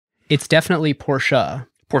It's definitely Porsche.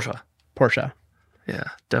 Porsche. Yeah,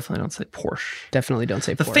 definitely don't say Porsche. Definitely don't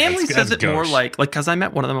say Porsche. The family says it more like, because I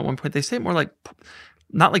met one of them at one point, they say it more like,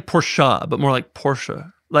 not like Porsche, but more like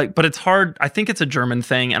Porsche. But it's hard. I think it's a German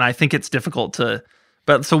thing, and I think it's difficult to,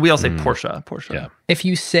 but so we all say Porsche. Yeah. If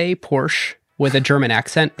you say Porsche with a German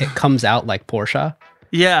accent, it comes out like Porsche.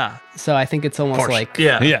 Yeah. So I think it's almost Porsche. like...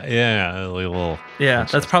 Yeah. A little Yeah,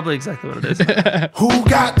 that's probably exactly what it is. Who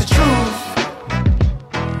got the truth?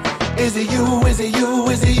 Is it you? Is it you?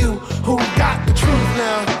 Is it you? Who got the truth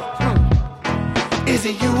now? Is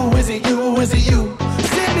it you? Is it you? Is it you?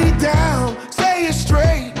 Sit me down, say it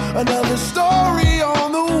straight. Another story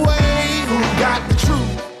on the way. Who got the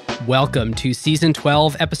truth? Welcome to Season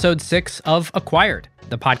 12, Episode 6 of Acquired,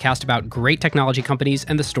 the podcast about great technology companies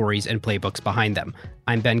and the stories and playbooks behind them.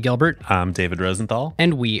 I'm Ben Gilbert. I'm David Rosenthal.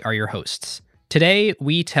 And we are your hosts. Today,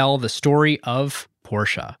 we tell the story of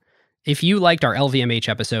Porsche. If you liked our LVMH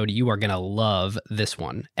episode, you are going to love this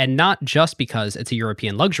one. And not just because it's a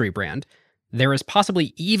European luxury brand. There is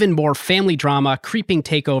possibly even more family drama, creeping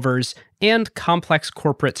takeovers, and complex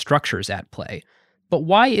corporate structures at play. But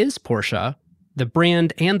why is Porsche, the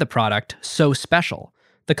brand and the product, so special?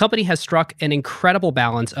 The company has struck an incredible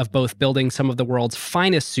balance of both building some of the world's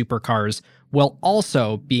finest supercars while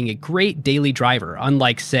also being a great daily driver,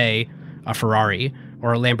 unlike, say, a Ferrari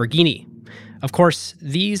or a Lamborghini. Of course,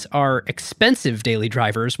 these are expensive daily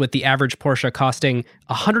drivers, with the average Porsche costing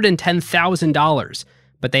 $110,000,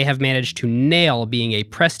 but they have managed to nail being a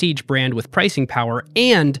prestige brand with pricing power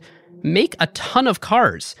and make a ton of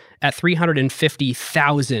cars at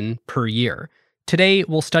 $350,000 per year. Today,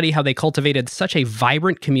 we'll study how they cultivated such a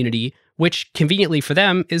vibrant community, which, conveniently for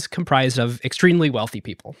them, is comprised of extremely wealthy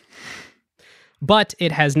people. But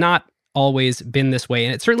it has not always been this way,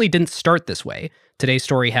 and it certainly didn't start this way. Today's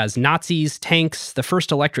story has Nazis, tanks, the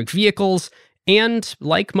first electric vehicles, and,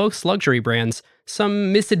 like most luxury brands,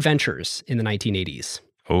 some misadventures in the 1980s.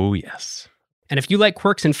 Oh, yes. And if you like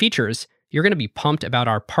quirks and features, you're going to be pumped about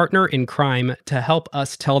our partner in crime to help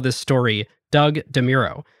us tell this story, Doug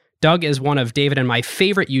DeMuro. Doug is one of David and my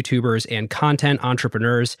favorite YouTubers and content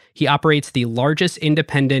entrepreneurs. He operates the largest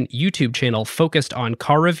independent YouTube channel focused on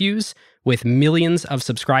car reviews with millions of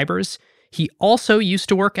subscribers. He also used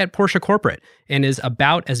to work at Porsche Corporate and is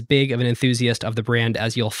about as big of an enthusiast of the brand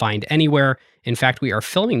as you'll find anywhere. In fact, we are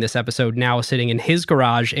filming this episode now sitting in his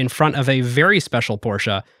garage in front of a very special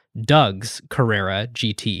Porsche, Doug's Carrera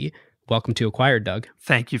GT. Welcome to Acquired, Doug.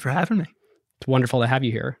 Thank you for having me. It's wonderful to have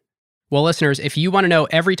you here. Well, listeners, if you want to know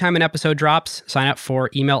every time an episode drops, sign up for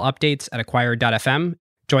email updates at acquired.fm.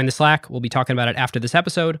 Join the Slack. We'll be talking about it after this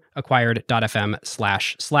episode,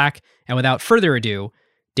 acquired.fm/Slack. And without further ado,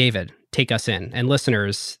 David, take us in. And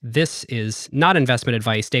listeners, this is not investment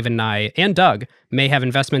advice. David and I and Doug may have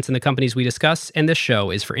investments in the companies we discuss, and this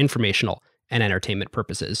show is for informational and entertainment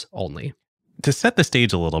purposes only. To set the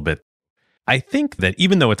stage a little bit, I think that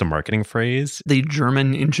even though it's a marketing phrase, The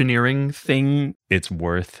German engineering thing, it's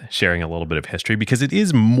worth sharing a little bit of history because it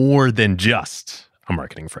is more than just a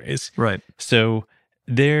marketing phrase. right? So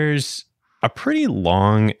there's a pretty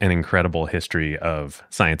long and incredible history of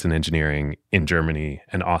science and engineering in Germany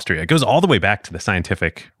and Austria. It goes all the way back to the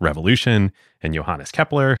scientific revolution and Johannes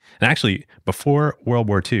Kepler. And actually, before World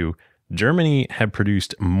War II, Germany had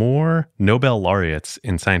produced more Nobel laureates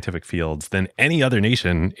in scientific fields than any other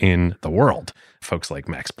nation in the world. Folks like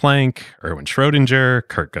Max Planck, Erwin Schrödinger,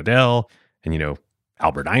 Kurt Gödel, and,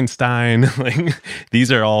 Albert Einstein.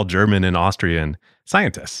 These are all German and Austrian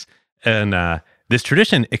scientists. And this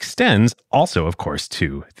tradition extends also, of course,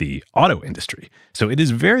 to the auto industry. So it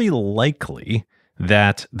is very likely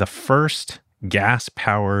that the first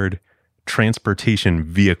gas-powered transportation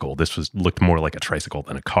vehicle, looked more like a tricycle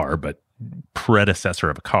than a car, but predecessor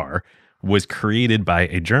of a car, was created by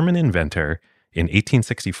a German inventor in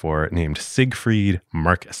 1864 named Siegfried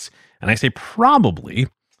Marcus. And I say probably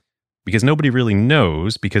because nobody really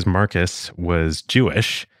knows, because Marcus was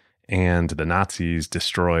Jewish and the Nazis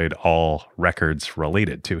destroyed all records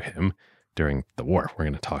related to him during the war. We're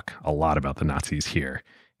going to talk a lot about the Nazis here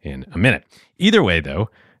in a minute. Either way, though,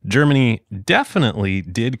 Germany definitely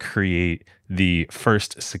did create the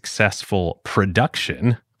first successful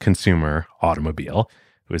production consumer automobile.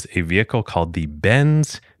 It was a vehicle called the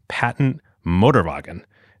Benz Patent Motorwagen,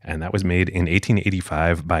 and that was made in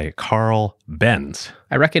 1885 by Carl Benz.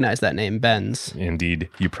 I recognize that name, Benz. Indeed,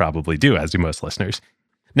 you probably do, as do most listeners.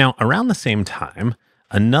 Now, around the same time,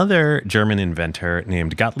 another German inventor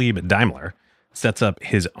named Gottlieb Daimler sets up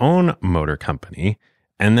his own motor company.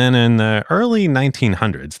 And then in the early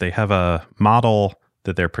 1900s, they have a model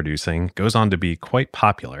that they're producing, goes on to be quite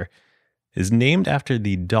popular. is named after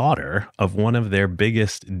the daughter of one of their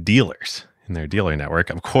biggest dealers in their dealer network.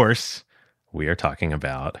 Of course, we are talking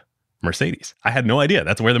about Mercedes. I had no idea.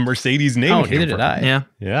 That's where the Mercedes name came neither from. did I. Yeah.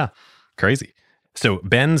 Yeah. Crazy. So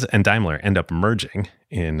Benz and Daimler end up merging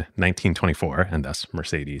in 1924, and thus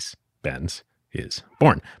Mercedes-Benz is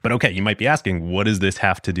born. But okay, you might be asking, what does this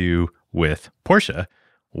have to do with Porsche?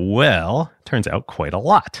 Well, turns out quite a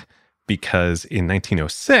lot, because in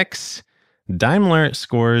 1906, Daimler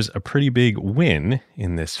scores a pretty big win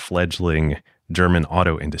in this fledgling German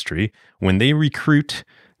auto industry when they recruit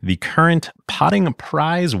the current Potting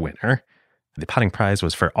Prize winner. The Potting Prize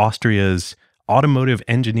was for Austria's Automotive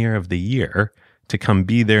Engineer of the Year to come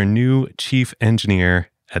be their new chief engineer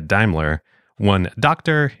at Daimler, one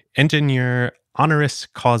Dr. Ingenieur Honoris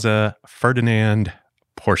Causa Ferdinand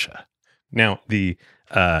Porsche. Now, the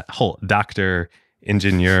whole Dr.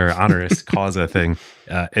 Ingenieur Honoris Causa thing,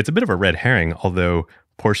 it's a bit of a red herring, although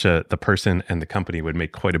Porsche, the person and the company, would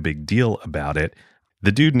make quite a big deal about it.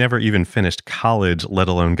 The dude never even finished college, let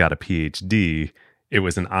alone got a PhD. It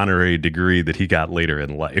was an honorary degree that he got later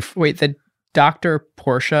in life. Wait, the Dr.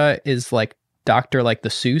 Porsche is like Dr. like the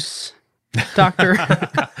Seuss doctor?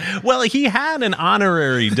 Well, he had an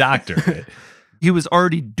honorary doctorate. He was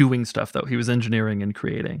already doing stuff, though. He was engineering and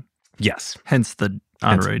creating. Yes. Hence the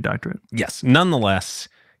honorary doctorate. Yes. Nonetheless,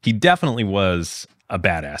 he definitely was a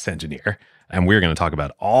badass engineer. And we're going to talk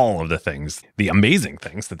about all of the things, the amazing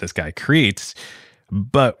things that this guy creates.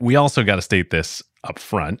 But we also got to state this up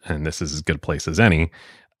front, and this is as good a place as any.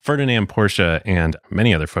 Ferdinand Porsche and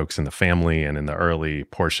many other folks in the family and in the early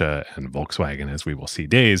Porsche and Volkswagen, as we will see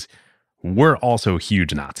days, were also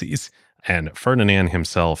huge Nazis. And Ferdinand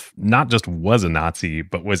himself not just was a Nazi,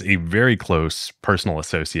 but was a very close personal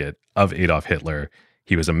associate of Adolf Hitler.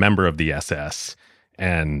 He was a member of the SS.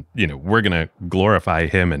 And, you know, we're going to glorify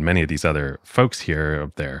him and many of these other folks here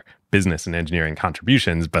of their business and engineering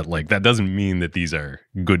contributions. But like, that doesn't mean that these are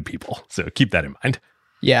good people. So keep that in mind.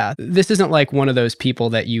 Yeah, this isn't like one of those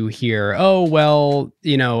people that you hear, oh, well,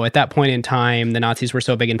 you know, at that point in time, the Nazis were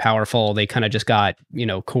so big and powerful, they kind of just got, you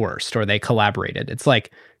know, coerced or they collaborated. It's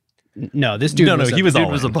like, no, this dude he was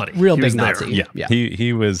a buddy. Real He big was there. Nazi. Yeah.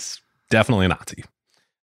 He was definitely a Nazi.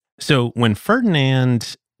 So when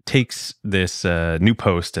Ferdinand takes this new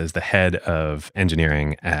post as the head of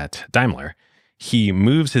engineering at Daimler, he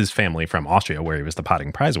moves his family from Austria, where he was the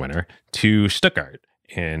Potting Prize winner, to Stuttgart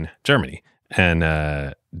in Germany. And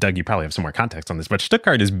Doug, you probably have some more context on this, but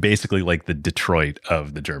Stuttgart is basically like the Detroit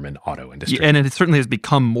of the German auto industry. Yeah, and it certainly has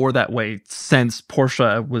become more that way since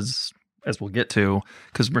Porsche was, as we'll get to,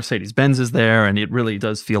 because Mercedes-Benz is there, and it really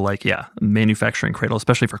does feel like, yeah, a manufacturing cradle,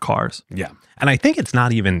 especially for cars. Yeah. And I think it's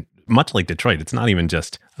not even, much like Detroit, it's not even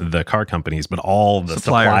just the car companies, but all the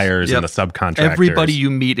suppliers and the subcontractors. Everybody you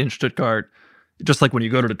meet in Stuttgart, just like when you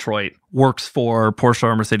go to Detroit, works for Porsche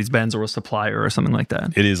or Mercedes-Benz or a supplier or something like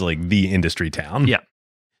that. It is like the industry town. Yeah.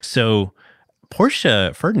 So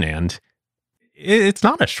Porsche Ferdinand, it's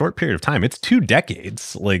not a short period of time. It's 2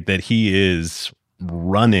 decades like that he is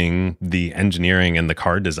running the engineering and the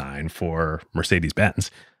car design for Mercedes-Benz.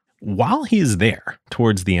 While he is there,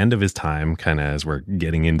 towards the end of his time, kind of as we're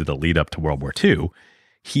getting into the lead up to World War II,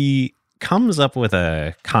 he comes up with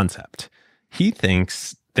a concept. He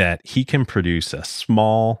thinks that he can produce a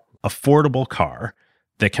small, affordable car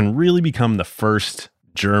that can really become the first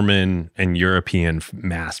German and European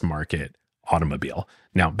mass market automobile.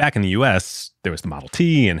 Now, back in the US, there was the Model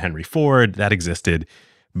T and Henry Ford that existed,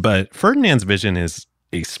 but Ferdinand's vision is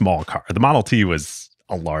a small car. The Model T was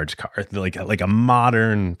a large car, like a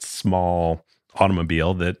modern, small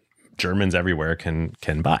automobile that Germans everywhere can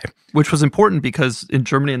buy. Which was important because in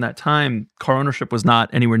Germany in that time, car ownership was not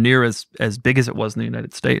anywhere near as big as it was in the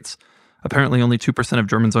United States. Apparently only 2% of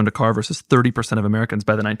Germans owned a car versus 30% of Americans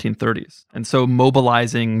by the 1930s. And so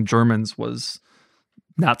mobilizing Germans was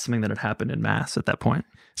not something that had happened in mass at that point.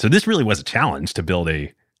 So this really was a challenge to build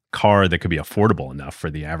a car that could be affordable enough for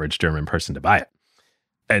the average German person to buy it.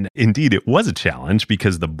 And indeed, it was a challenge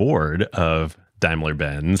because the board of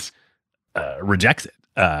Daimler-Benz rejects it.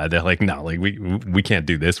 They're like, no, like we can't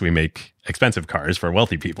do this. We make expensive cars for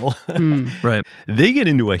wealthy people. Right. They get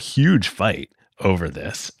into a huge fight over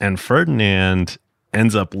this, and Ferdinand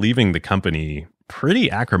ends up leaving the company pretty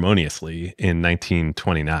acrimoniously in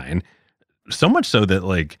 1929. So much so that,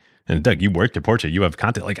 like, and Doug, you worked at Porsche, you have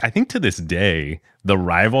content. Like, I think to this day, the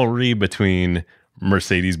rivalry between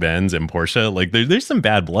Mercedes-Benz and Porsche, like there's some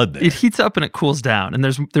bad blood there. It heats up and it cools down, and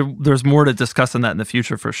there's more to discuss on that in the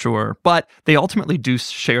future for sure. But they ultimately do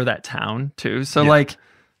share that town too. So like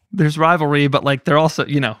there's rivalry, but like they're also,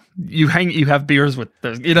 you know, you have beers with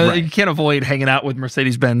those, you know, You can't avoid hanging out with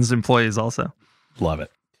Mercedes-Benz employees also. Love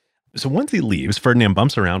it. So once he leaves, Ferdinand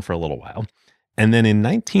bumps around for a little while. And then in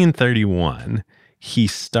 1931, he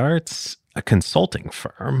starts a consulting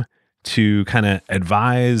firm to kind of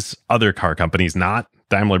advise other car companies, not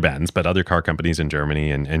Daimler-Benz, but other car companies in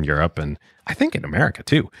Germany and Europe, and I think in America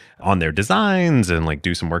too, on their designs and like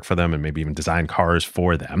do some work for them and maybe even design cars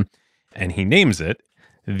for them. And he names it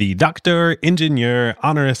the Dr. Ingenieur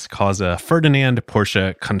Honoris Causa Ferdinand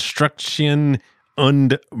Porsche Konstruktion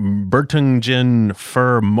und Bertungen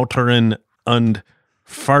für Motoren und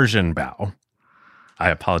Fahrzeugbaue. I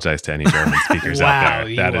apologize to any German speakers out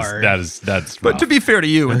there. That's But rough. to be fair to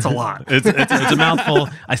you, it's a lot. It's a mouthful.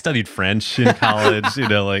 I studied French in college,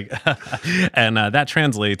 and that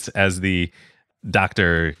translates as the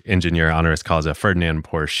Dr. Ingenieur Honoris Causa Ferdinand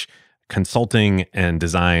Porsche Consulting and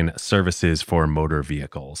Design Services for Motor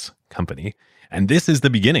Vehicles Company. And this is the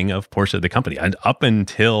beginning of Porsche, the company. And up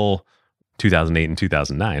until 2008 and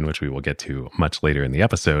 2009, which we will get to much later in the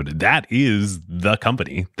episode, that is the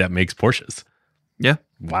company that makes Porsches. Yeah.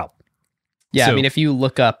 Wow. Yeah, So- I mean, if you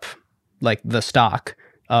look up like the stock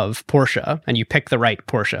of Porsche and you pick the right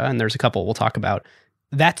Porsche, and there's a couple we'll talk about,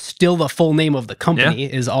 that's still the full name of the company,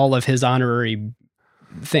 is all of his honorary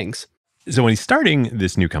things. So when he's starting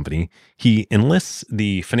this new company, he enlists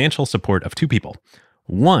the financial support of two people.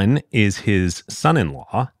 One is his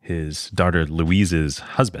son-in-law, his daughter Louise's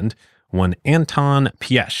husband, one Anton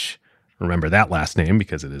Piesch. Remember that last name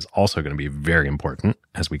because it is also going to be very important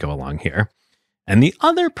as we go along here. And the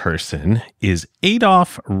other person is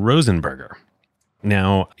Adolf Rosenberger.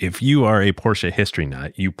 Now, if you are a Porsche history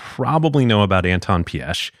nut, you probably know about Anton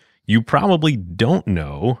Piesch. You probably don't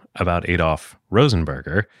know about Adolf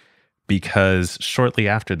Rosenberger because shortly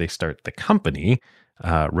after they start the company,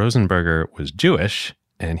 Rosenberger was Jewish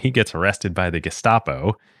and he gets arrested by the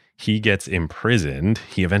Gestapo. He gets imprisoned.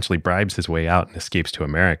 He eventually bribes his way out and escapes to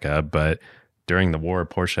America. But during the war,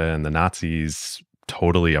 Porsche and the Nazis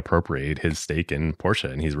totally appropriate his stake in Porsche,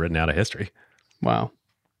 and he's written out of history. Wow.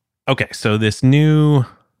 Okay, so this new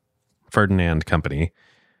Ferdinand company,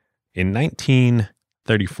 in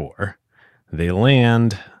 1934, they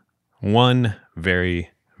land one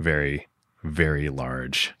very, very, very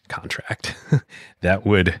large contract that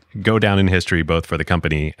would go down in history both for the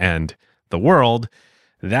company and the world.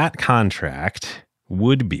 That contract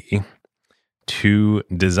would be to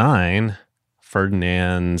design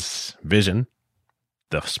Ferdinand's vision,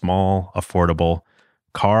 the small, affordable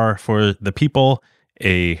car for the people,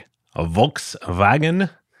 a Volkswagen,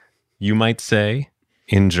 you might say,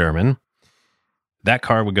 in German. That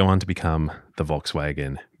car would go on to become the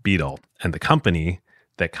Volkswagen Beetle. And the company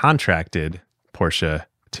that contracted Porsche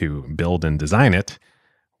to build and design it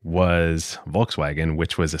was Volkswagen,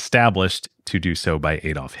 which was established to do so by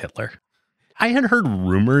Adolf Hitler. I had heard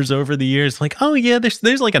rumors over the years like, oh yeah,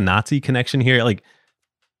 there's like a Nazi connection here. Like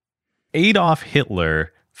Adolf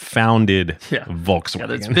Hitler founded Volkswagen. Yeah,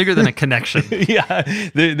 that's bigger than a connection.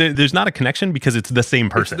 There's not a connection because it's the same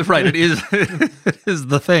person. Right, it is. It is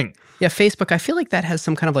the thing. Yeah, Facebook, I feel like that has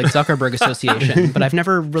some kind of like Zuckerberg association, but I've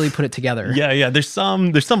never really put it together. Yeah. There's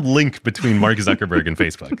some link between Mark Zuckerberg and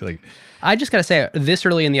Facebook. Like, I just got to say, this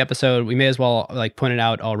early in the episode, we may as well like point it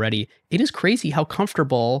out already. It is crazy how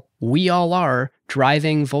comfortable we all are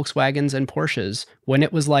driving Volkswagens and Porsches when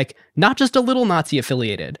it was like not just a little Nazi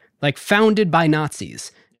affiliated, like founded by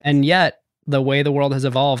Nazis. And yet the way the world has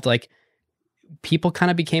evolved, like people kind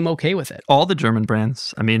of became okay with it. All the German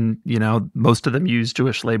brands, I mean, most of them use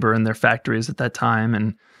Jewish labor in their factories at that time.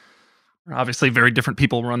 And obviously very different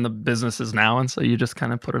people run the businesses now. And so you just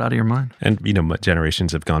kind of put it out of your mind. And,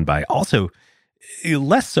 generations have gone by. Also,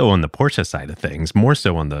 less so on the Porsche side of things, more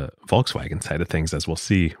so on the Volkswagen side of things, as we'll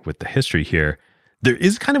see with the history here. There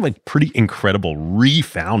is kind of like pretty incredible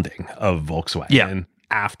refounding of Volkswagen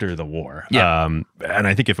after the war. Yeah. And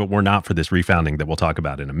I think if it were not for this refounding that we'll talk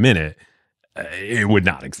about in a minute, it would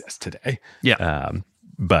not exist today. Yeah.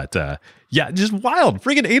 But just wild.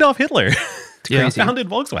 Friggin' Adolf Hitler crazy. founded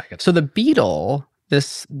Volkswagen. So the Beetle,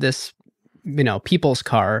 this people's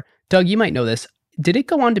car, Doug, you might know this. Did it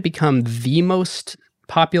go on to become the most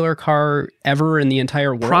popular car ever in the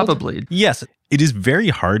entire world? Probably. Yes. It is very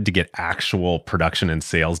hard to get actual production and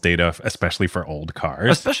sales data, especially for old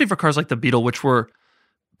cars. Especially for cars like the Beetle, which were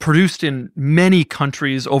produced in many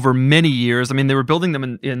countries over many years. I mean, they were building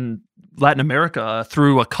them in Latin America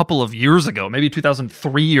through a couple of years ago, maybe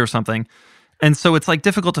 2003 or something. And so it's like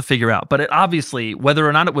difficult to figure out. But it obviously, whether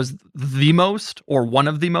or not it was the most or one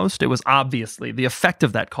of the most, it was obviously the effect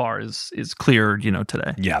of that car is clear,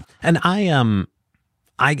 today. Yeah. And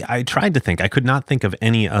I tried to think. I could not think of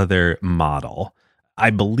any other model. I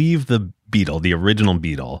believe the Beetle, the original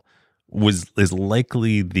Beetle, is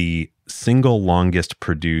likely the single longest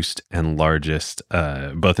produced and largest,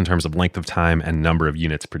 both in terms of length of time and number of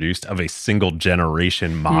units produced, of a single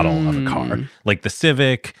generation model of a car. Like the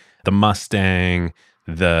Civic, the Mustang,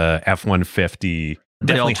 the F-150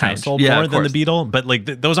 definitely have sold more than the Beetle, but like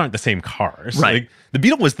those aren't the same cars. Right. Like the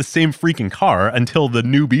Beetle was the same freaking car until the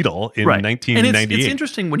new Beetle in 1998. And it's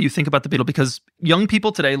interesting when you think about the Beetle, because young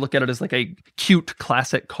people today look at it as like a cute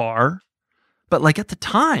classic car, but like at the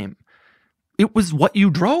time, it was what you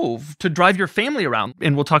drove to drive your family around.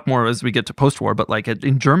 And we'll talk more as we get to post-war, but like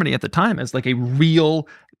in Germany at the time, as like a real,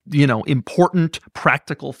 important,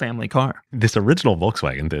 practical family car. This original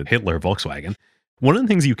Volkswagen, the Hitler Volkswagen, one of the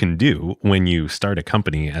things you can do when you start a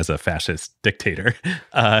company as a fascist dictator,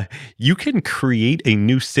 you can create a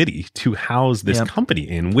new city to house this company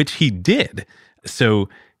in, which he did. So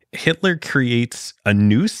Hitler creates a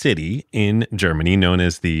new city in Germany known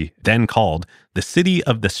as then called the City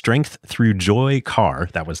of the Strength Through Joy car.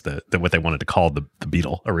 That was what they wanted to call the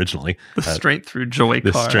Beetle originally. The Strength Through Joy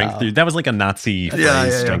car. The Strength Through, that was like a Nazi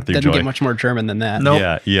phrase, Strength Through Joy. Doesn't get much more German than that.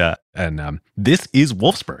 Nope. Yeah. And this is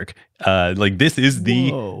Wolfsburg. This is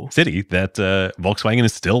the city that Volkswagen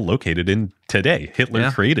is still located in today. Hitler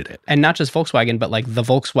created it. And not just Volkswagen, but like the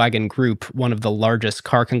Volkswagen Group, one of the largest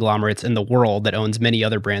car conglomerates in the world that owns many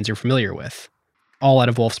other brands you're familiar with. All out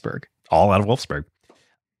of Wolfsburg.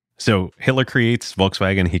 So Hitler creates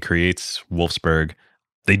Volkswagen. He creates Wolfsburg.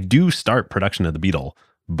 They do start production of the Beetle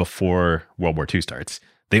before World War II starts.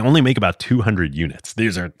 They only make about 200 units.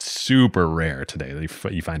 These are super rare today.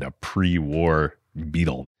 You find a pre-war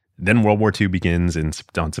Beetle. Then World War II begins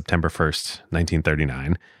on September 1st,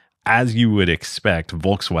 1939. As you would expect, all the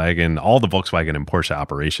Volkswagen and Porsche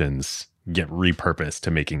operations get repurposed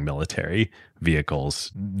to making military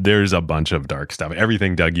vehicles. There's a bunch of dark stuff.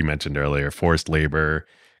 Everything, Doug, you mentioned earlier, forced labor,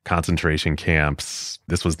 concentration camps.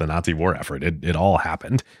 This was the Nazi war effort. It all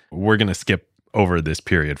happened. We're going to skip over this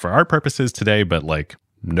period for our purposes today, but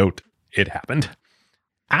note it happened.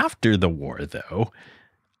 After the war, though,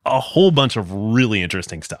 a whole bunch of really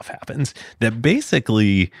interesting stuff happens that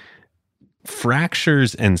basically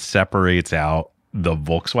fractures and separates out the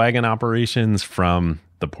Volkswagen operations from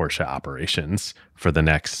the Porsche operations for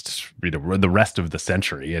the rest of the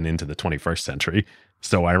century and into the 21st century.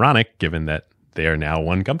 So ironic, given that they are now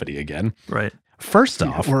one company again. Right. First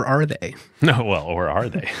off, or are they? No, or are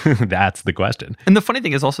they? That's the question. And the funny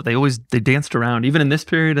thing is also they danced around even in this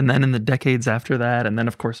period and then in the decades after that. And then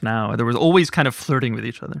of course now there was always kind of flirting with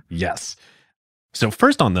each other. Yes. So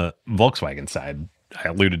first on the Volkswagen side, I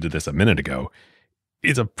alluded to this a minute ago,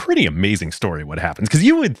 it's a pretty amazing story what happens. Because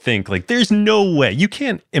you would think there's no way, you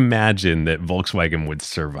can't imagine that Volkswagen would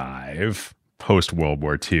survive post-World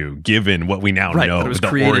War II, given what we now know, it was the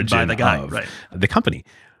created origin by the guy, of the company.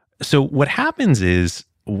 So what happens is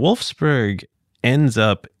Wolfsburg ends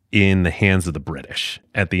up in the hands of the British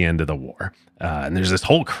at the end of the war. And there's this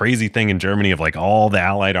whole crazy thing in Germany of all the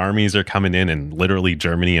Allied armies are coming in, and literally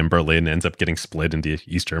Germany and Berlin ends up getting split into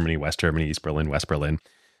East Germany, West Germany, East Berlin, West Berlin.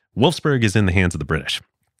 Wolfsburg is in the hands of the British.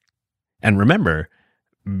 And remember,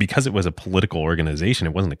 because it was a political organization,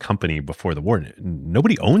 it wasn't a company before the war.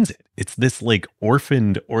 Nobody owns it. It's this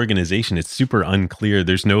orphaned organization. It's super unclear.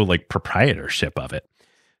 There's no proprietorship of it.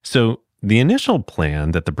 So the initial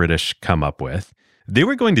plan that the British come up with, they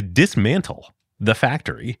were going to dismantle the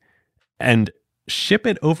factory and ship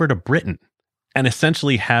it over to Britain and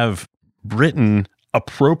essentially have Britain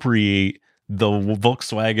appropriate the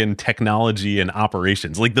Volkswagen technology and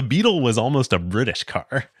operations. The Beetle was almost a British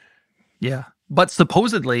car. Yeah. But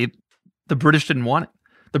supposedly the British didn't want it.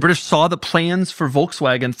 The British saw the plans for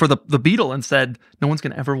Volkswagen, for the Beetle, and said, no one's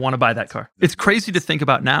going to ever want to buy that car. It's crazy to think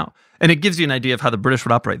about now. And it gives you an idea of how the British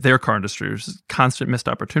would operate their car industry. There's constant missed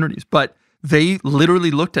opportunities. But they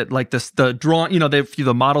literally looked at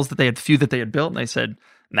the models that they had built, and they said,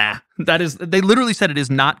 nah, they literally said it is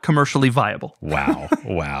not commercially viable.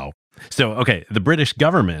 Wow. So, okay, the British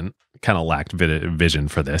government kind of lacked vision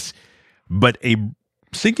for this, but a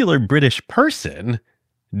singular British person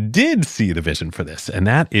did see the vision for this, and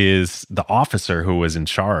that is the officer who was in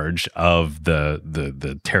charge of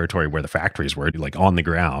the territory where the factories were, on the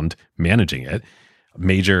ground, managing it,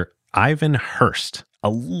 Major Ivan Hurst, a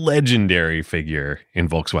legendary figure in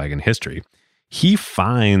Volkswagen history. He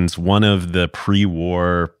finds one of the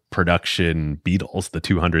pre-war production Beetles, the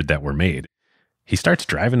 200 that were made. He starts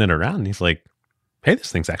driving it around, and he's like, hey,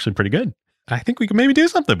 this thing's actually pretty good. I think we can maybe do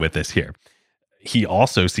something with this here. He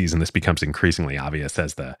also sees, and this becomes increasingly obvious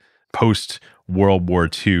as the post-World War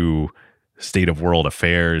II state of world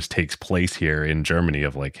affairs takes place here in Germany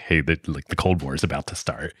of hey, the Cold War is about to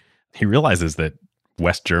start. He realizes that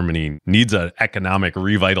West Germany needs an economic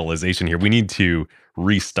revitalization here. We need to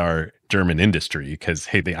restart German industry because,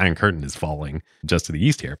 hey, the Iron Curtain is falling just to the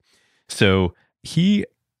east here. So he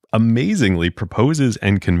amazingly proposes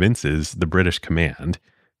and convinces the British command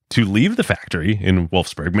to leave the factory in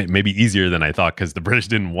Wolfsburg, maybe easier than I thought because the British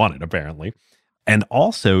didn't want it, apparently, and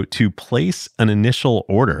also to place an initial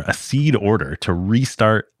order, a seed order, to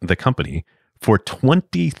restart the company for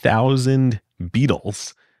 20,000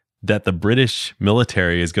 Beetles that the British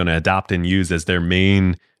military is going to adopt and use as their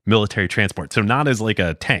main military transport. So not as like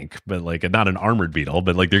a tank, but like not an armored Beetle,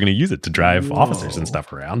 but like they're going to use it to drive officers and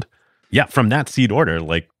stuff around. Yeah, from that seed order,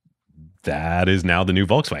 like that is now the new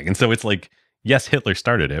Volkswagen. So it's like, yes, Hitler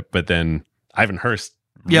started it, but then Ivan Hirst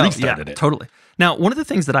restarted it. Totally. Now, one of the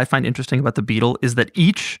things that I find interesting about the Beetle is that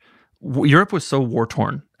Europe was so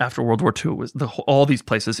war-torn after World War II. All these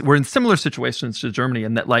places were in similar situations to Germany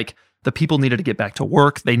in that, like, the people needed to get back to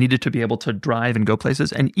work. They needed to be able to drive and go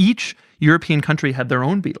places. And each European country had their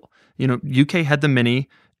own Beetle. You know, UK had the Mini.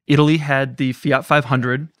 Italy had the Fiat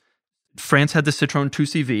 500. France had the Citroën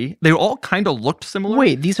 2CV. They all kind of looked similar.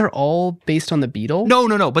 Wait, these are all based on the Beetle?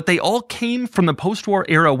 No. But they all came from the post-war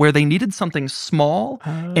era where they needed something small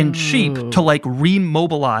and cheap to like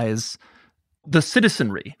remobilize the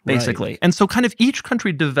citizenry, basically. Right. And so kind of each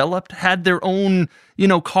country had their own,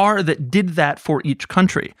 car that did that for each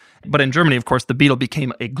country. But in Germany, of course, the Beetle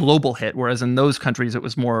became a global hit, whereas in those countries it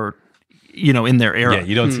was more, in their era. Yeah,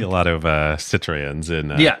 you don't see a lot of Citroëns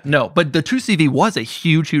in... Yeah, no. But the 2CV was a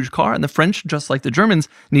huge, huge car. And the French, just like the Germans,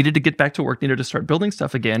 needed to get back to work, needed to start building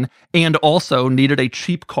stuff again, and also needed a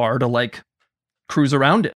cheap car to like cruise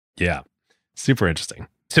around it. Yeah, super interesting.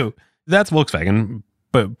 So that's Volkswagen.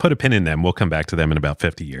 But put a pin in them. We'll come back to them in about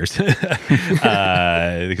 50 years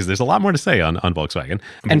because there's a lot more to say on Volkswagen.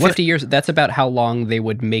 And 50 years, that's about how long they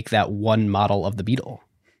would make that one model of the Beetle.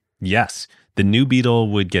 Yes. The new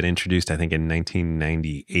Beetle would get introduced, I think, in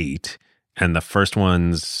 1998. And the first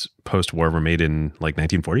ones post-war were made in like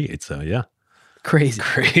 1948. So, yeah. Crazy.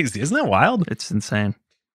 Isn't that wild? It's insane.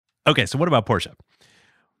 Okay, so what about Porsche?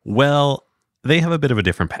 Well, they have a bit of a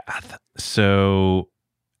different path. So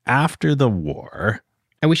after the war...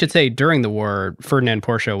 And we should say during the war, Ferdinand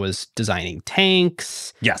Porsche was designing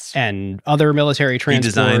tanks. Yes. And other military transport. He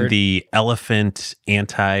designed the Elephant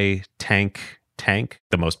anti-tank tank,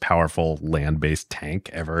 the most powerful land-based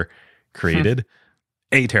tank ever created.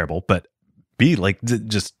 A, terrible, but B, like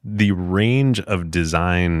just the range of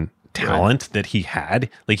design talent that he had.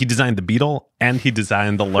 Like he designed the Beetle and he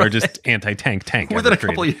designed the largest anti-tank tank within ever a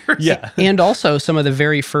couple created. Years. Yeah. And also some of the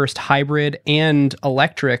very first hybrid and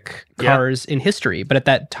electric cars in history. But at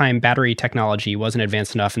that time, battery technology wasn't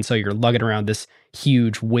advanced enough. And so you're lugging around this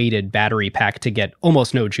huge weighted battery pack to get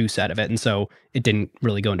almost no juice out of it. And so it didn't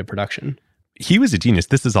really go into production. He was a genius.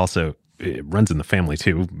 This is also, it runs in the family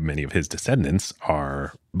too. Many of his descendants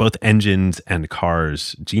are both engines and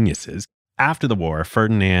cars geniuses. After the war,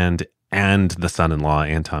 Ferdinand and the son-in-law,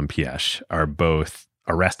 Anton Piëch, are both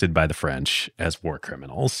arrested by the French as war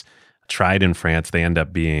criminals. Tried in France, they end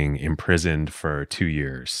up being imprisoned for 2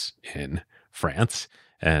 years in France.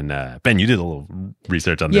 And Ben, you did a little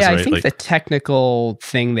research on this, right? Yeah, I think the technical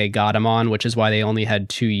thing they got him on, which is why they only had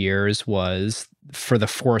 2 years, was for the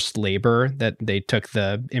forced labor, that they took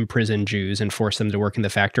the imprisoned Jews and forced them to work in the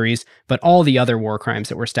factories. But all the other war crimes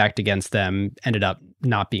that were stacked against them ended up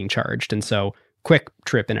not being charged. And so quick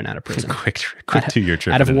trip in and out of prison. quick 2-year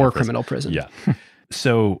trip. Out of war criminal prison. Yeah.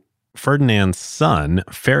 So Ferdinand's son,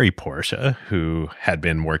 Ferry Porsche, who had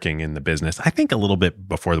been working in the business, I think a little bit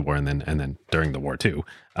before the war and then during the war too.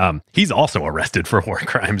 He's also arrested for war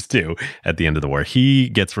crimes too at the end of the war. He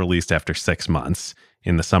gets released after 6 months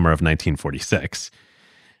in the summer of 1946.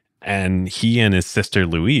 And he and his sister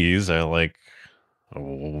Louise are like,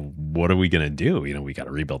 what are we going to do? We got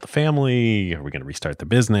to rebuild the family. Are we going to restart the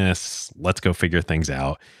business? Let's go figure things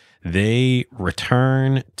out. They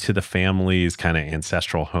return to the family's kind of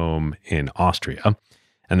ancestral home in Austria.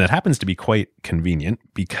 And that happens to be quite convenient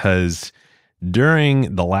because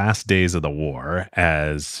during the last days of the war,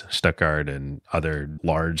 as Stuttgart and other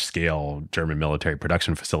large-scale German military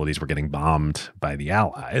production facilities were getting bombed by the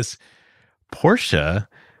Allies, Porsche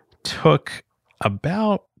took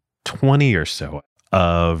about 20 or so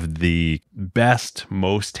of the best,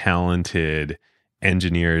 most talented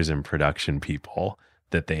engineers and production people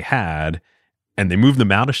that they had, and they moved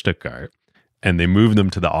them out of Stuttgart and they moved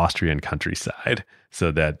them to the Austrian countryside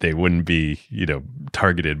so that they wouldn't be,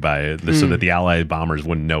 targeted by so that the Allied bombers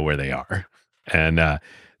wouldn't know where they are. And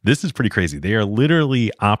this is pretty crazy. They are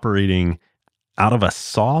literally operating out of a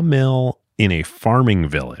sawmill in a farming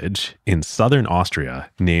village in southern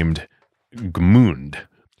Austria named Gmund.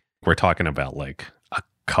 We're talking about like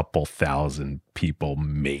couple thousand people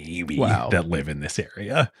maybe Wow. that live in this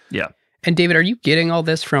area. Yeah. And David, are you getting all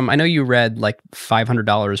this from, I know you read like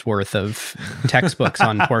 $500 worth of textbooks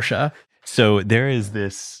on Porsche. So there is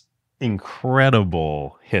this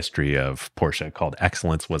incredible history of Porsche called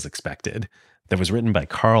Excellence Was Expected that was written by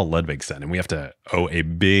Carl Ludwigsen. And we have to owe a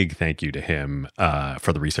big thank you to him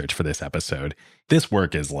for the research for this episode. This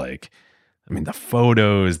work is like, I mean, the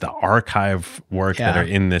photos, the archive work that are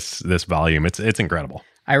in this volume, it's incredible.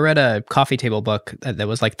 I read a coffee table book that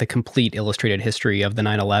was like the complete illustrated history of the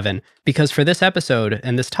 911, because for this episode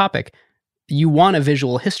and this topic, you want a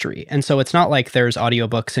visual history. And so it's not like there's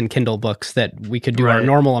audiobooks and Kindle books that we could do our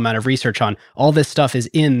normal amount of research on. All this stuff is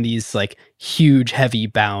in these like huge, heavy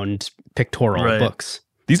bound pictorial books.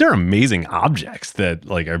 These are amazing objects that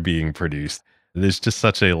like are being produced. There's just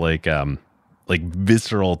such a like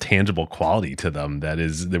visceral, tangible quality to them that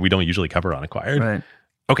we don't usually cover on Acquired. Right.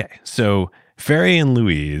 Okay, so Ferry and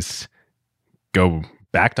Louise go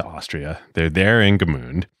back to Austria. They're there in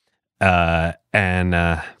Gmünd. And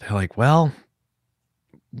they're like, well,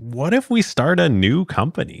 what if we start a new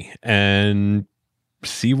company and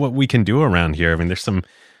see what we can do around here? I mean, there's some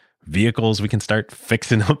vehicles we can start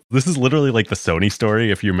fixing up. This is literally like the Sony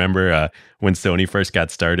story. If you remember when Sony first got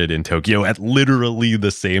started in Tokyo at literally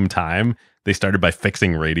the same time, they started by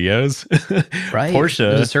fixing radios. Right. Porsche,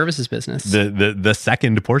 it was a services business. The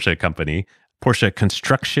second Porsche company, Porsche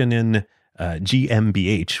Construction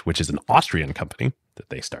GmbH, which is an Austrian company that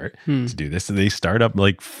they start to do this. So they start up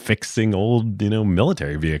like fixing old,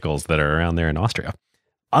 military vehicles that are around there in Austria.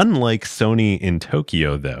 Unlike Sony in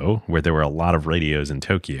Tokyo, though, where there were a lot of radios in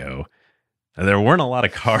Tokyo, there weren't a lot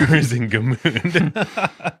of cars in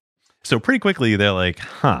Gmünd. So pretty quickly, they're like,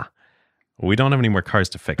 we don't have any more cars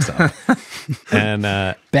to fix up. And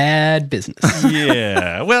bad business.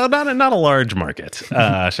 Yeah. Well, not a large market,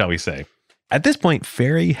 shall we say. At this point,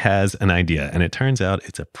 Ferry has an idea, and it turns out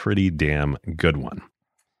it's a pretty damn good one.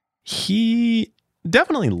 He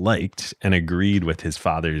definitely liked and agreed with his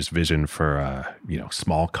father's vision for a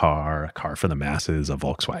small car, a car for the masses, a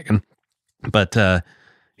Volkswagen. But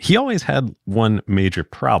he always had one major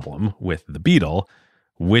problem with the Beetle,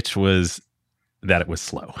 which was that it was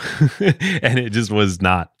slow. And it just was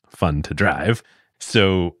not fun to drive.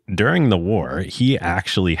 So during the war, he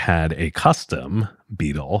actually had a custom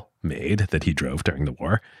Beetle made that he drove during the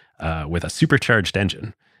war with a supercharged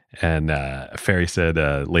engine. And Ferry said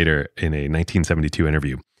later in a 1972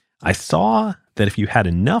 interview, I saw that if you had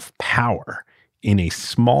enough power in a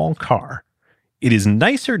small car, it is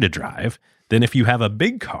nicer to drive than if you have a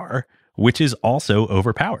big car, which is also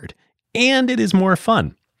overpowered. And it is more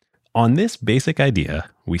fun. On this basic idea,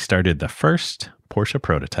 we started the first Porsche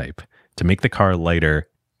prototype to make the car lighter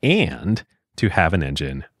and to have an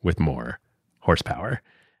engine with more horsepower.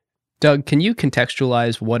 Doug, can you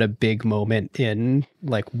contextualize what a big moment in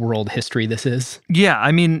like world history this is? Yeah,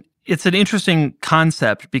 I mean, it's an interesting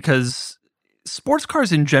concept because sports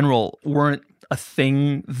cars in general weren't a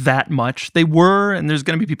thing that much. They were, and there's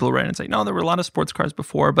going to be people who write and say, no, there were a lot of sports cars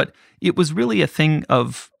before, but it was really a thing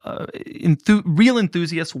of real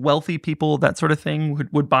enthusiasts, wealthy people, that sort of thing,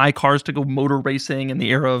 would buy cars to go motor racing in the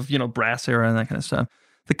era of, brass era and that kind of stuff.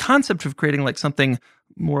 The concept of creating like something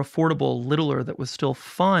more affordable, littler, that was still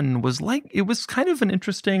fun it was kind of an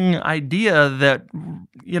interesting idea that,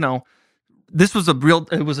 this was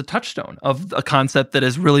it was a touchstone of a concept that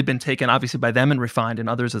has really been taken obviously by them and refined in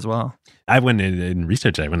others as well. I went in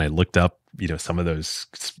research, when I looked up, some of those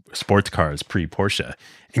sports cars pre-Porsche,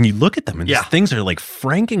 and you look at them and these things are like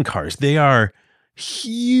Franken cars. They are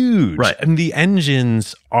huge. Right. And the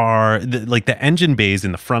engines are the engine bays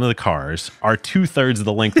in the front of the cars are 2/3 of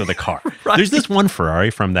the length of the car. Right. There's this one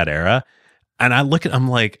Ferrari from that era. And I look at, I'm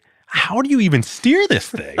like, how do you even steer this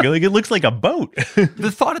thing? Like, it looks like a boat. The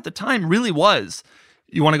thought at the time really was,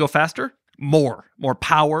 you want to go faster? More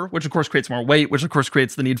power, which of course creates more weight, which of course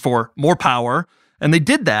creates the need for more power. And they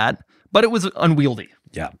did that, but it was unwieldy.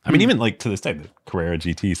 Yeah. I mean, even like to this day, the Carrera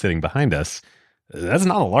GT sitting behind us, that's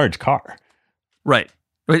not a large car. Right.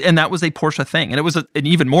 And that was a Porsche thing. And it was an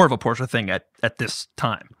even more of a Porsche thing at this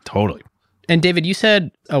time. Totally. And David, you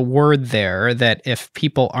said a word there that if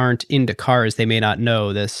people aren't into cars, they may not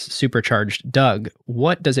know this supercharged. Doug,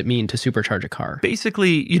 what does it mean to supercharge a car?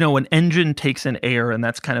 Basically, an engine takes in air, and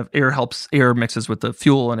that's kind of air mixes with the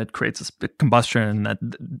fuel, and it creates this combustion. And that,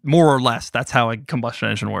 more or less, that's how a combustion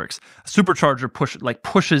engine works. A supercharger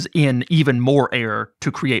pushes in even more air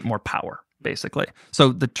to create more power, basically.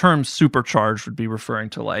 So the term supercharged would be referring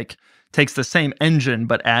to takes the same engine,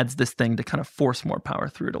 but adds this thing to kind of force more power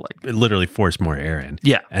through to like... It literally force more air in.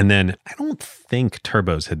 Yeah. And then I don't think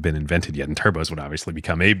turbos had been invented yet. And turbos would obviously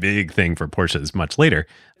become a big thing for Porsches much later.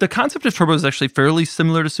 The concept of turbo is actually fairly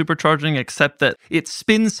similar to supercharging, except that it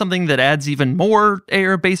spins something that adds even more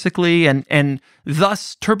air, basically. And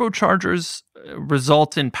thus, turbochargers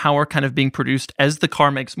result in power kind of being produced as the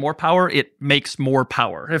car makes more power. It makes more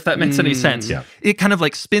power, if that makes any sense. Yeah. It kind of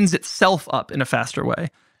like spins itself up in a faster way.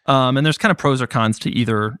 And there's kind of pros or cons to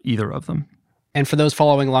either of them. And for those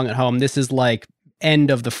following along at home, this is like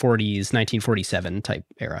end of the 40s, 1947 type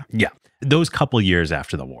era. Yeah. Those couple years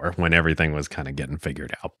after the war when everything was kind of getting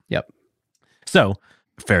figured out. Yep. So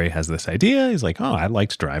Ferry has this idea. He's like, oh, I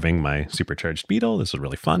liked driving my supercharged Beetle. This was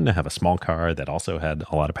really fun to have a small car that also had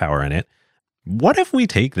a lot of power in it. What if we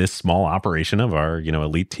take this small operation of our,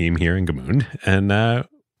 elite team here in Gmünd and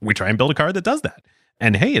we try and build a car that does that?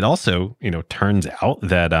 And hey, it also, turns out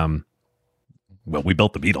that, we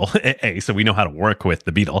built the Beetle, so we know how to work with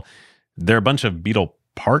the Beetle. There are a bunch of Beetle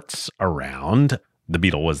parts around. The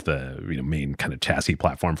Beetle was the main kind of chassis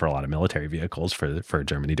platform for a lot of military vehicles for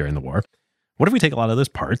Germany during the war. What if we take a lot of those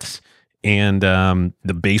parts and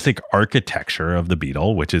the basic architecture of the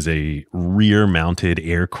Beetle, which is a rear-mounted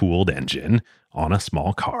air-cooled engine on a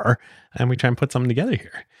small car, and we try and put something together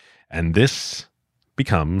here? And this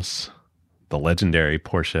becomes the legendary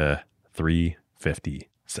Porsche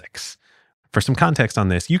 356. For some context on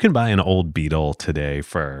this, you can buy an old Beetle today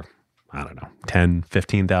for, I don't know, $10,000,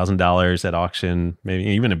 $15,000 at auction, maybe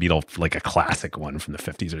even a Beetle, like a classic one from the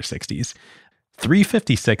 50s or 60s.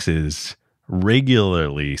 356s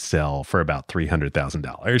regularly sell for about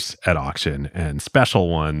 $300,000 at auction, and special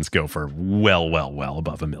ones go for well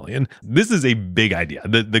above $1 million. This is a big idea.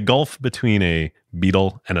 The gulf between a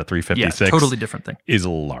Beetle and a 356 totally different thing. Is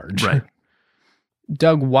large. Right.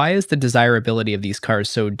 Doug, why is the desirability of these cars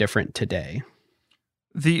so different today?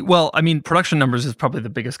 Production numbers is probably the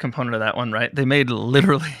biggest component of that one, right? They made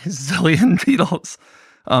literally a zillion Beetles.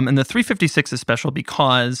 And the 356 is special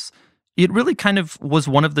because it really kind of was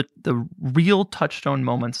one of the real touchstone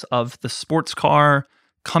moments of the sports car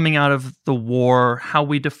coming out of the war, how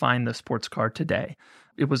we define the sports car today.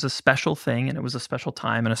 It was a special thing, and it was a special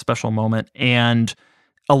time and a special moment. And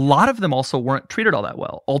a lot of them also weren't treated all that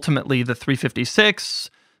well. Ultimately, the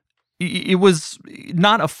 356, it was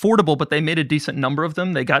not affordable, but they made a decent number of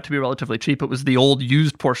them. They got to be relatively cheap. It was the old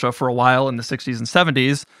used Porsche for a while in the 60s and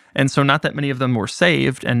 70s. And so not that many of them were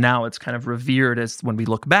saved. And now it's kind of revered as, when we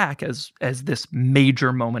look back, as this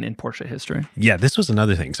major moment in Porsche history. Yeah, this was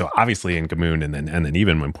another thing. So obviously in Gmünd and then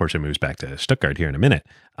even when Porsche moves back to Stuttgart here in a minute,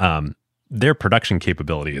 their production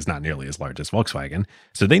capability is not nearly as large as Volkswagen.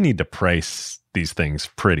 So they need to price these things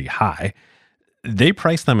pretty high. They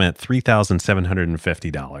priced them at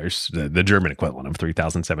 $3,750, the German equivalent of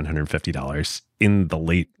 $3,750 in the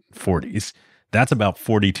late 40s. That's about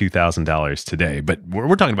 $42,000 today. But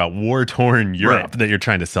we're talking about war-torn Europe that you're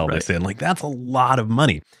trying to sell this in. Like, that's a lot of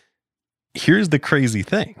money. Here's the crazy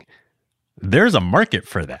thing. There's a market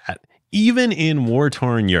for that. Even in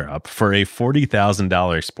war-torn Europe, for a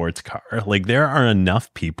 $40,000 sports car, like, there are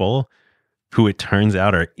enough people who it turns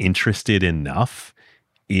out are interested enough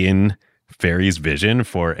in Ferry's vision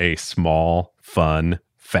for a small, fun,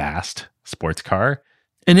 fast sports car.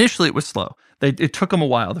 Initially, it was slow. It took them a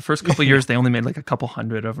while. The first couple of years, they only made like a couple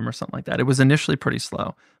hundred of them or something like that. It was initially pretty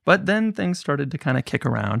slow. But then things started to kind of kick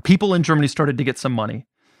around. People in Germany started to get some money,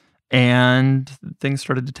 and things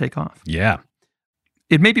started to take off. Yeah.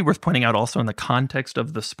 It may be worth pointing out also in the context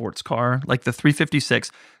of the sports car, like the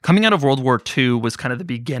 356, coming out of World War II was kind of the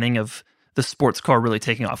beginning of the sports car really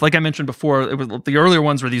taking off. Like I mentioned before, it was the earlier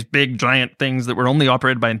ones were these big giant things that were only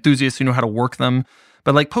operated by enthusiasts who knew how to work them.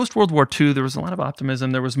 But like post-World War II, there was a lot of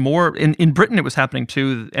optimism. There was more, in Britain it was happening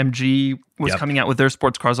too. MG was coming out with their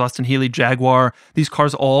sports cars, Austin Healey, Jaguar. These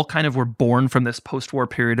cars all kind of were born from this post-war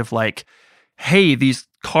period of like, hey, these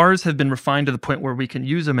cars have been refined to the point where we can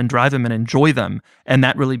use them and drive them and enjoy them. And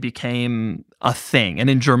that really became a thing. And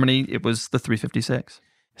in Germany, it was the 356.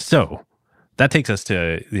 So that takes us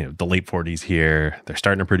to the late 40s here. They're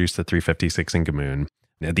starting to produce the 356 in Gmünd.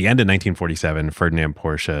 At the end of 1947, Ferdinand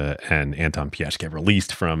Porsche and Anton Piëch get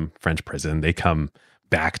released from French prison. They come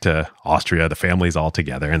back to Austria. The family's all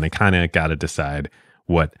together, and they kind of got to decide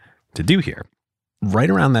what to do here.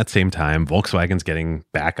 Right around that same time, Volkswagen's getting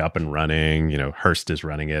back up and running. Hurst is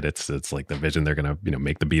running it. It's like the vision they're going to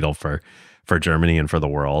make the Beetle for Germany and for the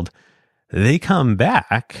world. They come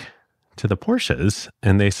back to the Porsches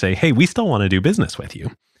and they say, hey, we still want to do business with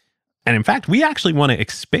you. And in fact, we actually want to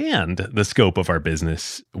expand the scope of our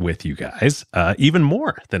business with you guys even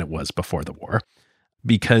more than it was before the war,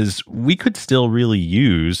 because we could still really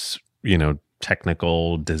use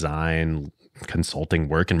technical design, consulting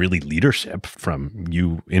work, and really leadership from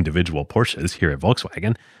you individual Porsches here at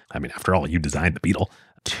Volkswagen. I mean, after all, you designed the Beetle.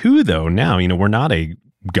 2, though, now, we're not a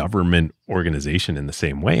government organization in the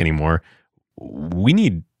same way anymore. We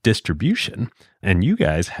need distribution. And you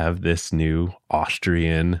guys have this new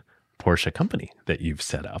Austrian Porsche company that you've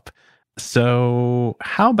set up. So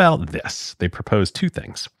how about this? They propose 2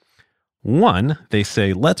 things. 1, they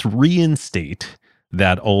say, let's reinstate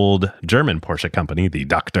that old German Porsche company, the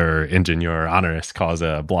Dr. Ingenieur Honoris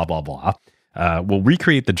Causa, blah, blah, blah. We'll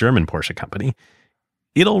recreate the German Porsche company.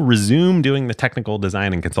 It'll resume doing the technical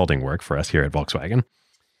design and consulting work for us here at Volkswagen.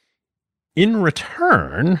 In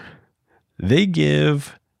return, they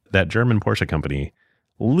give that German Porsche company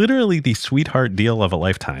literally the sweetheart deal of a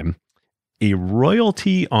lifetime, a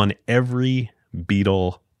royalty on every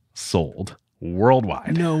Beetle sold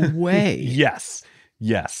worldwide. No way. Yes.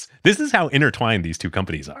 This is how intertwined these 2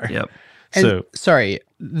 companies are. Yep. And sorry,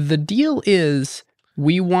 the deal is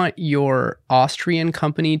we want your Austrian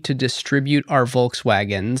company to distribute our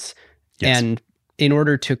Volkswagens. Yes. And in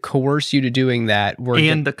order to coerce you to doing that,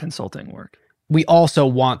 the consulting work. We also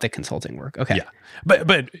want the consulting work. Okay. Yeah.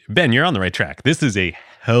 But Ben, you're on the right track. This is a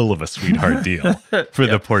hell of a sweetheart deal for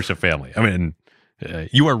the Porsche family. I mean,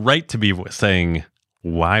 you are right to be saying,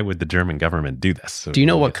 why would the German government do this? Do you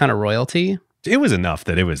know what kind of royalty? It was enough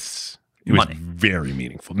that it was Money. very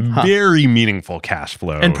meaningful, very meaningful cash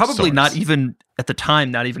flow. And probably source. not even, at the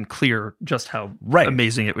time, not even clear just how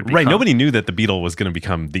amazing it would be. Right. Nobody knew that the Beetle was going to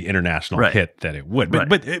become the international hit that it would.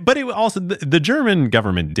 But it also, the German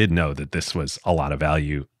government did know that this was a lot of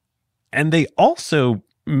value. And they also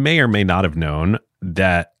may or may not have known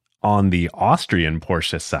that on the Austrian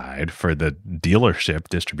Porsche side, for the dealership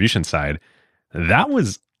distribution side, that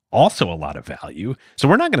was also a lot of value. So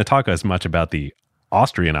we're not going to talk as much about the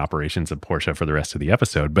Austrian operations of Porsche for the rest of the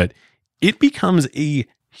episode, but it becomes a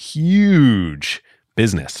huge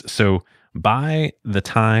business. So by the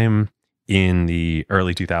time in the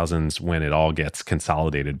early 2000s, when it all gets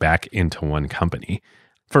consolidated back into one company,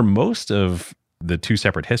 for most of the 2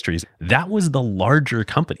 separate histories, that was the larger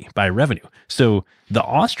company by revenue. So the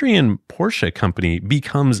Austrian Porsche company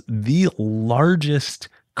becomes the largest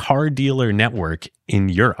car dealer network in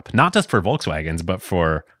Europe, not just for Volkswagens, but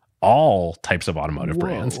for all types of automotive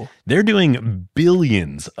brands. They're doing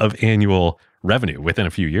billions of annual revenue within a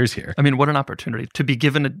few years here. I mean, what an opportunity to be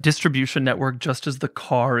given a distribution network just as the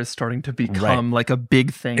car is starting to become like a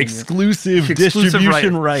big thing. Exclusive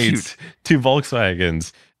distribution rights to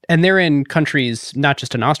Volkswagens. And they're in countries, not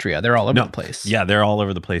just in Austria, they're all over the place. Yeah, they're all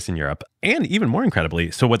over the place in Europe. And even more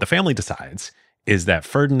incredibly, so what the family decides is that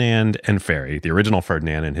Ferdinand and Ferry, the original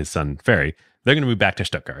Ferdinand and his son Ferry, they're going to move back to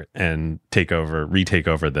Stuttgart and retake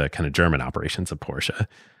over the kind of German operations of Porsche.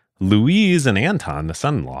 Louise and Anton, the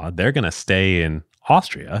son-in-law, they're going to stay in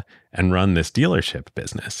Austria and run this dealership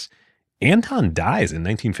business. Anton dies in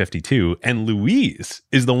 1952, and Louise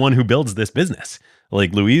is the one who builds this business.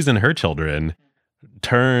 Like, Louise and her children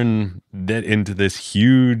turn that into this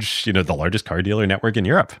huge, the largest car dealer network in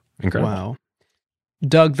Europe. Incredible. Wow.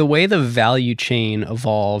 Doug, the way the value chain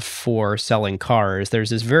evolved for selling cars, there's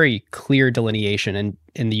this very clear delineation,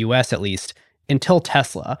 in the US at least, until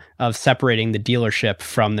Tesla, of separating the dealership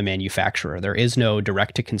from the manufacturer. There is no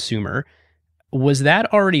direct to consumer. Was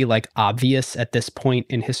that already obvious at this point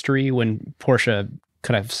in history when Porsche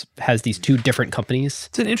kind of has these 2 different companies?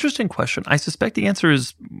 It's an interesting question. I suspect the answer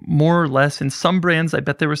is more or less. In some brands, I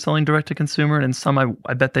bet they were selling direct to consumer, and in some,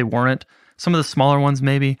 I bet they weren't. Some of the smaller ones,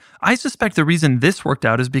 maybe. I suspect the reason this worked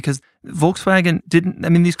out is because Volkswagen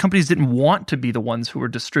these companies didn't want to be the ones who were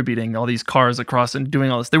distributing all these cars across and doing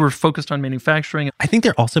all this. They were focused on manufacturing. I think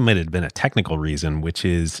there also might have been a technical reason, which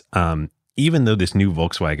is even though this new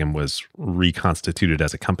Volkswagen was reconstituted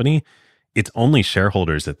as a company, its only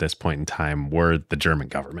shareholders at this point in time were the German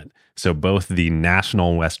government. So both the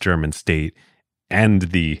national West German state and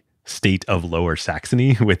the state of Lower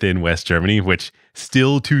Saxony within West Germany, which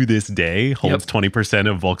still to this day holds 20%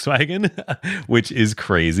 of Volkswagen, which is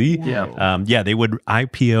crazy. Yeah. They would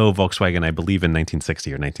IPO Volkswagen, I believe, in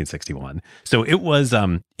 1960 or 1961. So it was,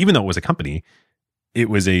 even though it was a company, it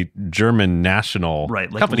was a German national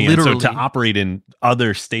company. And so to operate in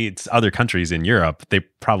other states, other countries in Europe, they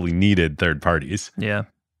probably needed third parties. Yeah.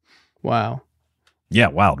 Wow. Yeah,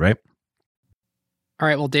 wild, right? All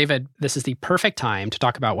right, well, David, this is the perfect time to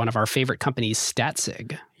talk about one of our favorite companies,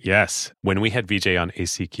 Statsig. Yes. When we had VJ on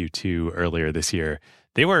ACQ2 earlier this year,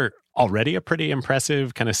 they were already a pretty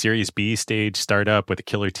impressive kind of Series B stage startup with a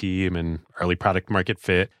killer team and early product market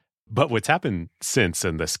fit. But what's happened since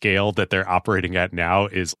and the scale that they're operating at now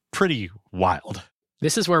is pretty wild.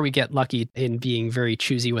 This is where we get lucky in being very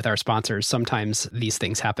choosy with our sponsors. Sometimes these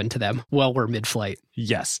things happen to them while we're mid-flight.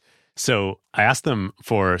 Yes. So I asked them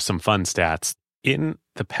for some fun stats. In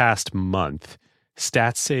the past month,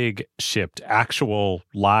 StatSig shipped actual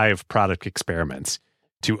live product experiments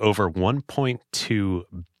to over 1.2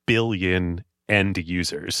 billion end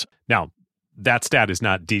users. Now, that stat is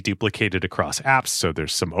not deduplicated across apps, so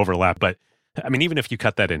there's some overlap. But I mean, even if you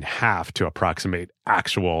cut that in half to approximate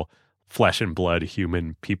actual flesh and blood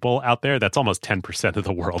human people out there, that's almost 10% of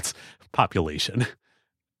the world's population.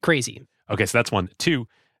 Crazy. Okay, so that's one. Two,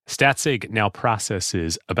 StatSig now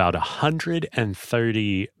processes about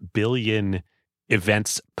 130 billion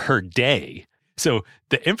events per day. So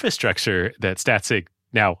the infrastructure that StatSig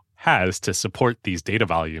now has to support these data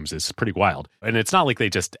volumes is pretty wild. And it's not like they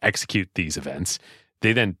just execute these events.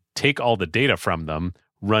 They then take all the data from them,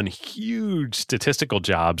 run huge statistical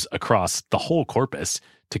jobs across the whole corpus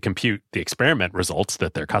to compute the experiment results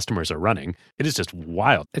that their customers are running. It is just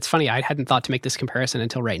wild. It's funny, I hadn't thought to make this comparison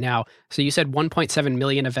until right now. So you said 1.7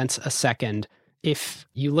 million events a second. If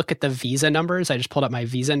you look at the Visa numbers, I just pulled up my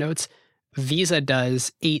Visa notes. Visa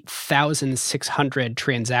does 8,600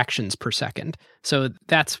 transactions per second. So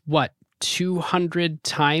that's what, 200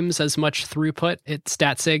 times as much throughput at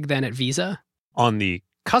StatSig than at Visa? On the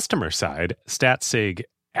customer side, StatSig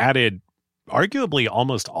added arguably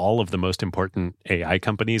almost all of the most important AI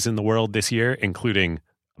companies in the world this year, including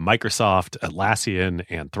Microsoft, Atlassian,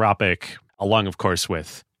 Anthropic, along, of course,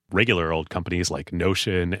 with regular old companies like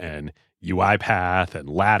Notion and UiPath and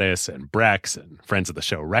Lattice and Brex and friends of the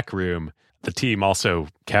show Rec Room. The team also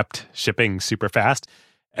kept shipping super fast.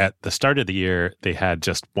 At the start of the year, they had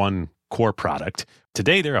just one core product.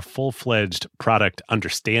 Today, they're a full-fledged product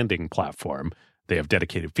understanding platform. They have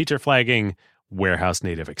dedicated feature flagging, warehouse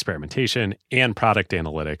native experimentation, and product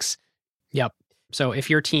analytics. Yep. So if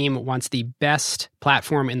your team wants the best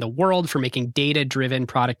platform in the world for making data-driven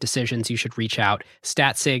product decisions, you should reach out.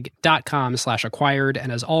 statsig.com/acquired.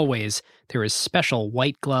 And as always, there is special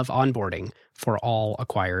white glove onboarding for all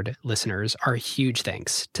acquired listeners. Our huge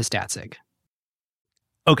thanks to StatSig.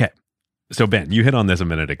 Okay. So Ben, you hit on this a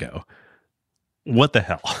minute ago. What the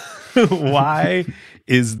hell? Why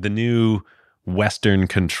is the new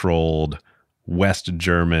Western-controlled West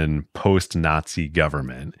German post-Nazi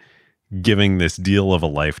government giving this deal of a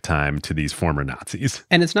lifetime to these former Nazis?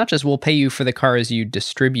 And it's not just we'll pay you for the cars you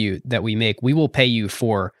distribute that we make. We will pay you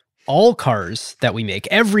for all cars that we make,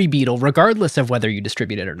 every Beetle, regardless of whether you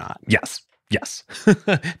distribute it or not. Yes.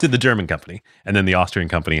 To the German company. And then the Austrian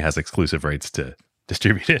company has exclusive rights to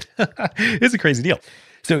distribute it. It's a crazy deal.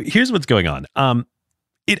 So here's what's going on.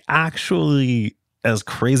 It actually, as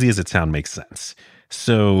crazy as it sounds, makes sense.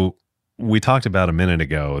 So we talked about a minute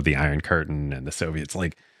ago, the Iron Curtain and the Soviets.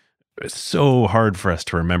 Like, it's so hard for us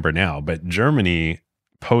to remember now, but Germany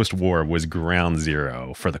post-war was ground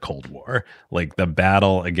zero for the Cold War. Like, the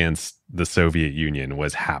battle against the Soviet Union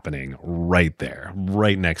was happening right there,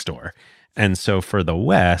 right next door. And so for the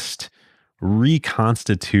West,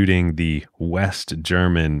 reconstituting the West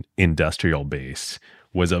German industrial base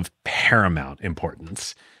was of paramount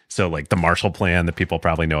importance. So like the Marshall Plan that people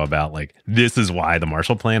probably know about, like this is why the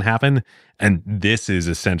Marshall Plan happened. And this is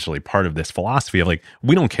essentially part of this philosophy of like,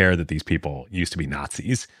 we don't care that these people used to be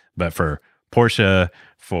Nazis, but for Porsche,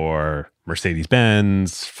 for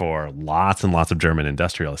Mercedes-Benz, for lots and lots of German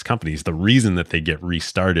industrialist companies, the reason that they get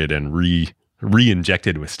restarted and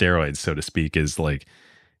re-injected with steroids, so to speak, is like,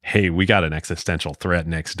 hey, we got an existential threat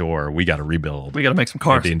next door. We got to rebuild. We got to make some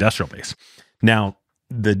cars. The industrial base. Now,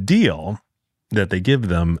 the deal that they give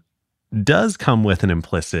them does come with an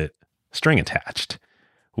implicit string attached,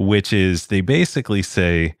 which is they basically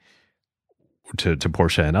say to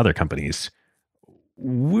Porsche and other companies,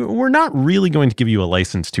 we're not really going to give you a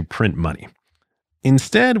license to print money.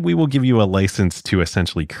 Instead, we will give you a license to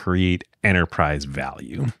essentially create enterprise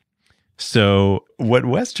value. So what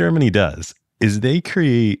West Germany does is they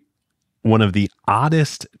create one of the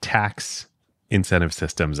oddest tax incentive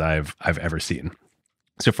systems I've ever seen.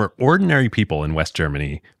 So for ordinary people in West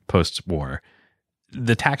Germany post-war,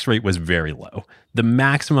 the tax rate was very low. The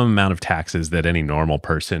maximum amount of taxes that any normal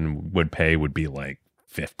person would pay would be like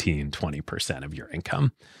 15, 20% of your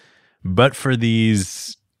income. But for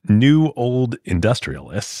these new old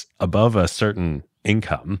industrialists above a certain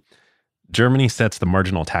income, Germany sets the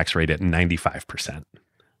marginal tax rate at 95%.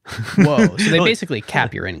 Whoa. So they basically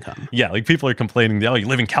cap your income. Yeah. Like people are complaining, oh, you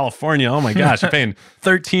live in California. Oh my gosh, you're paying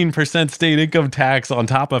 13% state income tax on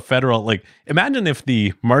top of federal. Like imagine if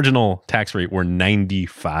the marginal tax rate were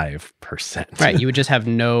 95%. Right. You would just have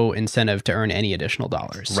no incentive to earn any additional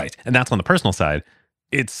dollars. Right. And that's on the personal side.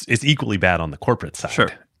 It's equally bad on the corporate side.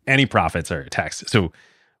 Sure. any profits are taxed. So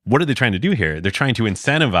what are they trying to do here? They're trying to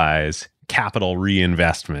incentivize capital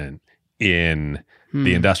reinvestment in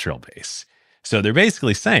the industrial base. So they're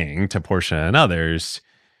basically saying to Porsche and others,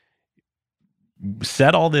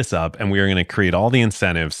 set all this up and we are going to create all the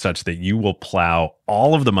incentives such that you will plow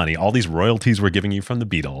all of the money, all these royalties we're giving you from the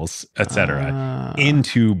Beatles, etc.,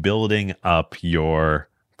 into building up your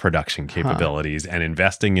production capabilities and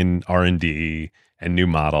investing in R&D and new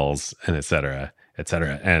models and etc.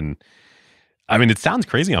 And I mean, it sounds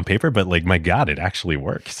crazy on paper, but like, my God, it actually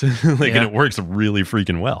works. And it works really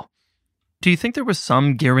freaking well. Do you think there was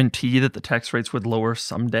some guarantee that the tax rates would lower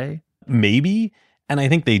someday? Maybe. And I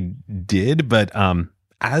think they did, but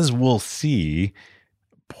as we'll see,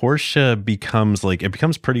 Porsche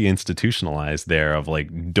becomes pretty institutionalized there of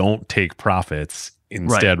like, don't take profits,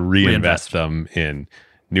 instead reinvest them in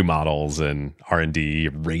new models and R&D,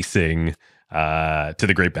 racing, to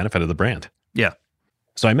the great benefit of the brand. Yeah.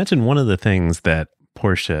 So I mentioned one of the things that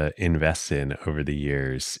Porsche invests in over the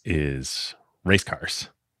years is race cars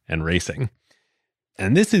and racing.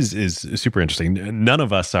 And this is super interesting. None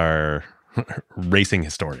of us are racing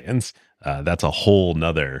historians. That's a whole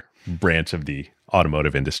nother branch of the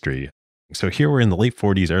automotive industry. So here we're in the late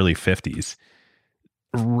 40s, early 50s.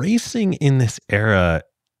 Racing in this era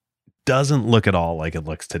doesn't look at all like it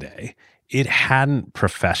looks today. It hadn't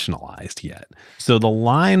professionalized yet. So the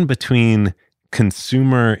line between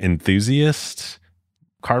consumer enthusiast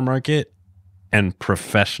car market and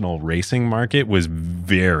professional racing market was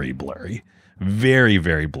very blurry. Very,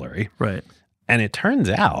 very blurry. Right. And it turns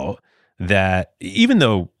out that even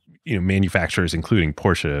though, manufacturers, including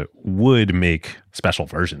Porsche, would make special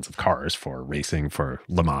versions of cars for racing, for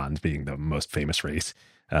Le Mans being the most famous race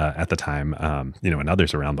at the time, and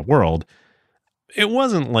others around the world, it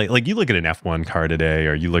wasn't like you look at an F1 car today,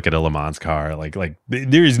 or you look at a Le Mans car, like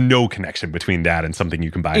there is no connection between that and something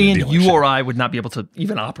you can buy in a dealership. And you or I would not be able to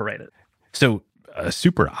even operate it. So a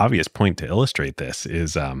super obvious point to illustrate this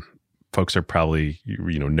is folks are probably,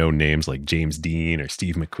 know names like James Dean or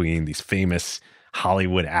Steve McQueen, these famous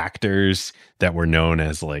Hollywood actors that were known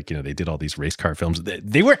as they did all these race car films.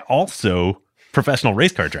 They were also professional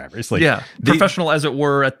race car drivers. Professional as it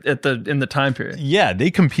were in the time period. Yeah,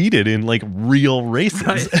 they competed in real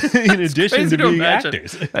races in addition to being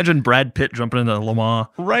actors. Imagine Brad Pitt jumping into Le Mans.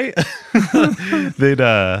 Right.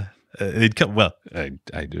 They'd kill. Well,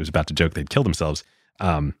 I was about to joke they'd kill themselves.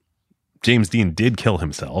 James Dean did kill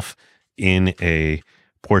himself in a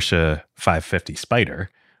Porsche 550 Spider,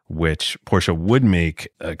 which Porsche would make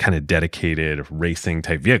a kind of dedicated racing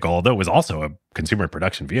type vehicle, although it was also a consumer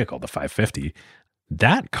production vehicle, the 550.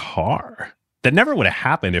 That car, that never would have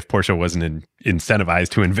happened if Porsche wasn't incentivized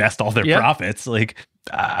to invest all their profits.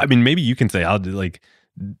 Maybe you can say,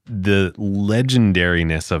 the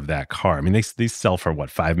legendariness of that car. I mean, they sell for what,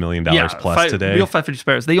 $5 million plus today? Real 550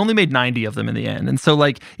 Spiders. They only made 90 of them in the end. And so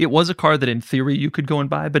it was a car that in theory you could go and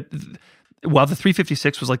buy, but while the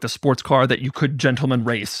 356 was the sports car that you could gentleman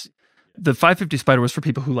race, the 550 Spider was for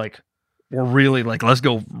people who were really let's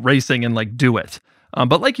go racing and do it.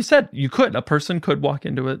 But like you said, a person could walk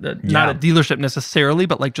into it, not a dealership necessarily,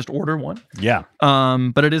 but just order one. Yeah.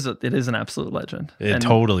 But it is an absolute legend. It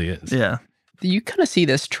totally is. Yeah. You kind of see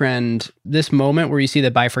this trend, this moment where you see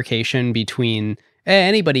the bifurcation between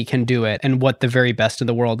anybody can do it and what the very best of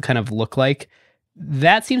the world kind of look like.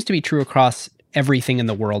 That seems to be true across everything in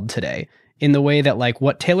the world today, in the way that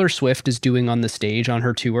what Taylor Swift is doing on the stage on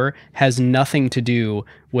her tour has nothing to do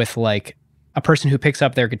with a person who picks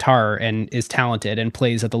up their guitar and is talented and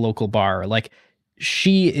plays at the local bar.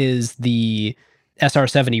 She is the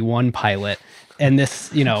SR-71 pilot, and this,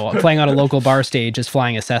 playing on a local bar stage is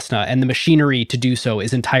flying a Cessna, and the machinery to do so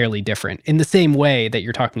is entirely different, in the same way that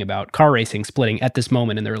you're talking about car racing splitting at this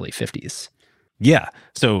moment in the early 50s. Yeah.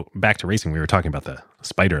 So back to racing, we were talking about the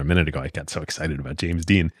Spider a minute ago. I got so excited about James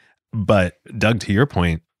Dean. But Doug, to your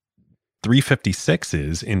point,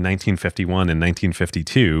 356s in 1951 and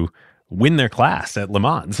 1952 win their class at Le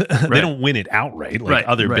Mans. Right. They don't win it outright.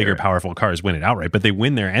 Other bigger, powerful cars win it outright, but they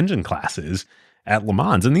win their engine classes at Le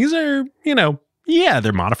Mans. And these are,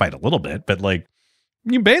 they're modified a little bit, but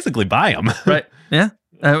you basically buy them. Right. Yeah.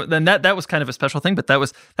 Then that was kind of a special thing, but that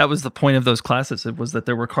was the point of those classes. It was that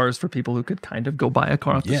there were cars for people who could kind of go buy a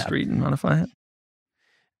car off the street and modify it.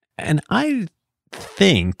 And I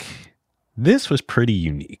think this was pretty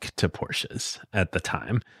unique to Porsches at the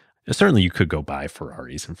time. Certainly you could go buy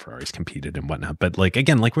Ferraris, and Ferraris competed and whatnot. But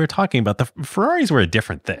again, we were talking about, the Ferraris were a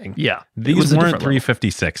different thing. Yeah. These weren't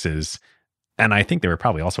 356s. And I think they were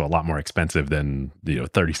probably also a lot more expensive than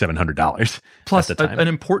 $3,700 Plus, at the time. An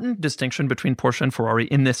important distinction between Porsche and Ferrari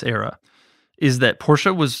in this era is that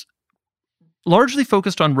Porsche was largely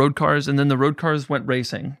focused on road cars, and then the road cars went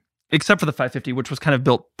racing, except for the 550, which was kind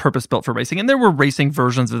of purpose-built for racing. And there were racing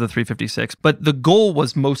versions of the 356, but the goal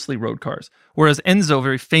was mostly road cars. Whereas Enzo,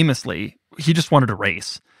 very famously, he just wanted to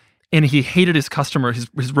race. And he hated his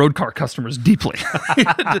road car customers deeply.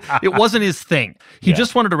 It wasn't his thing. He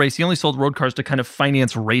just wanted to race. He only sold road cars to kind of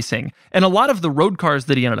finance racing. And a lot of the road cars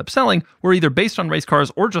that he ended up selling were either based on race cars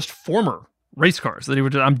or just former race cars that he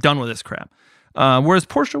would, I'm done with this crap. Whereas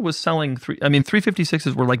Porsche was selling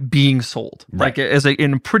 356s were like being sold, right, like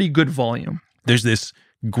in pretty good volume. There's this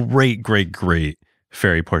great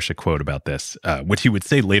Ferry Porsche quote about this, which he would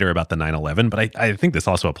say later about the 911, but I think this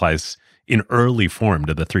also applies in early form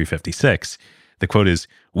to the 356. The quote is,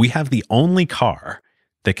 "We have the only car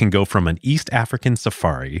that can go from an East African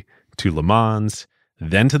safari to Le Mans,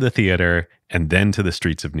 then to the theater, and then to the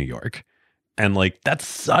streets of New York." And like, that's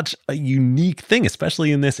such a unique thing,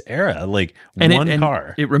 especially in this era. Like, one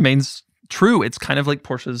car. It remains true. It's kind of like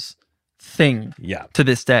Porsche's thing to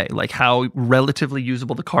this day, like how relatively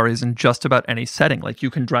usable the car is in just about any setting. Like,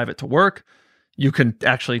 you can drive it to work. You can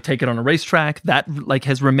actually take it on a racetrack. That like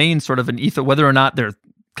has remained sort of an ethos, whether or not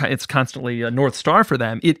it's constantly a North Star for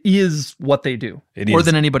them. It is what they do more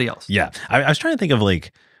than anybody else. Yeah. I was trying to think of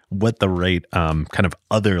like what the right kind of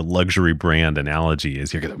other luxury brand analogy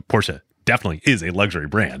is here. Porsche definitely is a luxury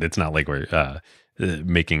brand. It's not like we're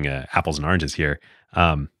making apples and oranges here.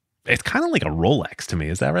 It's kind of like a Rolex to me.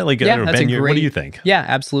 Is that right? Like, yeah, Ben, what do you think? Yeah,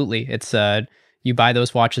 absolutely. It's you buy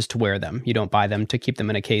those watches to wear them. You don't buy them to keep them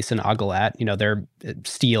in a case and ogle at. You know, they're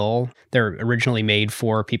steel. They're originally made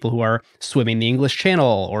for people who are swimming the English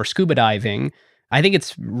Channel or scuba diving. I think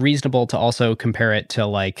it's reasonable to also compare it to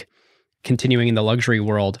like continuing in the luxury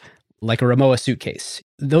world, like a Rimowa suitcase.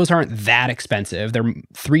 Those aren't that expensive. They're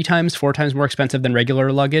 3 times, 4 times more expensive than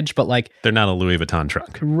regular luggage, but like... They're not a Louis Vuitton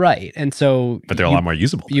trunk. Right. And so... But they're a lot more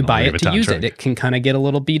usable. You buy it to use it. It can kind of get a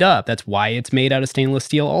little beat up. That's why it's made out of stainless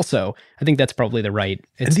steel also. I think that's probably the right...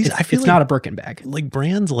 It's not a Birkin bag. Like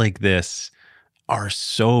brands like this are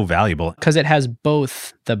so valuable. Because it has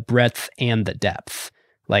both the breadth and the depth.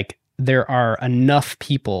 Like, there are enough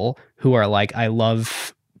people who are like, I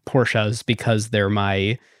love Porsches because they're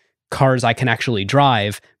my cars I can actually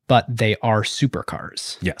drive, but they are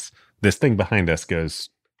supercars. Yes. This thing behind us goes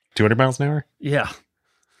 200 miles an hour? Yeah.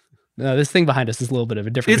 No, this thing behind us is a little bit of a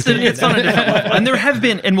different... It's on a different level. And there have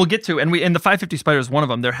been, and we'll get to, and the 550 Spider is one of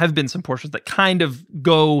them, there have been some Porsches that kind of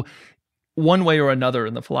go one way or another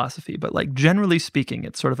in the philosophy, but like generally speaking,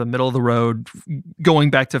 it's sort of a middle of the road, going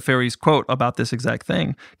back to Ferry's quote about this exact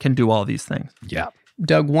thing, can do all these things. Yeah.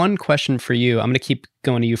 Doug, one question for you. I'm going to keep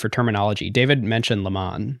going to you for terminology. David mentioned Le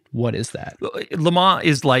Mans. What is that? Le Mans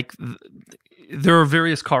is like, there are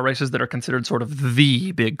various car races that are considered sort of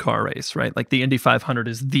the big car race, right? Like the Indy 500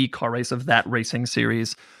 is the car race of that racing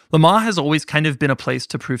series. Le Mans has always kind of been a place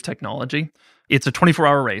to prove technology. It's a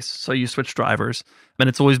 24-hour race, so you switch drivers. And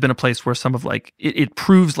it's always been a place where some of like, it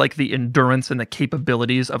proves like the endurance and the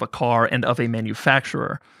capabilities of a car and of a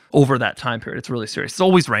manufacturer over that time period. It's really serious. It's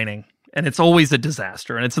always raining. And it's always a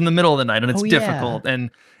disaster, and it's in the middle of the night, and it's difficult. And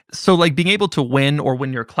so, like, being able to win or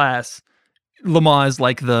win your class, Le Mans is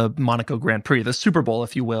like the Monaco Grand Prix, the Super Bowl,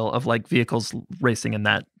 if you will, of like vehicles racing in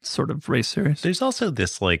that sort of race series. There's also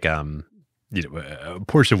this like,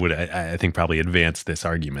 Porsche would, I think, probably advance this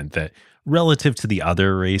argument that relative to the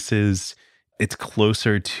other races, it's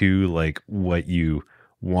closer to like what you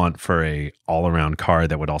want for a all-around car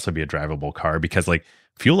that would also be a drivable car, because like,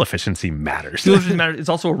 fuel efficiency matters. Fuel efficiency matters. It's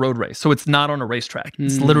also a road race. So it's not on a racetrack.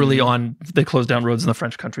 It's literally on, they close down roads in the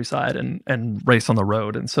French countryside and race on the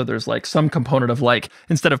road. And so there's like some component of like,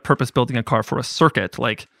 instead of purpose building a car for a circuit,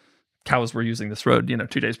 like cows were using this road,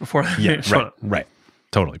 2 days before. Yeah, right.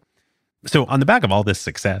 Totally. So on the back of all this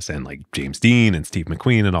success and like James Dean and Steve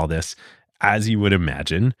McQueen and all this, as you would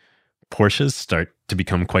imagine, Porsches start to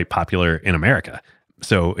become quite popular in America.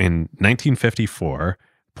 So in 1954,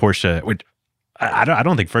 Porsche, which I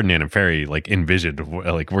don't think Ferdinand and Ferry like envisioned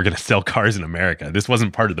like we're going to sell cars in America. This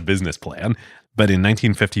wasn't part of the business plan. But in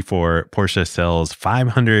 1954, Porsche sells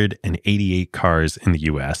 588 cars in the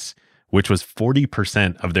US, which was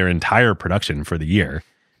 40% of their entire production for the year.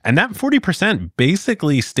 And that 40%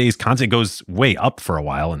 basically stays constant, goes way up for a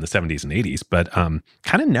while in the 70s and 80s, but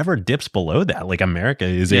kind of never dips below that. Like America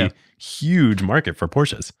is a huge market for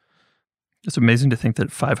Porsches. It's amazing to think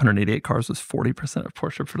that 588 cars was 40% of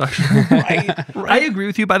Porsche production. Right. I agree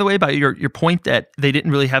with you, by the way, about your point that they didn't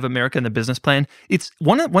really have America in the business plan. It's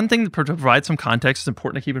one thing to provide some context is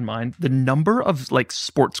important to keep in mind. The number of like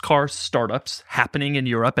sports car startups happening in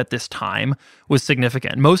Europe at this time was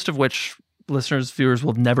significant, most of which listeners, viewers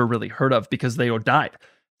will never really heard of because they all died.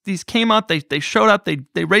 these came up, they showed up,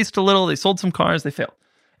 they raced a little, they sold some cars, they failed.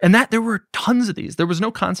 And that there were tons of these. There was no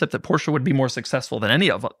concept that Porsche would be more successful than any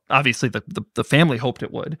of. Obviously, the family hoped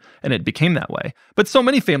it would, and it became that way. But so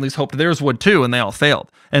many families hoped theirs would too, and they all failed.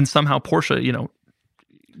 And somehow Porsche,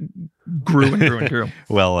 grew and grew and grew.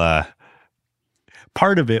 Well,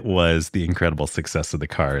 part of it was the incredible success of the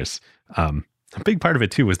cars. A big part of it,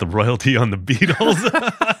 too, was the royalty on the Beatles.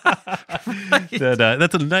 Right.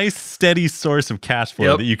 That's a nice, steady source of cash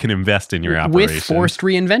flow that you can invest in your operation. With forced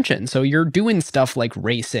reinvention. So you're doing stuff like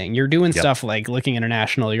racing. You're doing stuff like looking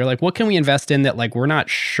international. You're like, what can we invest in that like we're not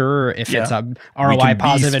sure if it's a ROI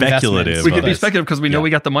positive investment? We could be speculative because we know we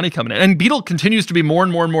got the money coming in. And Beetle continues to be more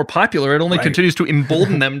and more and more popular. It only continues to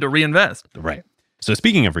embolden them to reinvest. Right. So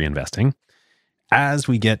speaking of reinvesting, as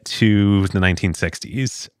we get to the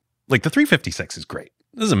 1960s, like the 356 is great.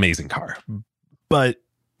 This is an amazing car. But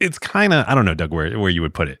it's kind of, I don't know, Doug, where you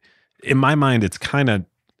would put it. In my mind, it's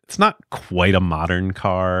not quite a modern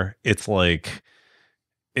car. It's like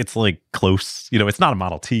close, it's not a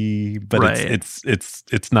Model T, but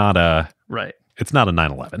it's not a, it's not a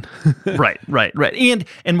 911. right.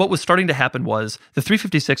 And what was starting to happen was the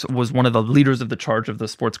 356 was one of the leaders of the charge of the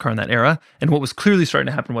sports car in that era. And what was clearly starting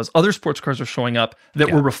to happen was other sports cars were showing up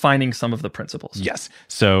that were refining some of the principles. Yes.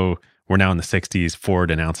 So we're now in the 60s.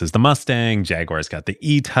 Ford announces the Mustang. Jaguar's got the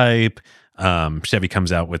E-Type. Chevy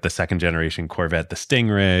comes out with the second generation Corvette, the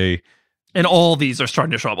Stingray. And all these are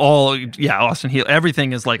starting to show up. Austin Hill.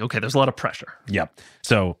 Everything is like, okay, there's a lot of pressure. Yep.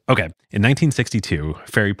 So, okay. In 1962,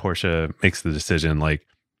 Ferry Porsche makes the decision, like,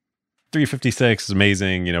 356 is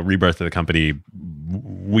amazing, rebirth of the company.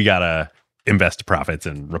 We got to invest profits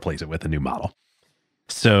and replace it with a new model.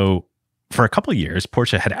 So, for a couple of years,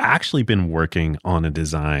 Porsche had actually been working on a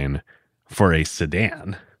design for a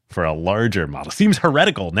sedan, for a larger model. Seems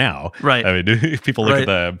heretical now. Right. I mean, people look at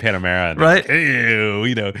the Panamera and like, ew,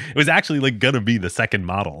 it was actually like going to be the second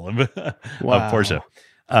model of Porsche.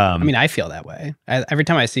 I mean, I feel that way. Every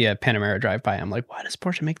time I see a Panamera drive by, I'm like, why does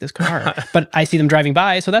Porsche make this car? But I see them driving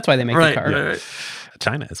by, so that's why they make the car. Right.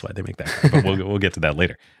 China is why they make that car, but we'll get to that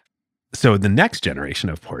later. So the next generation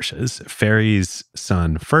of Porsches, Ferry's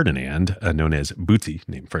son Ferdinand, known as Bootsy,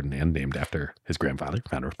 named Ferdinand, named after his grandfather,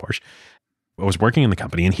 founder of Porsche, was working in the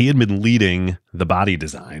company, and he had been leading the body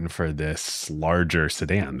design for this larger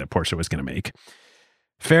sedan that Porsche was going to make.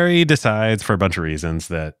 Ferry decides, for a bunch of reasons,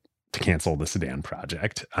 to cancel the sedan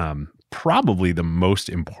project. Probably the most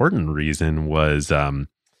important reason was kind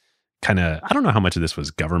of, I don't know how much of this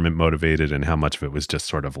was government motivated and how much of it was just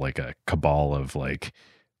sort of like a cabal of like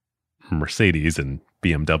Mercedes and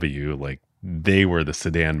BMW, like they were the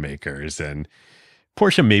sedan makers, and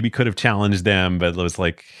Porsche maybe could have challenged them, but it was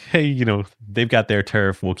like, hey, they've got their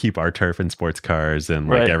turf, we'll keep our turf in sports cars, and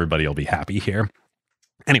like everybody will be happy here.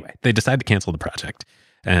 Anyway, they decide to cancel the project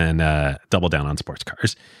and double down on sports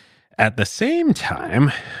cars. At the same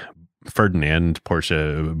time, Ferdinand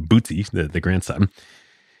Porsche Bootsy, the grandson,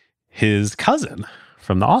 his cousin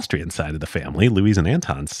from the Austrian side of the family, Louise and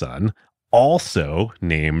Anton's son, also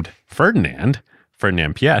named Ferdinand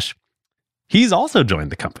Piëch, he's also joined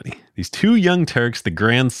the company. These two young Turks, the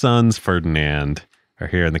grandsons Ferdinand, are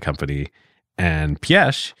here in the company, and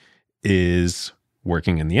Piëch is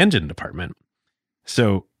working in the engine department.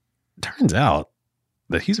 So turns out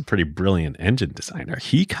that he's a pretty brilliant engine designer.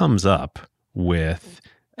 He comes up with,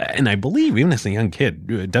 and I believe even as a young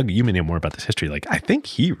kid, Doug, you may know more about this history. Like, I think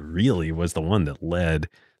he really was the one that led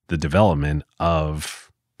the development of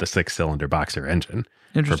the 6-cylinder Boxer engine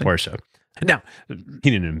for Porsche. Now, he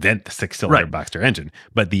didn't invent the 6-cylinder Boxer engine,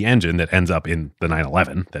 but the engine that ends up in the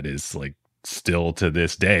 911, that is like still to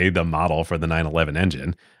this day the model for the 911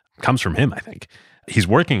 engine, comes from him, I think. He's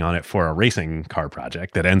working on it for a racing car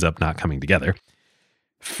project that ends up not coming together.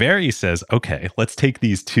 Ferry says, okay, let's take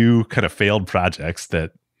these two kind of failed projects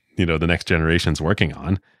that, the next generation's working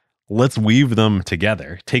on. Let's weave them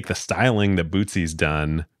together. Take the styling that Bootsy's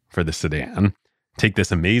done for the sedan. Take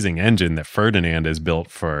this amazing engine that Ferdinand has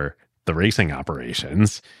built for the racing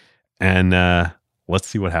operations, and let's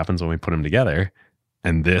see what happens when we put them together.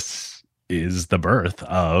 And this is the birth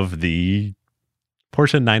of the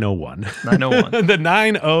Porsche 901. 901. The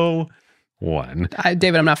 901.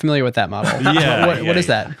 David, I'm not familiar with that model. What is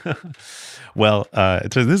that? Well,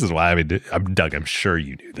 so this is why Doug, I'm sure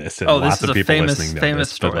you knew this. And lots of people listening know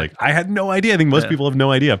this, story. But like, I had no idea. I think most people have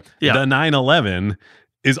no idea. Yeah. The 911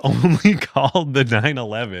 is only called the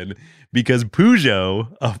 911 because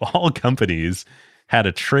Peugeot, of all companies, had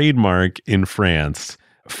a trademark in France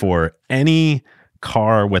for any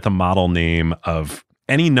car with a model name of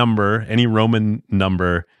any number, any Roman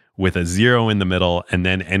number with a 0 in the middle and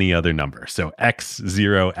then any other number. So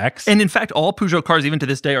X0X. And in fact, all Peugeot cars, even to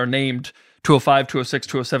this day, are named 205, 206,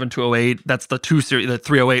 207, 208. That's the 2 series, the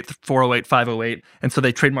 308, 408, 508. And so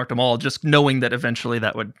they trademarked them all, just knowing that eventually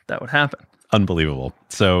that would happen. Unbelievable.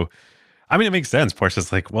 So, I mean, it makes sense.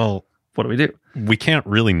 Porsche's like, well, what do we do? We can't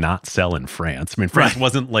really not sell in France. I mean, France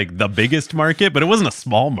wasn't like the biggest market, but it wasn't a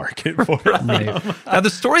small market for us. Now, the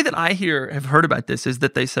story that I have heard about this is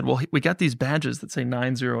that they said, well, we got these badges that say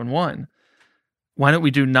 9, 0, and 1. Why don't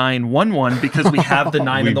we do 911? Because we have the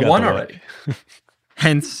 9 and the 1 already.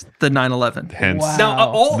 Hence the 911. Hence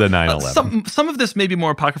now, the 911. Some of this may be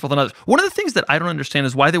more apocryphal than others. One of the things that I don't understand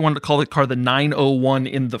is why they wanted to call the car the 901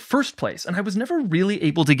 in the first place. And I was never really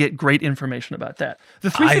able to get great information about that. The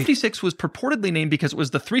 356 was purportedly named because it was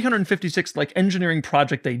the 356th engineering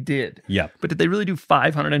project they did. Yeah. But did they really do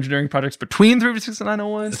 500 engineering projects between 356 and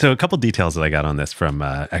 901? So a couple details that I got on this from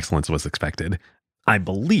Excellence Was Expected. I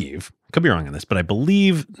believe, could be wrong on this, but I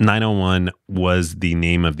believe 901 was the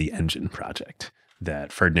name of the engine project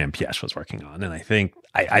that Ferdinand Piëch was working on. And I think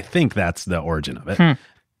that's the origin of it.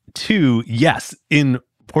 2, yes, in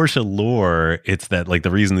Porsche lore, it's that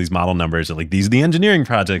the reason these model numbers are these are the engineering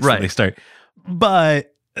projects that they start.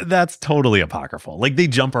 But that's totally apocryphal. They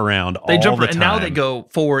jump around all the time. And now they go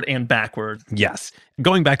forward and backward. Yes.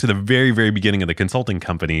 Going back to the very, very beginning of the consulting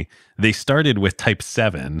company, they started with Type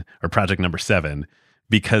 7 or Project Number 7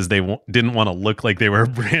 because they didn't want to look like they were a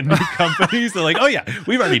brand new company. So oh yeah,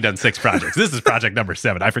 we've already done 6 projects. This is project number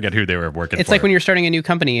 7. I forget who they were working for. It's like when you're starting a new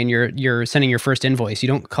company and you're sending your first invoice. You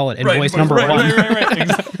don't call it invoice number 1. Right.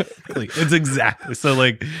 Exactly. It's exactly.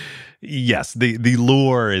 So yes, the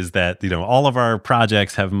lore is that, all of our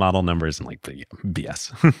projects have model numbers and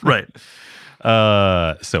BS. Right.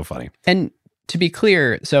 So funny. And to be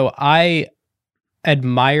clear, so I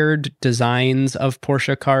admired designs of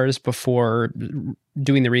Porsche cars before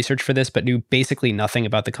doing the research for this, but knew basically nothing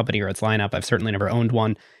about the company or its lineup. I've certainly never owned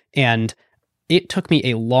one. And it took me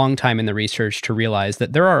a long time in the research to realize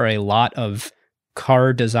that there are a lot of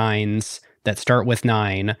car designs that start with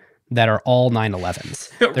 9 that are all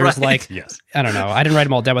 911s. There's yes. I don't know, I didn't write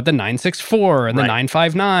them all down, but the 964 and the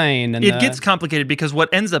 959. And it gets complicated because what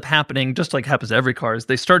ends up happening, just like happens to every car, is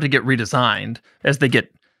they start to get redesigned as they get,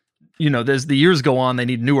 as the years go on, they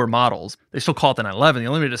need newer models. They still call it the 911. The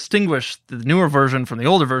only way to distinguish the newer version from the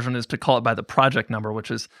older version is to call it by the project number, which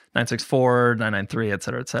is 964, 993, et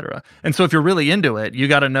cetera, et cetera. And so if you're really into it, you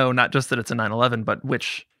got to know not just that it's a 911, but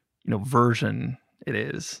which, version it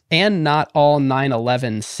is. And not all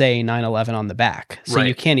 911s say 911 on the back. So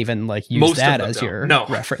you can't even use Most that as your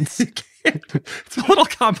reference. It's a little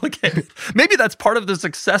complicated. Maybe that's part of the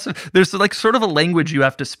success. There's sort of a language you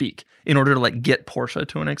have to speak in order to get Porsche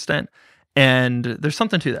to an extent. And there's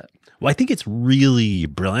something to that. Well, I think it's really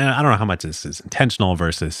brilliant. I don't know how much this is intentional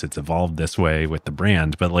versus it's evolved this way with the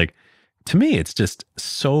brand, but to me, it's just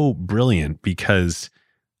so brilliant because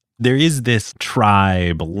there is this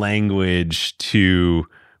tribe language to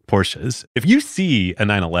Porsches. If you see a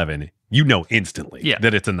 911, you know instantly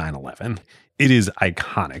that it's a 911. It is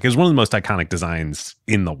iconic. It's one of the most iconic designs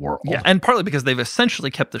in the world. Yeah, and partly because they've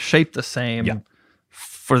essentially kept the shape the same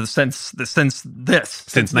for since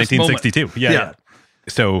 1962. Yeah.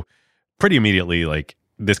 So pretty immediately,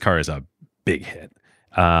 this car is a big hit.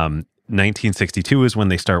 1962 is when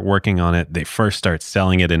they start working on it. They first start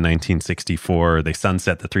selling it in 1964. They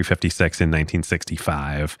sunset the 356 in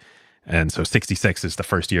 1965. And so 66 is the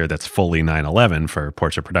first year that's fully 911 for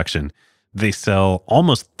Porsche production. They sell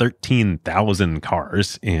almost 13,000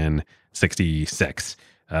 cars in 66,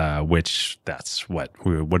 which that's what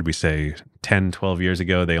did we say? 10, 12 years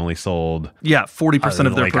ago, they only sold 40%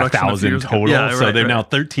 of their production. 1,000 total. So they're now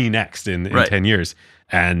 13x in 10 years.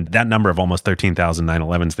 And that number of almost 13,000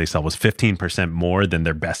 911s they sell was 15% more than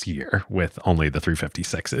their best year with only the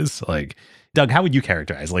 356s. Doug, how would you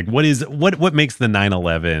characterize? What makes the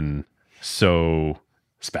 911 so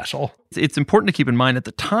special? It's important to keep in mind at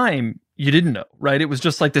the time, you didn't know, right? It was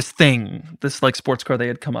just this thing, this sports car they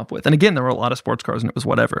had come up with. And again, there were a lot of sports cars and it was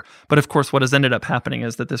whatever. But of course, what has ended up happening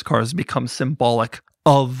is that this car has become symbolic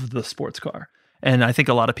of the sports car. And I think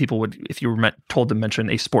a lot of people would, if you were told to mention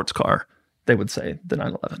a sports car, they would say the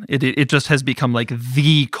 911. It just has become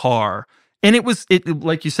the car. And it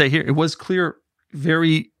like you say here, it was clear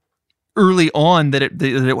very early on that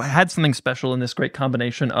it had something special in this great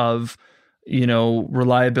combination of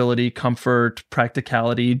reliability, comfort,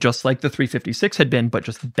 practicality, just like the 356 had been, but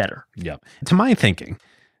just better. Yeah. To my thinking,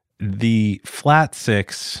 the flat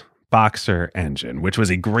 6 Boxer engine, which was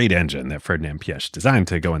a great engine that Ferdinand Piëch designed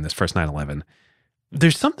to go in this first 911,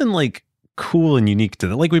 there's something cool and unique to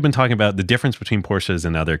that. We've been talking about the difference between Porsches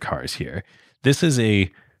and other cars here. This is a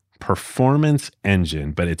performance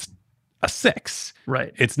engine, but it's a 6.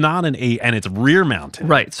 Right. It's not an 8, and it's rear mounted.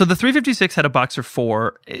 Right. So the 356 had a Boxer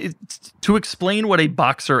 4. To explain what a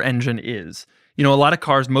Boxer engine is, a lot of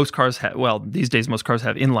cars, most cars have, these days most cars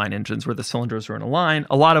have inline engines where the cylinders are in a line.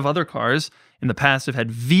 A lot of other cars in the past have had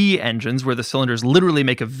V engines where the cylinders literally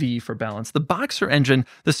make a V for balance. The Boxer engine,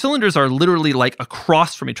 the cylinders are literally like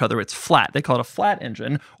across from each other. It's flat. They call it a flat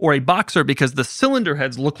engine or a Boxer because the cylinder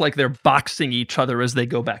heads look like they're boxing each other as they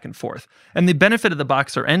go back and forth. And the benefit of the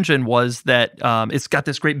Boxer engine was that it's got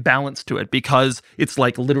this great balance to it because it's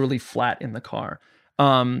like literally flat in the car.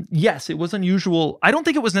 Yes, it was unusual. I don't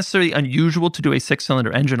think it was necessarily unusual to do a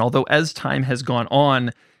 6-cylinder engine, although as time has gone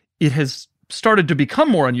on, it has started to become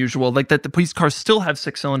more unusual, like that the police cars still have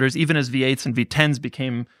 6 cylinders, even as V8s and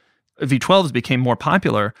V12s became more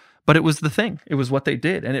popular. But it was the thing. It was what they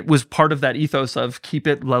did. And it was part of that ethos of keep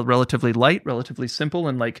it relatively light, relatively simple,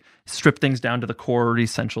 and like strip things down to the core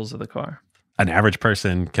essentials of the car. An average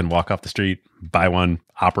person can walk off the street, buy one,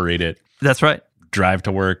 operate it. That's right. Drive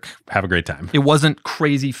to work, have a great time. It wasn't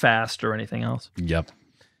crazy fast or anything else. Yep.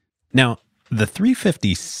 Now, the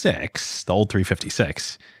 356, the old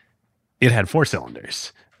 356, it had 4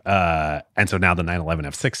 cylinders. And so now the 911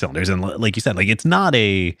 have 6 cylinders. And like you said, like it's not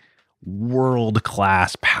a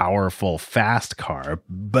world-class, powerful, fast car,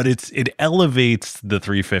 but it elevates the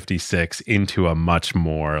 356 into a much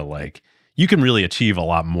more like, you can really achieve a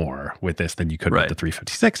lot more with this than you could with the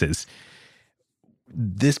 356s.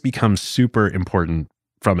 This becomes super important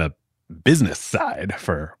from a business side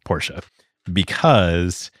for Porsche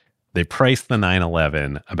because they priced the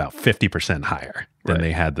 911 about 50% higher than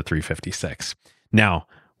they had the 356. Now,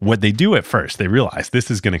 what they do at first, they realize this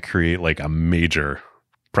is going to create like a major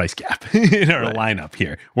price gap in our lineup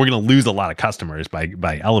here. We're going to lose a lot of customers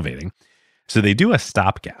by elevating. So they do a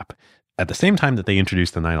stopgap. At the same time that they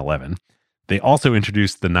introduced the 911, they also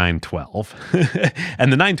introduced the 912.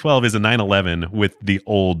 And the 912 is a 911 with the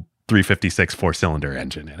old 356 4-cylinder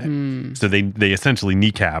engine in it. So they essentially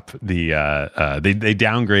kneecap they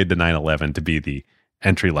downgrade the 911 to be the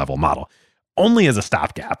entry-level model. Only as a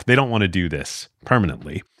stopgap. They don't want to do this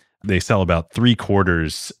permanently. They sell about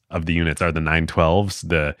 3/4 of the units are the 912s,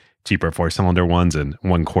 the cheaper 4-cylinder ones, and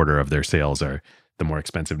 1/4 of their sales are the more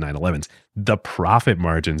expensive 911s. The profit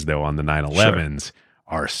margins, though, on the 911s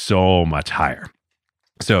are so much higher.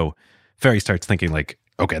 So Ferry starts thinking like,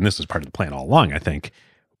 okay, and this was part of the plan all along, I think,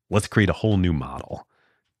 let's create a whole new model.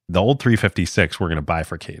 The old 356, we're going to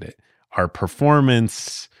bifurcate it. Our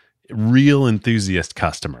performance, real enthusiast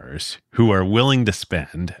customers who are willing to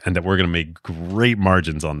spend and that we're going to make great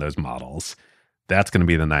margins on those models, that's going to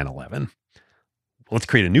be the 911. Let's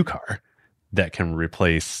create a new car that can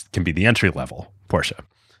be the entry level Porsche.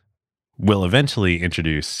 We'll eventually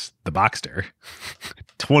introduce the Boxster.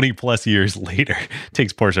 20 plus years later, it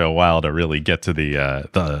takes Porsche a while to really get to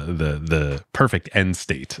the perfect end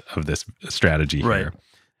state of this strategy here.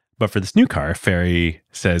 But for this new car, Ferry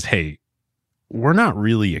says, hey, we're not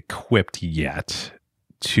really equipped yet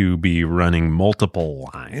to be running multiple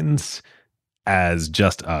lines as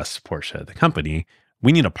just us, Porsche, the company.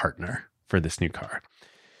 We need a partner for this new car.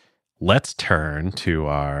 Let's turn to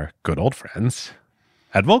our good old friends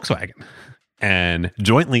at Volkswagen and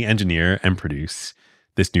jointly engineer and produce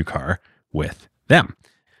this new car with them.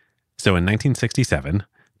 So in 1967,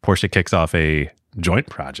 Porsche kicks off a joint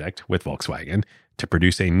project with Volkswagen to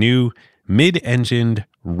produce a new mid-engined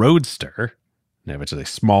roadster, which is a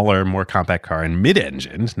smaller, more compact car and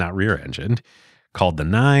mid-engined, not rear-engined, called the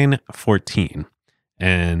 914.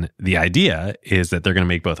 And the idea is that they're going to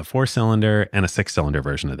make both a 4-cylinder and a 6-cylinder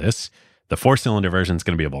version of this. The 4-cylinder version is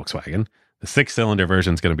going to be a Volkswagen. The 6-cylinder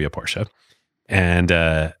version is going to be a Porsche.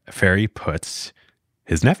 And Ferry puts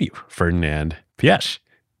his nephew, Ferdinand Piëch,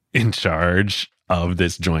 in charge of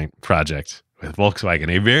this joint project with Volkswagen.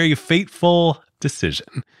 A very fateful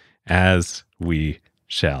decision, as we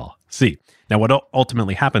shall see. Now, what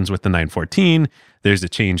ultimately happens with the 914, there's a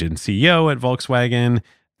change in CEO at Volkswagen,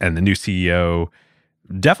 and the new CEO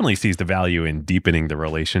definitely sees the value in deepening the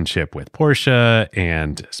relationship with Porsche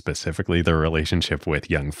and specifically the relationship with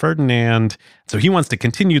young Ferdinand. So he wants to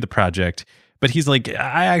continue the project, but he's like,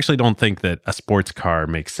 I actually don't think that a sports car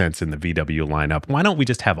makes sense in the VW lineup. Why don't we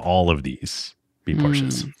just have all of these be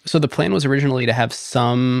Porsches? So the plan was originally to have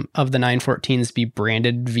some of the 914s be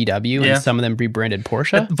branded VW and some of them be branded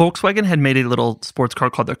Porsche. Volkswagen had made a little sports car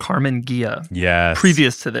called the Karmann Ghia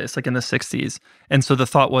previous to this, like in the 60s. And so the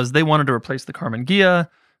thought was they wanted to replace the Karmann Ghia.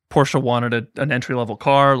 Porsche wanted an entry-level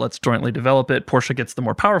car. Let's jointly develop it. Porsche gets the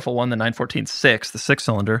more powerful one, the 914-6, the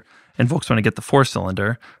 6-cylinder, and Volkswagen get the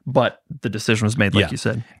 4-cylinder. But the decision was made, like you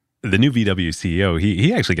said. the new VW CEO,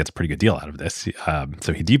 he actually gets a pretty good deal out of this.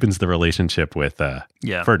 So he deepens the relationship with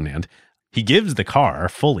Ferdinand. He gives the car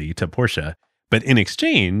fully to Porsche, but in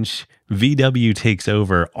exchange, VW takes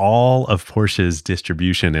over all of Porsche's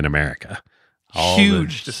distribution in America.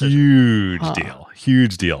 Huge deal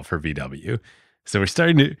for VW. So we're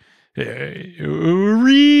starting to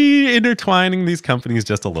re-intertwining these companies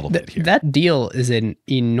just a little bit here. That deal is an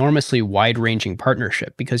enormously wide-ranging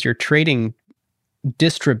partnership because you're trading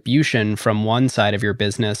distribution from one side of your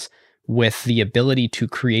business with the ability to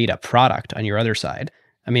create a product on your other side.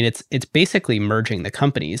 I mean, it's basically merging the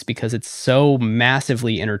companies because it's so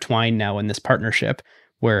massively intertwined now in this partnership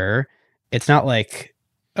where it's not like,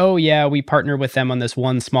 oh yeah, we partner with them on this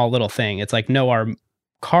one small little thing. It's like, no, our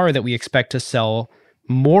car that we expect to sell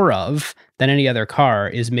more of than any other car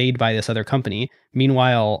is made by this other company.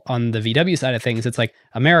 Meanwhile, on the VW side of things, it's like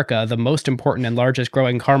America, the most important and largest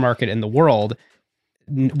growing car market in the world,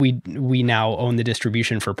 we now own the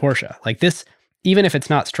distribution for Porsche. Like this, even if it's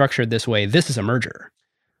not structured this way, this is a merger.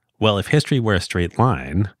 Well, if history were a straight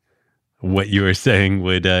line, what you were saying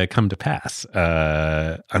would come to pass.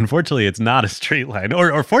 Unfortunately, it's not a straight line,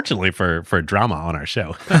 or fortunately for drama on our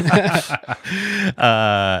show.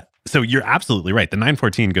 So you're absolutely right. The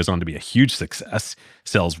 914 goes on to be a huge success,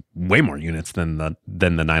 sells way more units than the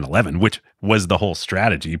 911, which was the whole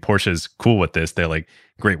strategy. Porsche's cool with this. They're like,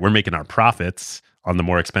 great, we're making our profits on the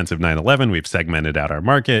more expensive 911. We've segmented out our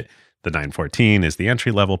market. The 914 is the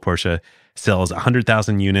entry-level Porsche, sells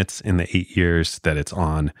 100,000 units in the 8 years that it's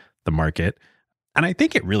on the market. And I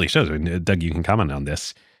think it really shows, and Doug, you can comment on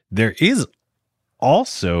this, there is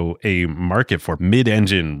also a market for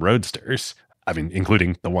mid-engine roadsters. I mean,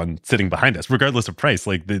 including the one sitting behind us, regardless of price.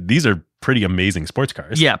 Like these are pretty amazing sports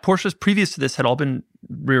cars. Yeah, Porsches previous to this had all been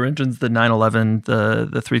rear engines, the 911,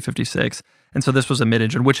 the 356. And so this was a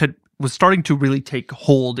mid-engine, which was starting to really take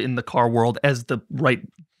hold in the car world as the right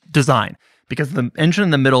design, because the engine in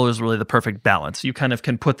the middle is really the perfect balance. You kind of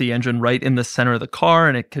can put the engine right in the center of the car,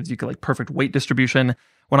 and it gives you like perfect weight distribution.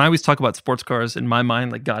 When I always talk about sports cars, in my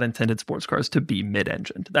mind, like God intended sports cars to be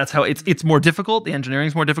mid-engined. That's how it's more difficult. The engineering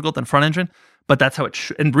is more difficult than front engine, but that's how it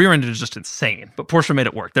should. And rear engine is just insane. But Porsche made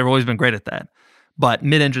it work. They've always been great at that. But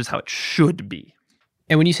mid-engine is how it should be.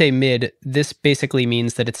 And when you say mid, this basically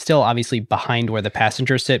means that it's still obviously behind where the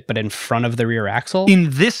passengers sit, but in front of the rear axle? In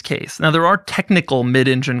this case, now there are technical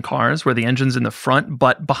mid-engine cars where the engine's in the front,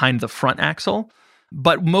 but behind the front axle.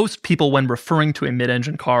 But most people, when referring to a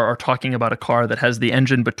mid-engine car, are talking about a car that has the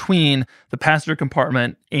engine between the passenger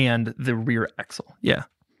compartment and the rear axle. Yeah.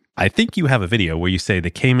 I think you have a video where you say the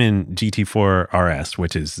Cayman GT4 RS,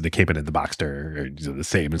 which is the Cayman and the Boxster, are the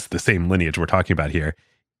same. It's the same lineage we're talking about here,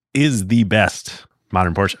 is the best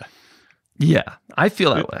modern Porsche. Yeah, I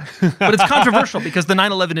feel that way. But it's controversial because the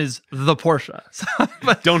 911 is the Porsche.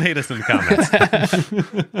 Don't hate us in the comments.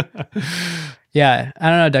 Yeah, I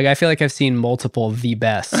don't know, Doug. I feel like I've seen multiple the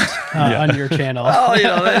best on your channel.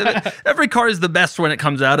 Oh, every car is the best when it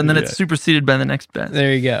comes out, and then it's superseded by the next best.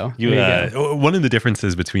 There you go. One of the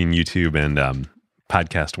differences between YouTube and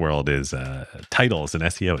podcast world is titles, and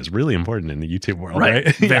SEO is really important in the YouTube world,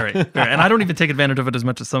 right? Very, very. And I don't even take advantage of it as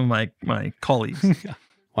much as some of my colleagues.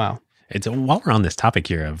 Wow. It's while we're on this topic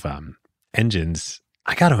here of engines,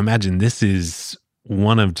 I got to imagine this is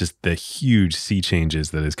one of just the huge sea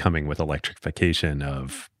changes that is coming with electrification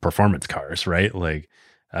of performance cars, right? Like,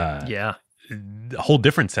 yeah, a whole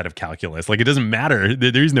different set of calculus. Like, it doesn't matter.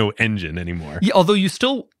 There's no engine anymore. Yeah, although you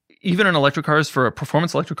still, even in electric cars, for a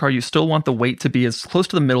performance electric car, you still want the weight to be as close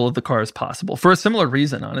to the middle of the car as possible for a similar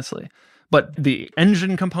reason, honestly. But the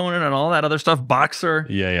engine component and all that other stuff, Boxer,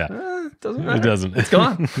 doesn't matter. It doesn't. It's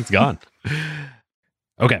gone. It's gone.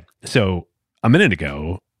 Okay, so a minute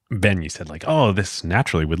ago, Ben, you said like, oh, this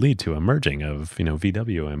naturally would lead to a merging of,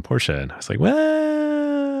 VW and Porsche. And I was like,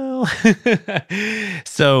 well,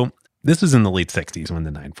 so this was in the late 60s when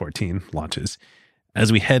the 914 launches.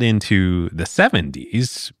 As we head into the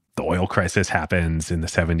 70s, the oil crisis happens in the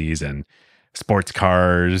 70s and sports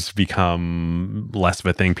cars become less of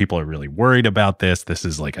a thing. People are really worried about this. This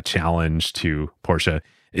is like a challenge to Porsche.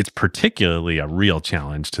 It's particularly a real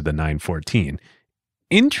challenge to the 914.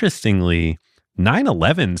 Interestingly,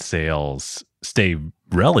 911 sales stay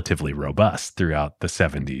relatively robust throughout the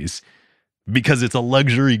 70s because it's a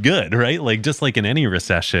luxury good, right? Like just like in any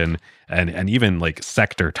recession and even like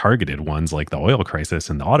sector targeted ones like the oil crisis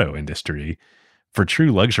and the auto industry, for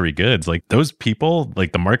true luxury goods, like those people,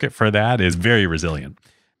 like the market for that is very resilient.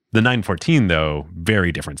 The 914 though,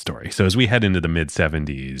 very different story. So as we head into the mid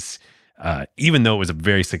 70s, even though it was a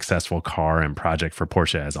very successful car and project for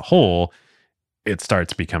Porsche as a whole, it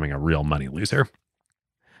starts becoming a real money loser.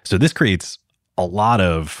 So this creates a lot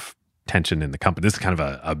of tension in the company. This is kind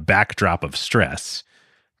of a backdrop of stress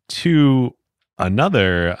to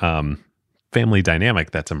another family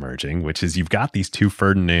dynamic that's emerging, which is you've got these two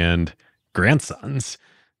Ferdinand grandsons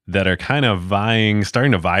that are kind of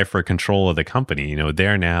starting to vie for control of the company. You know,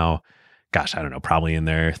 they're now, gosh, I don't know, probably in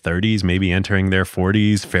their 30s, maybe entering their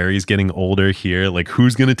 40s. Ferry's getting older here. Like,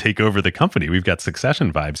 who's going to take over the company? We've got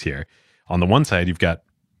succession vibes here. On the one side, you've got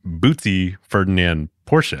Bootsy Ferdinand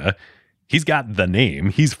Porsche. He's got the name.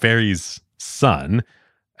 He's Ferry's son.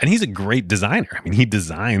 And he's a great designer. I mean, he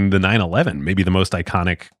designed the 911, maybe the most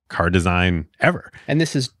iconic car design ever. And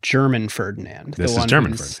this is German Ferdinand. This is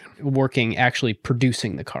German Ferdinand. Working, actually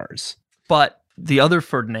producing the cars. But the other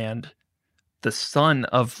Ferdinand, the son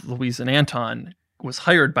of Louise and Anton, was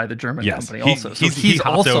hired by the German company also. So he's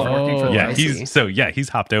also working for them. He's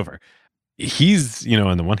hopped over. He's, you know,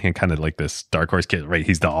 on the one hand, kind of like this dark horse kid, right?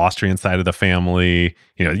 He's the Austrian side of the family.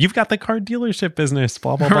 You know, you've got the car dealership business,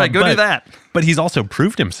 blah, blah, blah. Right, go do that. But he's also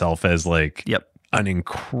proved himself as like an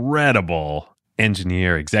incredible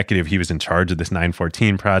engineer, executive. He was in charge of this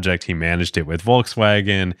 914 project. He managed it with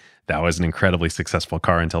Volkswagen. That was an incredibly successful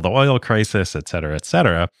car until the oil crisis, et cetera, et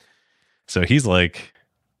cetera. So he's like,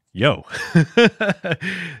 yo,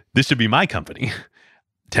 this should be my company.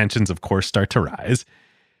 Tensions, of course, start to rise.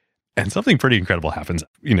 And something pretty incredible happens.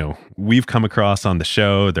 You know, we've come across on the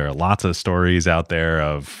show, there are lots of stories out there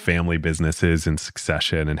of family businesses in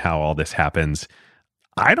succession and how all this happens.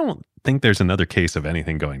 I don't think there's another case of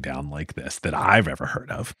anything going down like this that I've ever heard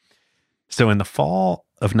of. So in the fall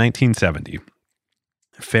of 1970,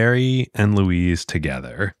 Ferry and Louise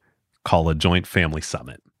together call a joint family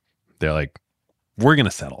summit. They're like, we're going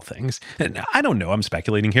to settle things. And I don't know, I'm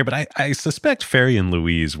speculating here, but I suspect Ferry and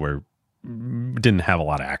Louise didn't have a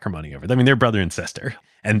lot of acrimony over them. I mean, they're brother and sister.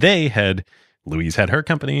 And Louise had her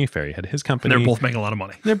company, Ferry had his company. And they're both making a lot of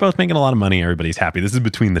money. They're both making a lot of money. Everybody's happy. This is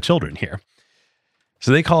between the children here.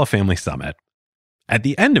 So they call a family summit. At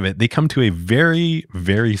the end of it, they come to a very,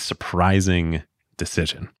 very surprising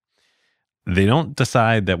decision. They don't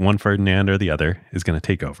decide that one Ferdinand or the other is going to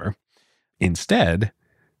take over. Instead,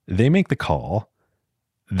 they make the call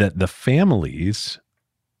that the families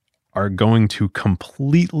are going to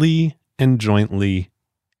completely and jointly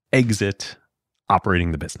exit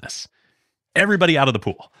operating the business. Everybody out of the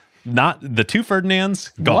pool. Not the two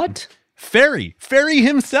Ferdinands, gone. What? Ferry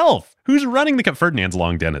himself, who's running the company. Ferdinand's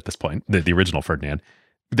long dead at this point, the original Ferdinand.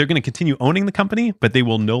 They're going to continue owning the company, but they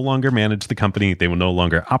will no longer manage the company. They will no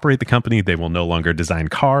longer operate the company. They will no longer design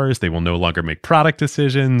cars. They will no longer make product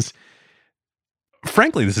decisions.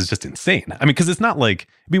 Frankly, this is just insane. I mean, because it's not like,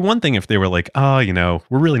 it'd be one thing if they were like, oh, you know,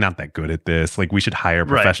 we're really not that good at this. Like, we should hire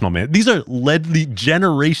professional men. These are the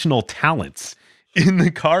generational talents in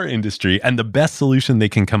the car industry. And the best solution they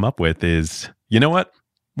can come up with is, you know what?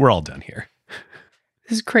 We're all done here.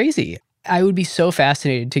 This is crazy. I would be so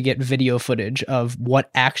fascinated to get video footage of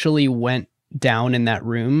what actually went down in that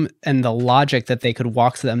room and the logic that they could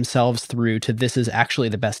walk themselves through to this is actually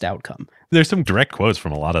the best outcome. There's some direct quotes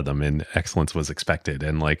from a lot of them in Excellence Was Expected.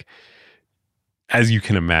 And like, as you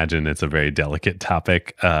can imagine, it's a very delicate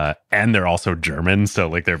topic. And they're also German. So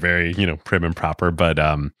like they're very, you know, prim and proper. But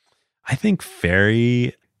I think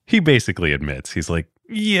Ferry, he basically admits, he's like,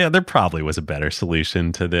 yeah, there probably was a better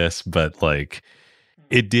solution to this. But like,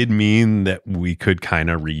 it did mean that we could kind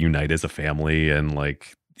of reunite as a family. And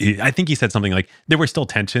like, I think he said something like, there were still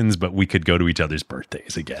tensions, but we could go to each other's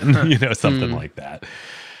birthdays again, you know, something like that.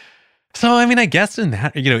 So, I mean, I guess in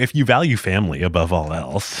that, you know, if you value family above all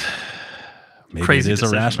else, maybe crazy it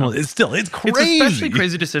is irrational. It's crazy. It's especially a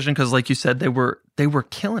crazy decision because, like you said, they were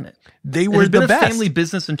killing it. They were the best. It had been a family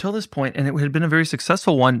business until this point, and it had been a very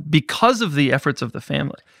successful one because of the efforts of the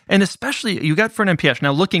family. And especially, you got Ferdinand Piëch.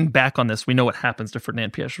 Now, looking back on this, we know what happens to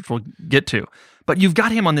Ferdinand Piëch, which we'll get to. But you've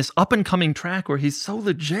got him on this up-and-coming track where he's so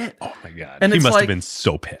legit. Oh, my God. And he must have been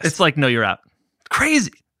so pissed. It's like, no, you're out.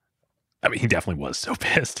 Crazy. I mean, he definitely was so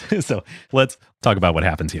pissed. So let's talk about what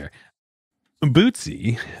happens here.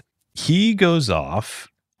 Bootsy, he goes off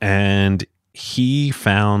and he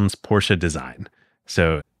founds Porsche Design.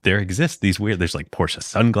 So there exists these weird, there's like Porsche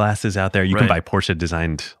sunglasses out there. You can buy Porsche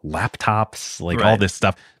designed laptops, like all this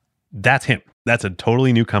stuff. That's him. That's a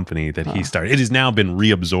totally new company that he started. It has now been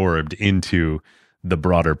reabsorbed into the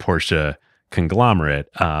broader Porsche conglomerate.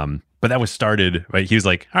 But that was started, right? He was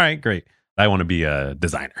like, all right, great. I want to be a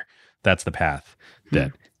designer. That's the path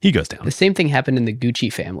that he goes down. The same thing happened in the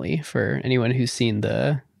Gucci family for anyone who's seen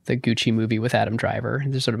the Gucci movie with Adam Driver.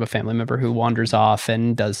 There's sort of a family member who wanders off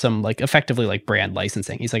and does some like effectively like brand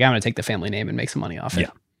licensing. He's like, I'm going to take the family name and make some money off it.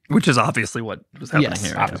 Which is obviously what was happening Yes.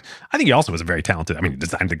 here. Yeah. I think he also was a very talented. I mean, he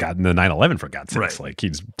designed the 911 for God's sakes. Right. Like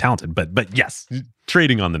he's talented, but yes,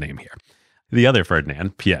 trading on the name here. The other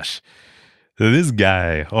Ferdinand, Piëch. So this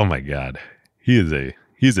guy, oh my God, he's a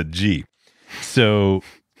G. So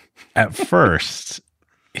at first,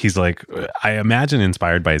 he's like, I imagine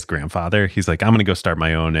inspired by his grandfather. He's like, I'm going to go start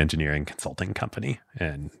my own engineering consulting company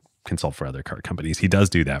and consult for other car companies. He does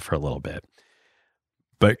do that for a little bit.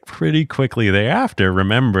 But pretty quickly thereafter,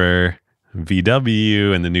 remember,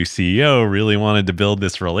 VW and the new CEO really wanted to build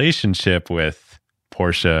this relationship with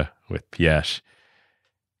Porsche, with Piëch.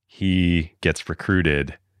 He gets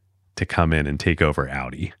recruited to come in and take over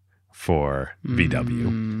Audi for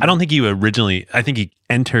VW. I don't think I think he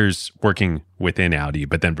enters working within Audi,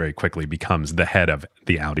 but then very quickly becomes the head of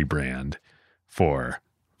the Audi brand for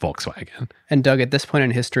Volkswagen. And Doug, at this point in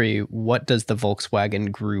history, what does the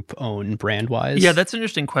Volkswagen Group own brand-wise? Yeah, that's an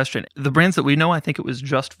interesting question. The brands that we know, I think it was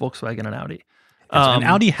just Volkswagen and Audi. And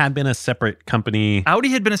Audi had been a separate company. Audi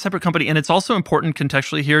had been a separate company, and it's also important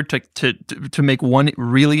contextually here to make one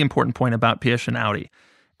really important point about Piëch and Audi.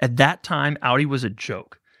 At that time, Audi was a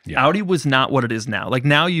joke. Yeah. Audi was not what it is now. Like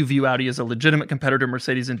now you view Audi as a legitimate competitor to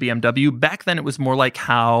Mercedes and BMW. Back then it was more like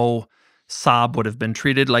how Saab would have been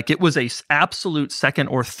treated. Like it was a absolute second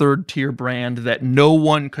or third tier brand that no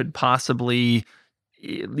one could possibly,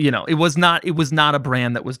 it was not a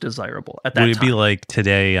brand that was desirable at that time. Would it be like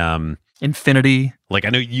today, Infinity? like I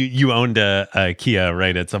know you owned a Kia,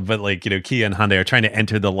 right? But like, Kia and Hyundai are trying to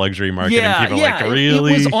enter the luxury market and people are like,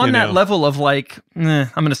 really? It was on that level of like, I'm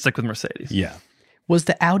going to stick with Mercedes. Yeah. Was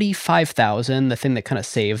the Audi 5000 the thing that kind of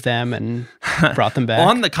saved them and brought them back?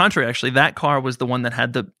 On the contrary, actually, that car was the one that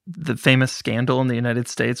had the famous scandal in the United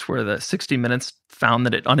States where the 60 Minutes found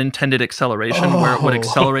that it unintended acceleration where it would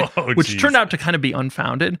accelerate, which turned out to kind of be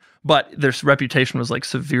unfounded, but their reputation was like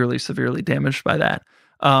severely, severely damaged by that.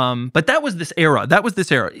 But that was this era.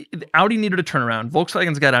 Audi needed a turnaround.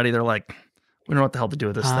 Volkswagen's got Audi. They're like, we don't know what the hell to do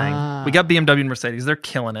with this thing. We got BMW and Mercedes. They're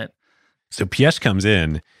killing it. So Piëch comes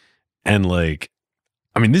in and like,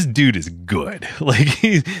 I mean, this dude is good. Like,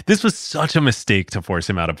 this was such a mistake to force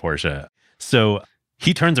him out of Porsche. So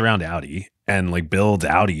he turns around Audi and like builds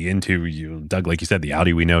Audi into, Doug, like you said, the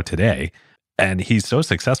Audi we know today. And he's so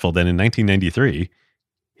successful that in 1993,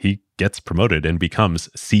 he gets promoted and becomes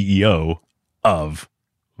CEO of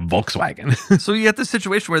Volkswagen. So you get this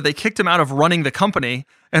situation where they kicked him out of running the company,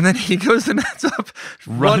 and then he goes and ends up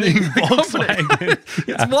running the Volkswagen.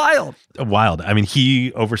 It's wild. Wild. I mean,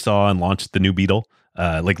 he oversaw and launched the new Beetle.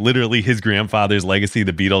 Like literally his grandfather's legacy,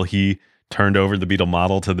 the Beetle, he turned over the Beetle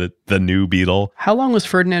model to the new Beetle. How long was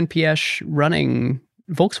Ferdinand Piëch running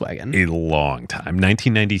Volkswagen? A long time.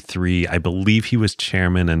 1993, I believe he was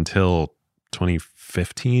chairman until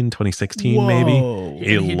 2015, 2016, Whoa. maybe.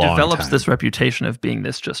 He develops this reputation of being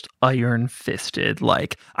this just iron-fisted,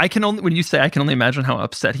 like, I can only imagine how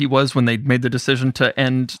upset he was when they made the decision to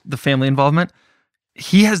end the family involvement.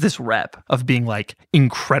 He has this rep of being like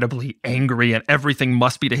incredibly angry and everything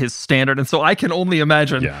must be to his standard. And so I can only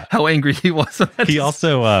imagine how angry he was. He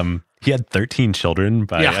also, he had 13 children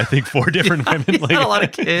by, I think, 4 different women. He had a lot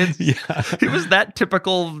of kids. He was that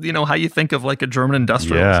typical, how you think of like a German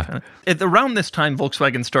industrialist. Yeah. Around this time,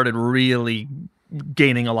 Volkswagen started really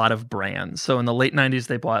gaining a lot of brands. So in the late 90s,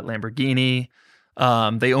 they bought Lamborghini.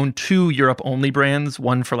 They owned 2 Europe-only brands,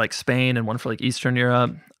 one for like Spain and one for like Eastern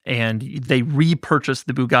Europe. And they repurchased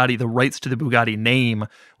the rights to the Bugatti name,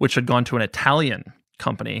 which had gone to an Italian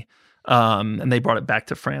company. And they brought it back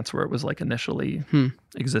to France where it was like initially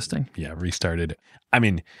existing. Yeah, restarted. I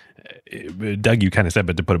mean, Doug, you kind of said,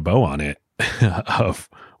 but to put a bow on it, of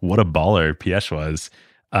what a baller Piëch was.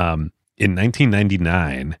 In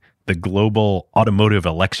 1999, the Global Automotive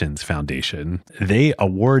Elections Foundation, they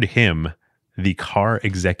award him the car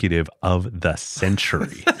executive of the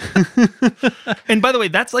century. And by the way,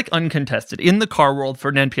 that's like uncontested. In the car world,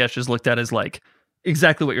 Ferdinand Piëch is looked at as like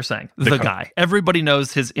exactly what you're saying. The guy. Everybody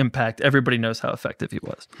knows his impact. Everybody knows how effective he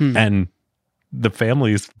was. And the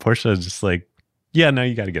family's Porsche is just like, yeah, no,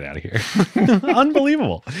 you got to get out of here.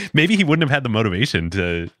 Unbelievable. Maybe he wouldn't have had the motivation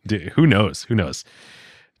to do, who knows?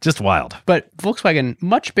 Just wild. But Volkswagen,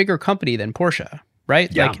 much bigger company than Porsche.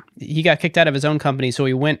 Right? Yeah. Like he got kicked out of his own company, so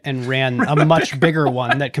he went and ran a much bigger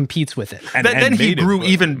one that competes with it. And then he grew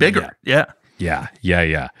even bigger. Yeah.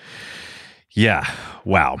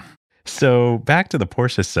 Wow. So back to the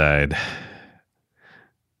Porsche side,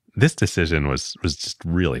 this decision was just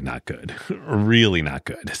really not good. Really not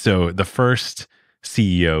good. So the first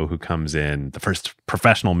CEO who comes in, the first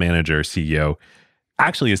professional manager CEO,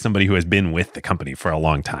 actually is somebody who has been with the company for a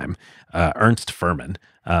long time. Ernst Fuhrmann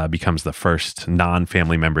becomes the first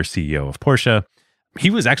non-family member CEO of Porsche. he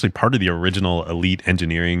was actually part of the original elite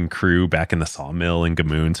engineering crew back in the sawmill in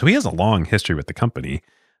Gamoon. So he has a long history with the company.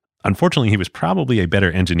 Unfortunately, he was probably a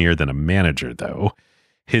better engineer than a manager, though.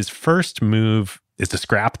 His first move is to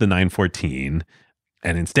scrap the 914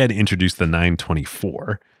 and instead introduce the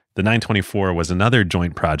 924. The 924 was another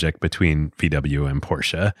joint project between VW and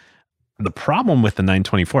Porsche. The problem with the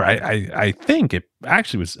 924, I think it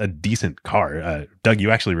actually was a decent car. Doug,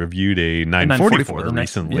 you actually reviewed a 944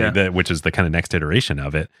 recently, which is the kind of next iteration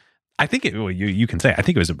of it. I think you can say, I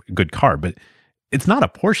think it was a good car, but it's not a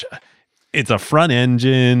Porsche. It's a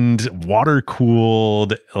front-engined,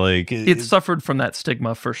 water-cooled, like... It suffered from that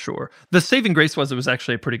stigma for sure. The saving grace was it was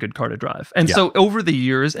actually a pretty good car to drive. And so over the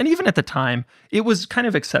years, and even at the time, it was kind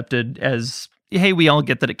of accepted as, hey, we all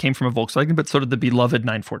get that it came from a Volkswagen, but so did the beloved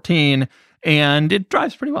 914, and it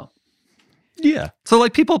drives pretty well. Yeah. So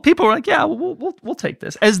like people were like, yeah, we'll take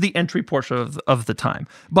this as the entry Porsche of the time.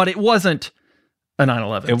 But it wasn't a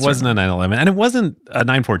 911. It wasn't a 911, and it wasn't a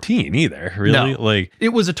 914 either, really. No, it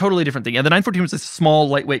was a totally different thing. Yeah, the 914 was a small,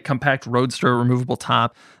 lightweight, compact roadster, removable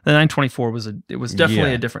top. The 924 was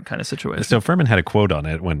definitely a different kind of situation. So Furman had a quote on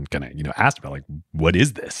it when kind of asked about like, what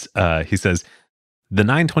is this? He says, the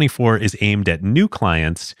 924 is aimed at new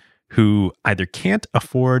clients who either can't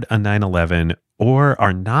afford a 911 or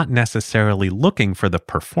are not necessarily looking for the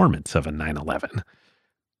performance of a 911.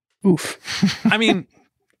 Oof. I mean,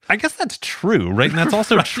 I guess that's true, right? And that's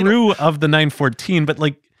also true of the 914, but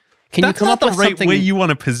like, can you come up with something way you want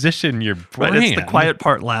to position your brand? Right, it's the quiet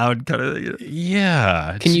part loud kind of.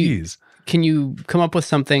 Yeah. Can you come up with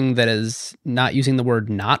something that is not using the word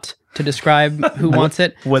 "not" to describe who wants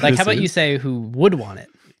it? Like, how about you say who would want it?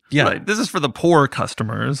 Yeah, right. This is for the poor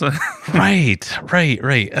customers. right.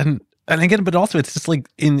 And again, but also it's just like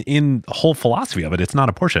in the whole philosophy of it, it's not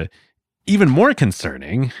a Porsche. Even more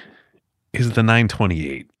concerning is the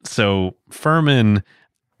 928. So Furman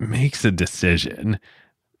makes a decision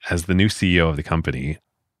as the new CEO of the company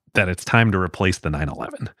that it's time to replace the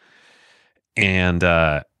 911. And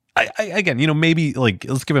I again, maybe like,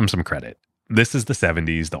 let's give him some credit. This is the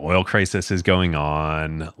 70s. The oil crisis is going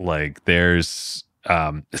on. Like there's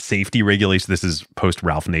safety regulations. This is post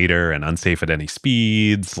Ralph Nader and unsafe at any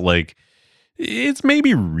speeds. Like it's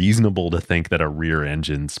maybe reasonable to think that a rear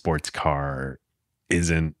engine sports car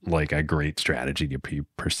isn't like a great strategy to be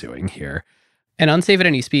pursuing here. And unsafe at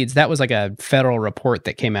any speeds, that was like a federal report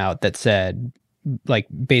that came out that said like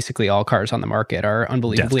basically all cars on the market are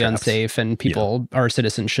unbelievably unsafe and our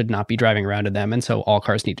citizens should not be driving around in them. And so all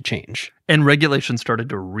cars need to change. And regulations started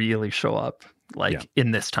to really show up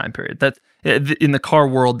in this time period. That in the car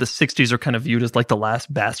world, the 60s are kind of viewed as like the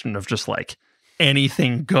last bastion of just like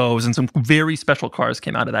anything goes. And some very special cars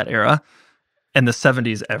came out of that era. And the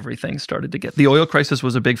 70s, everything started to get... The oil crisis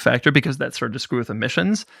was a big factor because that started to screw with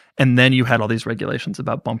emissions. And then you had all these regulations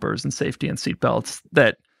about bumpers and safety and seatbelts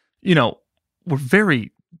that, were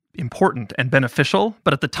very important and beneficial.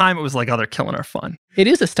 But at the time, it was like, oh, they're killing our fun. It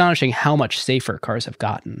is astonishing how much safer cars have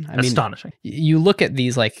gotten. I mean, astonishing. You look at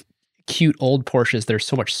these like cute old Porsches, they're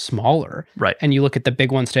so much smaller. Right. And you look at the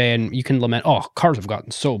big ones today and you can lament, oh, cars have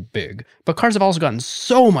gotten so big. But cars have also gotten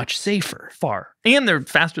so much safer. Far. And they're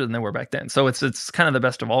faster than they were back then. So it's kind of the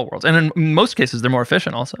best of all worlds. And in most cases, they're more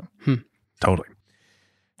efficient also. Totally.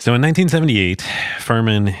 So in 1978,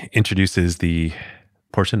 Furman introduces the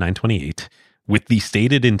Porsche 928 with the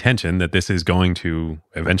stated intention that this is going to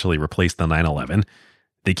eventually replace the 911.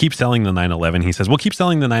 They keep selling the 911. He says, we'll keep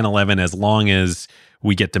selling the 911 as long as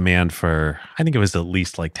we get demand for, I think it was at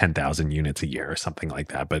least like 10,000 units a year or something like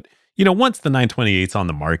that. But, once the 928's on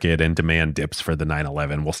the market and demand dips for the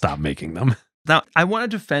 911, we'll stop making them. Now, I want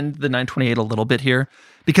to defend the 928 a little bit here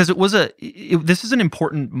because this is an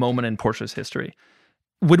important moment in Porsche's history.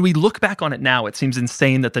 When we look back on it now, it seems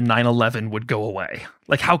insane that the 911 would go away.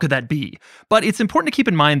 Like, how could that be? But it's important to keep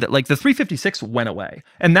in mind that, like, the 356 went away.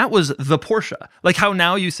 And that was the Porsche. Like, how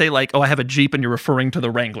now you say, like, oh, I have a Jeep, and you're referring to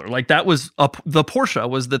the Wrangler. Like, that was the Porsche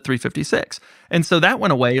was the 356. And so that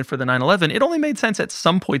went away. And for the 911, it only made sense at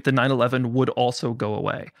some point the 911 would also go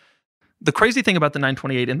away. The crazy thing about the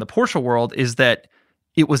 928 in the Porsche world is that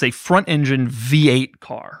it was a front-engine V8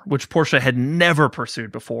 car, which Porsche had never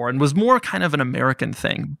pursued before and was more kind of an American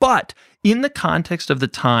thing. But in the context of the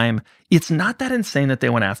time, it's not that insane that they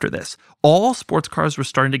went after this. All sports cars were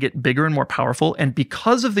starting to get bigger and more powerful, and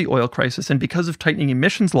because of the oil crisis and because of tightening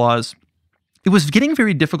emissions laws, it was getting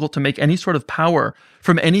very difficult to make any sort of power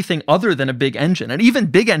from anything other than a big engine. And even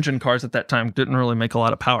big engine cars at that time didn't really make a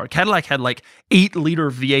lot of power. Cadillac had like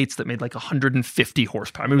 8-liter V8s that made like 150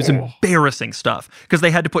 horsepower. I mean, it was embarrassing stuff because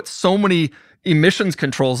they had to put so many emissions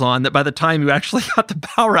controls on that by the time you actually got the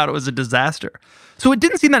power out, it was a disaster. So it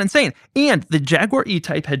didn't seem that insane. And the Jaguar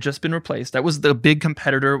E-Type had just been replaced. That was the big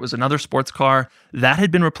competitor. It was another sports car. That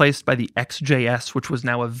had been replaced by the XJS, which was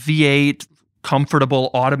now a V8,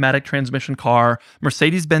 comfortable automatic transmission car.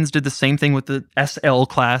 Mercedes-Benz did the same thing with the SL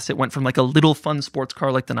class. It went from like a little fun sports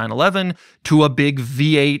car like the 911 to a big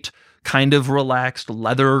V8 kind of relaxed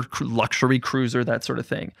leather luxury cruiser, that sort of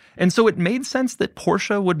thing. And so it made sense that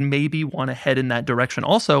Porsche would maybe want to head in that direction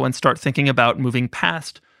also and start thinking about moving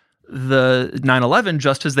past the 911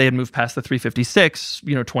 just as they had moved past the 356,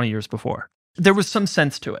 20 years before. There was some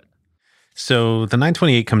sense to it. So the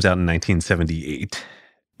 928 comes out in 1978,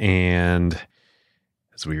 and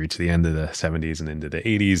as we reach the end of the 70s and into the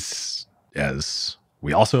 80s, as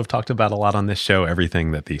we also have talked about a lot on this show,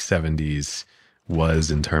 everything that the 70s was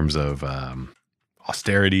in terms of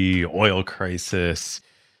austerity, oil crisis,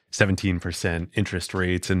 17% interest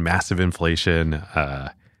rates, and massive inflation.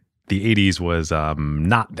 The 80s was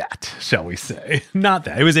not that, shall we say. Not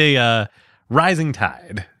that. It was a rising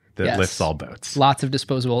tide that lifts all boats. Lots of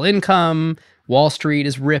disposable income. Wall Street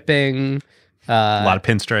is ripping. A lot of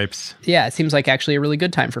pinstripes. Yeah, it seems like actually a really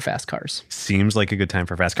good time for fast cars. Seems like a good time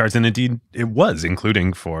for fast cars. And indeed, it was,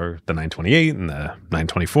 including for the 928 and the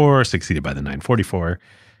 924, succeeded by the 944.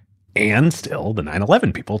 And still, the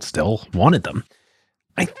 911 people still wanted them.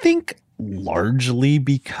 I think largely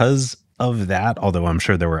because of that, although I'm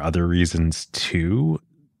sure there were other reasons too.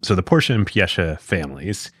 So the Porsche and Piaget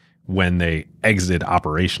families, when they exited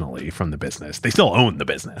operationally from the business, they still own the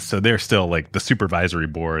business. So they're still like the supervisory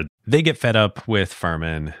board. They get fed up with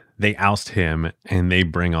Furman. They oust him and they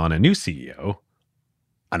bring on a new CEO,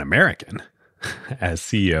 an American, as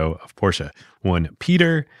CEO of Porsche. One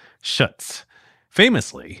Peter Schutz.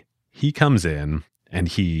 Famously, he comes in and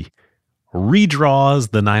he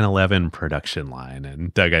redraws the 911 production line.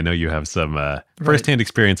 And Doug, I know you have some firsthand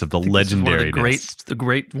experience of the legendary. One of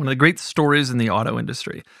the great stories in the auto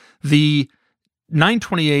industry. The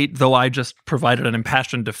 928, though I just provided an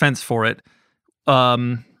impassioned defense for it,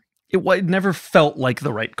 it never felt like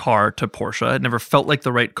the right car to Porsche. It never felt like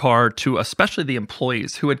the right car to especially the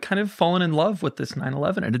employees who had kind of fallen in love with this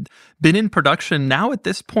 911. It had been in production now at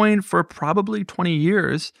this point for probably 20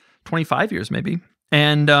 years, 25 years maybe.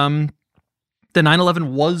 And the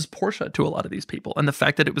 911 was Porsche to a lot of these people. And the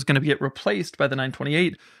fact that it was going to get replaced by the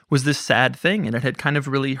 928 was this sad thing. And it had kind of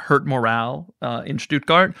really hurt morale in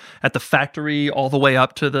Stuttgart at the factory all the way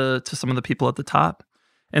up to some of the people at the top.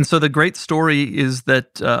 And so the great story is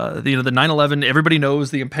that, the 911, everybody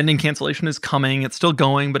knows the impending cancellation is coming. It's still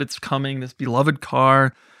going, but it's coming, this beloved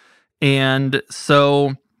car. And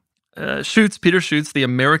so Peter Schutz, the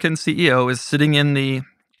American CEO, is sitting in the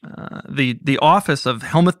office of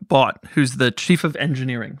Helmut Bott, who's the chief of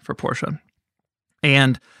engineering for Porsche.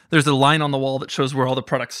 And there's a line on the wall that shows where all the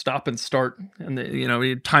products stop and start and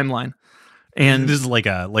the timeline. And this is like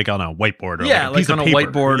on a whiteboard or like a piece on of a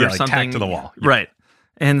paper. whiteboard or Like something. tacked To the wall. Yeah. Right.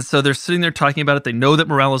 And so they're sitting there talking about it. They know that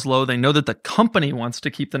morale is low. They know that the company wants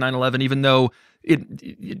to keep the 911, even though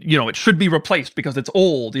it should be replaced because it's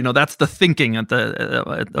old. That's the thinking of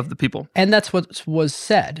the people. And that's what was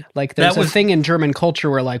said. Like there's a thing in German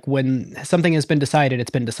culture where like when something has been decided,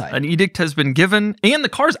 it's been decided. An edict has been given and the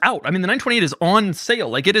car's out. I mean, the 928 is on sale.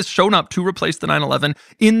 Like it has shown up to replace the 911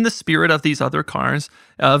 in the spirit of these other cars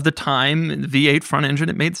of the time. The V8 front engine,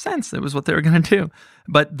 it made sense. It was what they were going to do.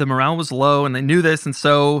 But the morale was low and they knew this. And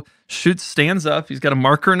so Schutz stands up. He's got a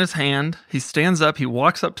marker in his hand. He stands up. He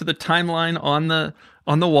walks up to the timeline on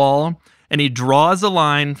the wall and he draws a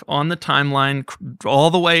line on the timeline all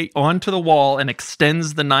the way onto the wall and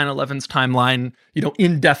extends the 911's timeline,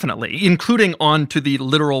 indefinitely, including onto the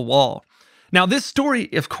literal wall. Now, this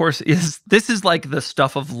story, of course, is like the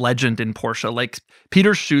stuff of legend in Porsche, like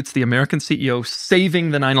Peter Schutz, the American CEO, saving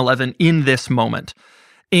the 911 in this moment.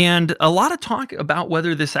 And a lot of talk about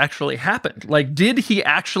whether this actually happened. Like, did he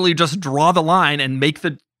actually just draw the line and make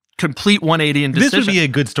the complete 180 in decision? This would be a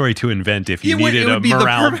good story to invent if you needed a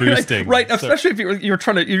morale boosting. Right, especially if you're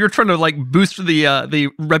trying to like boost the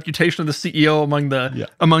reputation of the CEO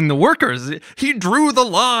among the workers. He drew the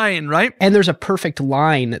line, right? And there's a perfect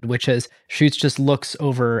line which is Schutz just looks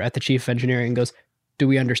over at the chief of engineering and goes, "Do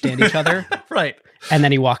we understand each other?" Right. And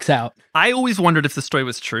then he walks out. I always wondered if the story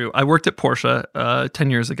was true. I worked at Porsche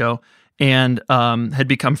 10 years ago and had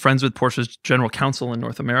become friends with Porsche's general counsel in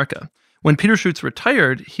North America. When Peter Schutz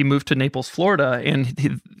retired, he moved to Naples, Florida, and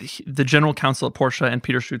the general counsel at Porsche and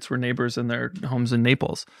Peter Schutz were neighbors in their homes in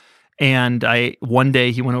Naples. And one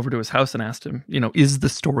day he went over to his house and asked him, is the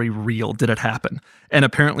story real? Did it happen? And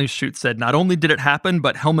apparently Schutz said, not only did it happen,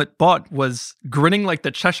 but Helmut Bott was grinning like the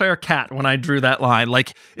Cheshire Cat when I drew that line.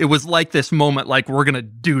 Like, it was like this moment, like, we're going to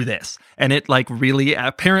do this. And it really,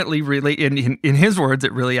 in his words,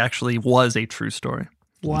 it really actually was a true story.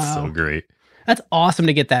 Wow. That's so great. That's awesome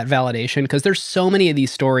to get that validation, because there's so many of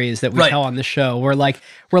these stories that we tell on the show where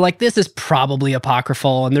we're like, this is probably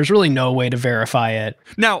apocryphal and there's really no way to verify it.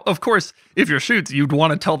 Now, of course, if you're Schutz, you'd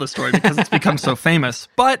want to tell the story because it's become so famous.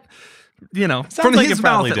 But, from like his it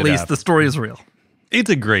mouth probably at did least, happen. the story is real.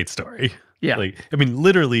 It's a great story. Yeah.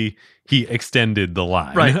 Literally, he extended the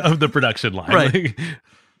line of the production line Right.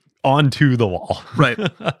 onto the wall. Right.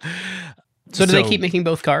 So do they keep making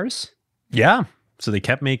both cars? Yeah. So they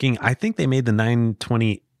kept making, I think they made the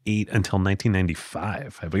 928 until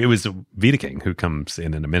 1995. It was Wiedeking, who comes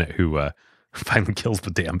in a minute, who finally kills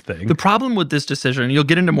the damn thing. The problem with this decision, you'll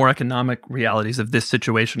get into more economic realities of this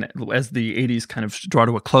situation as the 80s kind of draw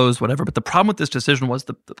to a close, whatever. But the problem with this decision was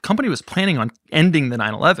the company was planning on ending the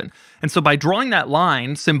 911. And so by drawing that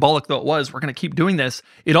line, symbolic though it was, we're going to keep doing this,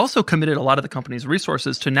 it also committed a lot of the company's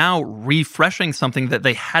resources to now refreshing something that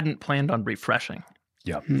they hadn't planned on refreshing.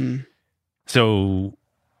 Yep. So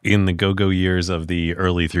in the go-go years of the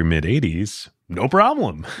early through mid 80s, no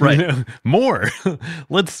problem. Right. More.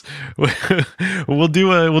 we'll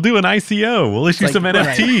do an ICO. We'll issue some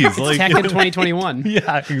NFTs. Right. Tech in 2021.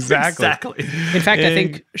 Yeah, exactly. In fact, I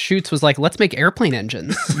think Schutz was like, let's make airplane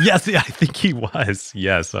engines. Yes, I think he was.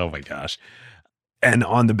 Yes. Oh my gosh. And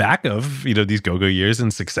on the back of, these go-go years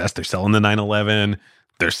and success, they're selling the 911,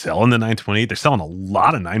 they're selling the 928, they're selling a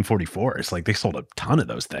lot of 944s. Like, they sold a ton of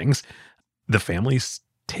those things. The families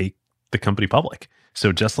take the company public.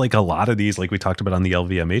 So just like a lot of these, like we talked about on the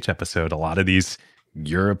LVMH episode, a lot of these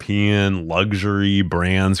European luxury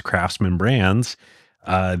brands, craftsman brands,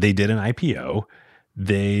 they did an IPO.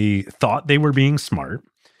 They thought they were being smart.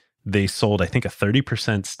 They sold, I think, a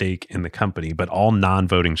 30% stake in the company, but all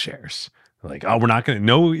non-voting shares. Like, we're not going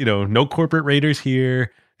to, no corporate raiders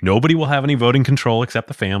here. Nobody will have any voting control except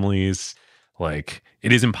the families. Like,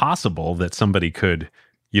 it is impossible that somebody could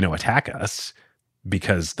attack us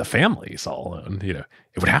because the families all own, it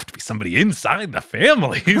would have to be somebody inside the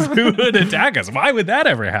families who would attack us. Why would that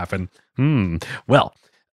ever happen? Well,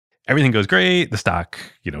 everything goes great. The stock,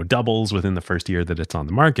 doubles within the first year that it's on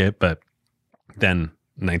the market. But then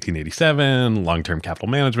 1987, long-term capital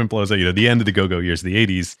management blows out, the end of the go-go years of the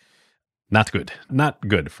 80s. Not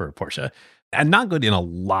good for Porsche, and not good in a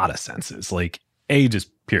lot of senses. Like, A, just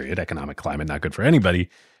period, economic climate, not good for anybody.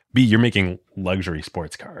 B, you're making luxury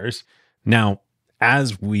sports cars. Now,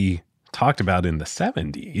 as we talked about in the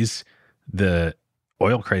 70s, the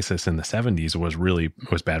oil crisis in the 70s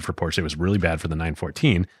was bad for Porsche. It was really bad for the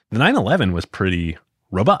 914. The 911 was pretty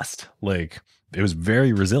robust. Like, it was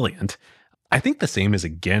very resilient. I think the same is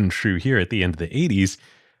again true here at the end of the 80s,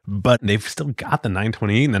 but they've still got the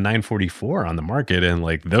 928 and the 944 on the market, and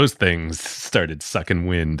like those things started sucking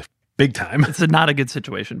wind big time. It's not a good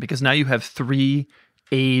situation because now you have 3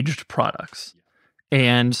 aged products.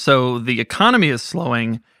 And so the economy is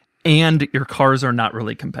slowing and your cars are not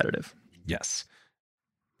really competitive. Yes.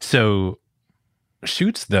 So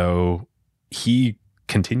Schutz, though, he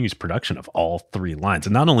continues production of all 3 lines.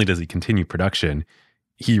 And not only does he continue production,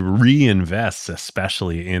 he reinvests,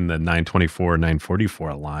 especially in the 924,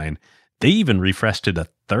 944 line. They even refreshed it a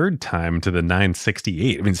 3rd time to the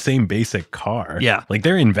 968. I mean, same basic car. Yeah. Like,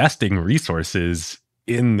 they're investing resources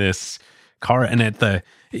in this car. And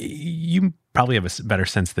you probably have a better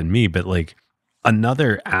sense than me, but like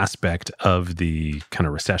another aspect of the kind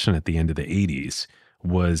of recession at the end of the 80s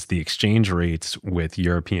was the exchange rates with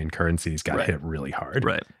European currencies got hit really hard.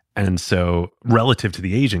 Right. And so relative to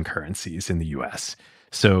the Asian currencies in the US.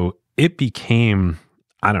 So it became,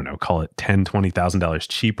 I don't know, call it $10,000, $20,000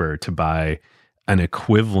 cheaper to buy an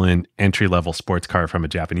equivalent entry-level sports car from a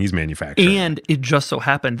Japanese manufacturer. And it just so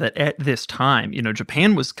happened that at this time,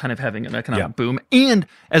 Japan was kind of having an economic boom. And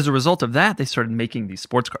as a result of that, they started making these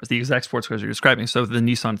sports cars, the exact sports cars you're describing. So the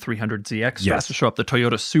Nissan 300ZX starts to show up, the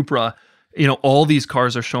Toyota Supra, all these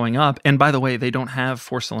cars are showing up. And by the way, they don't have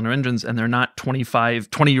 4-cylinder engines and they're not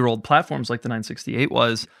 20-year-old platforms like the 968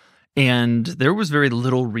 was. And there was very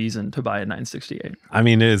little reason to buy a 968. I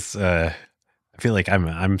mean, I feel like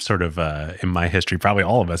I'm sort of in my history, probably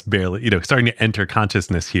all of us barely, starting to enter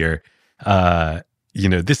consciousness here.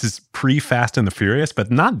 this is pre-Fast and the Furious, but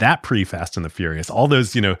not that pre-Fast and the Furious. All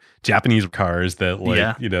those, Japanese cars that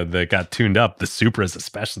that got tuned up, the Supras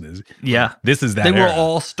especially. Yeah. This is that They were era.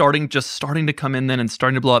 all starting to come in then and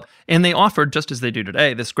starting to blow up. And they offered, just as they do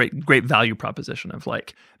today, this great value proposition of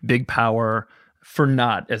like big power for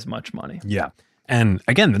not as much money. Yeah. And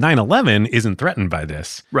again, the 911 isn't threatened by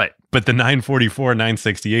this. Right. But the 944,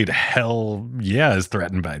 968, hell yeah, is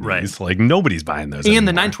threatened by these. Right. Like nobody's buying those And anymore.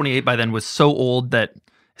 the 928 by then was so old that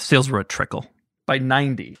sales were a trickle. By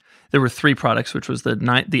 90, there were three products, which was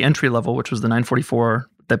the entry level, which was the 944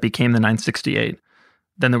 that became the 968.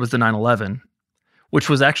 Then there was the 911, which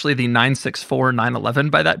was actually the 964 911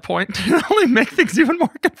 by that point to only make things even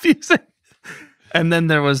more confusing. And then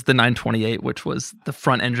there was the 928, which was the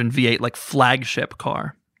front engine V8, like flagship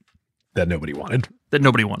car that nobody wanted.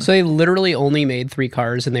 So they literally only made 3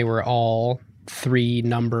 cars, and they were all 3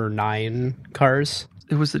 number 9 cars.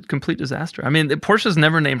 It was a complete disaster. I mean, Porsche's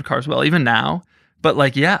never named cars well, even now. But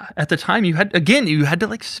like, yeah, at the time you had to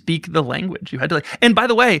like speak the language. You had to like, and by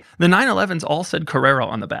the way, the 911s all said Carrera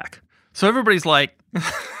on the back. So everybody's like,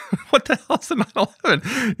 what the hell is a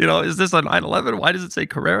 911? Is this a 911? Why does it say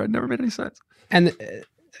Carrera? It never made any sense. And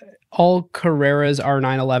all Carreras are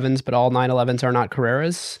 911s, but all 911s are not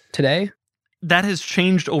Carreras today? That has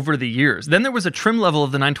changed over the years. Then there was a trim level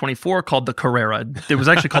of the 924 called the Carrera. It was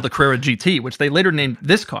actually called the Carrera GT, which they later named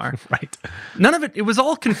this car. Right. None of it was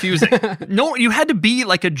all confusing. No, you had to be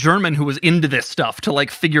like a German who was into this stuff to like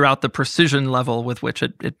figure out the precision level with which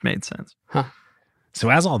it made sense. Huh. So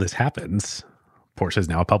as all this happens, Porsche is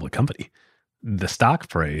now a public company. The stock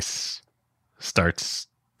price starts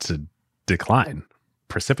to decline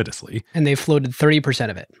precipitously. And they floated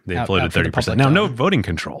 30% of it. They floated 30%. Now, no voting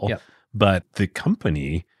control, Yep. but the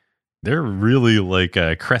company, they're really like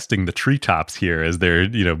cresting the treetops here as they're,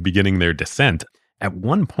 beginning their descent. At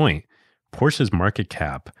one point, Porsche's market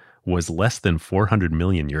cap was less than 400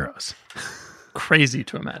 million euros. Crazy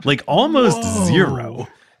to imagine. Like almost zero.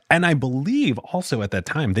 And I believe also at that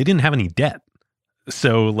time, they didn't have any debt.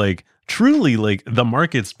 So like truly like the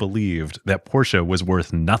markets believed that Porsche was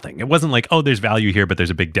worth nothing. It wasn't like, oh, there's value here, but there's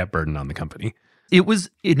a big debt burden on the company. It was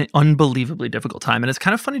an unbelievably difficult time. And it's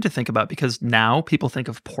kind of funny to think about because now people think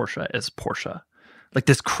of Porsche as Porsche. Like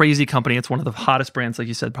this crazy company. It's one of the hottest brands, like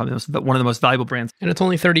you said, probably one of the most valuable brands. And it's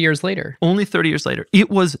only 30 years later. Only 30 years later. It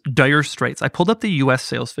was dire straits. I pulled up the US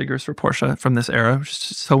sales figures for Porsche from this era, which is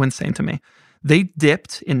just so insane to me. They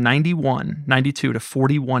dipped in 91, 92 to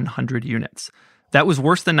 4,100 units. That was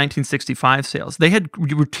worse than 1965 sales. They had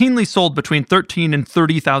routinely sold between 13 and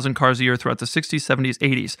 30,000 cars a year throughout the 60s, 70s,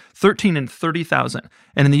 80s. 13 and 30,000.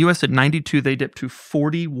 And in the US at 92, they dipped to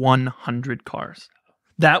 4,100 cars.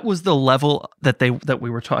 That was the level that we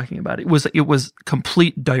were talking about. It was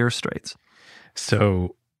complete dire straits.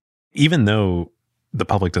 So even though the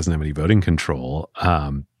public doesn't have any voting control,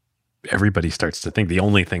 everybody starts to think the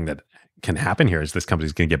only thing that can happen here is this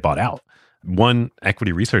company's going to get bought out. One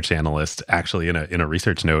equity research analyst actually in a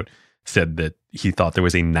research note said that he thought there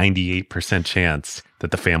was a 98% chance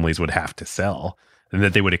that the families would have to sell and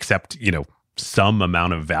that they would accept, some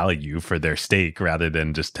amount of value for their stake rather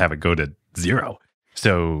than just have it go to zero.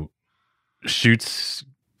 So Schutz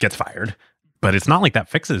gets fired, but it's not like that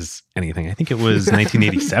fixes anything. I think it was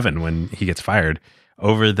 1987 when he gets fired.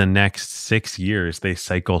 Over the next 6 years, they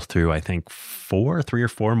cycle through, I think, 3 or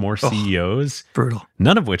 4 more CEOs. Brutal.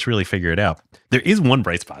 None of which really figure it out. There is one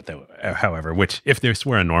bright spot, though, however, which if this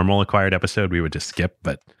were a normal acquired episode, we would just skip,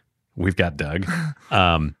 but we've got Doug.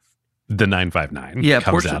 The 959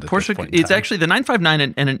 comes out at Porsche. This point in It's time. actually the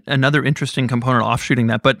 959 and another interesting component offshooting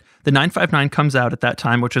that, but the 959 comes out at that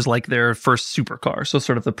time, which is like their first supercar, so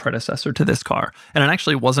sort of the predecessor to this car. And it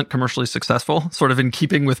actually wasn't commercially successful, sort of in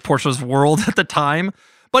keeping with Porsche's world at the time.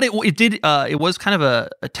 But it was kind of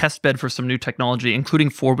a test bed for some new technology, including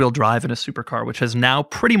 4-wheel drive in a supercar, which has now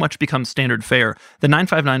pretty much become standard fare. The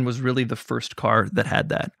 959 was really the first car that had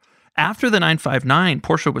that. After the 959,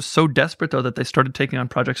 Porsche was so desperate, though, that they started taking on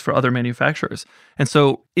projects for other manufacturers. And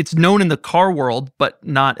so it's known in the car world, but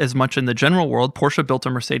not as much in the general world. Porsche built a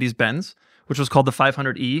Mercedes-Benz, which was called the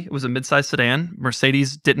 500e. It was a midsize sedan.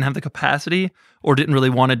 Mercedes didn't have the capacity or didn't really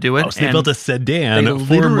want to do it. So they built a sedan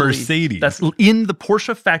for Mercedes. That's in the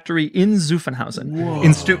Porsche factory in Zuffenhausen,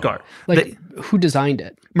 in Stuttgart. Who designed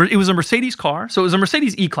it? It was a Mercedes car. So it was a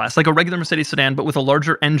Mercedes E-Class, like a regular Mercedes sedan, but with a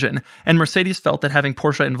larger engine. And Mercedes felt that having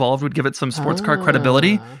Porsche involved would give it some sports car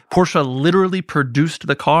credibility. Porsche literally produced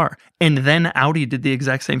the car. And then Audi did the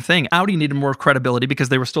exact same thing. Audi needed more credibility because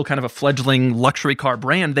they were still kind of a fledgling luxury car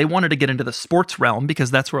brand. They wanted to get into the sports realm because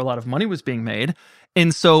that's where a lot of money was being made.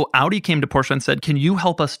 And so Audi came to Porsche and said, can you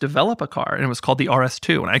help us develop a car? And it was called the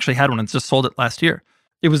RS2. And I actually had one and just sold it last year.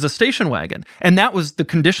 It was a station wagon. And that was the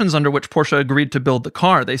conditions under which Porsche agreed to build the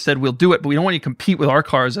car. They said, we'll do it, but we don't want you to compete with our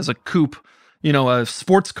cars as a coupe, a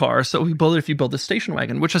sports car. So we build it if you build a station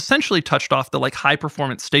wagon, which essentially touched off the like high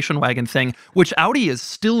performance station wagon thing, which Audi is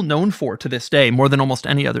still known for to this day, more than almost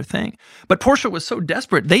any other thing. But Porsche was so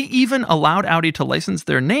desperate, they even allowed Audi to license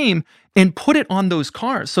their name and put it on those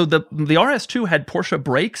cars. So the RS2 had Porsche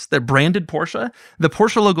brakes, they're branded Porsche. The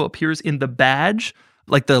Porsche logo appears in the badge,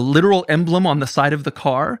 like the literal emblem on the side of the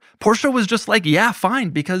car. Porsche was just like, yeah, fine,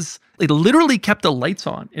 because it literally kept the lights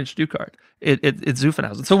on in Stuttgart. It's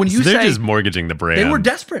Zuffenhausen. So when you they're say just mortgaging the brand, they were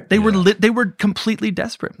desperate. They were completely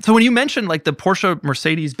desperate. So when you mentioned like the Porsche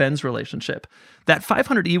Mercedes-Benz relationship, that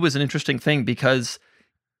 500e was an interesting thing because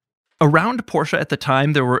around Porsche at the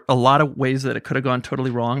time, there were a lot of ways that it could have gone totally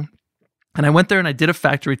wrong. And I went there and I did a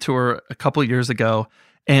factory tour a couple years ago.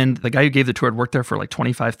 And the guy who gave the tour had worked there for like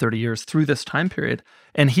 25, 30 years through this time period.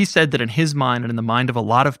 And he said that in his mind and in the mind of a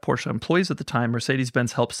lot of Porsche employees at the time,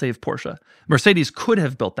 Mercedes-Benz helped save Porsche. Mercedes could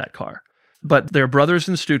have built that car. But their brothers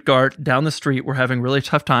in Stuttgart down the street were having really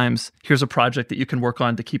tough times. Here's a project that you can work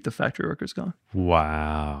on to keep the factory workers going.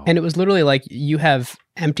 Wow. And it was literally like, you have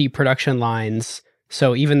empty production lines.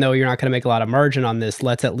 So even though you're not going to make a lot of margin on this,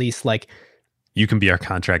 let's at least like... You can be our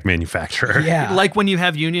contract manufacturer. Yeah. Like when you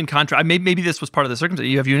have union contract, maybe this was part of the circumstance.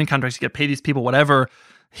 You have union contracts, you get pay these people, whatever.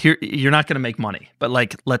 Here, you're not going to make money, but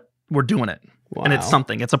like, we're doing it. Wow. And it's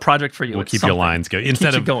something. It's a project for you. We'll It's keep something. your lines going.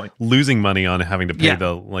 Instead of losing money on having to pay Yeah.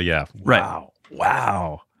 Right. Right.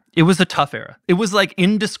 Wow. It was a tough era. It was like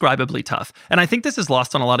indescribably tough. And I think this is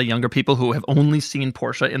lost on a lot of younger people who have only seen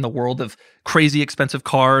Porsche in the world of crazy expensive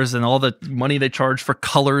cars and all the money they charge for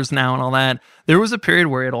colors now and all that. There was a period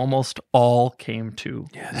where it almost all came to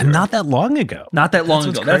zero. And not that long ago. Not that long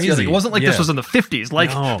That's ago. what's That's the other crazy. thing. It wasn't like this was in the 50s. Like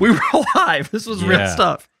No. we were alive. This was real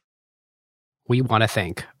stuff. We want to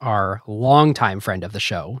thank our longtime friend of the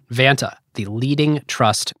show, Vanta, the leading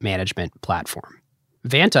trust management platform.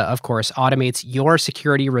 Vanta, of course, automates your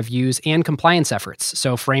security reviews and compliance efforts.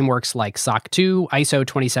 So frameworks like SOC 2, ISO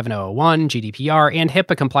 27001, GDPR, and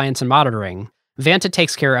HIPAA compliance and monitoring. Vanta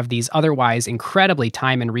takes care of these otherwise incredibly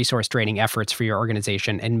time and resource draining efforts for your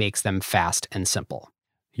organization and makes them fast and simple.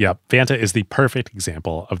 Yep. Vanta is the perfect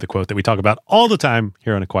example of the quote that we talk about all the time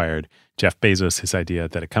here on Acquired. Jeff Bezos, his idea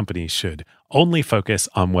that a company should only focus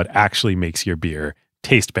on what actually makes your beer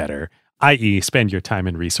taste better, i.e. spend your time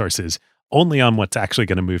and resources only on what's actually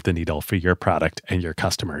going to move the needle for your product and your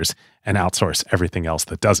customers, and outsource everything else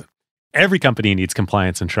that doesn't. Every company needs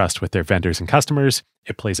compliance and trust with their vendors and customers.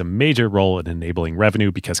 It plays a major role in enabling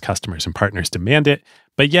revenue because customers and partners demand it,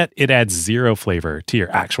 but yet it adds zero flavor to your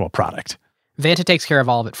actual product. Vanta takes care of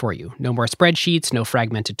all of it for you. No more spreadsheets, no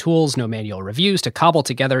fragmented tools, no manual reviews to cobble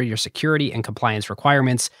together your security and compliance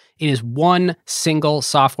requirements. It is one single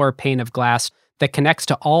software pane of glass that connects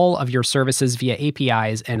to all of your services via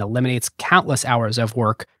APIs and eliminates countless hours of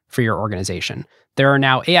work for your organization. There are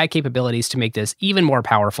now AI capabilities to make this even more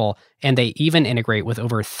powerful, and they even integrate with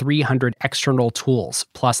over 300 external tools.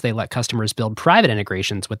 Plus, they let customers build private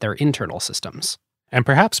integrations with their internal systems. And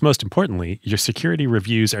perhaps most importantly, your security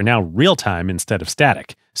reviews are now real-time instead of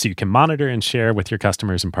static, so you can monitor and share with your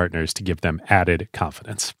customers and partners to give them added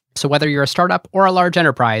confidence. So whether you're a startup or a large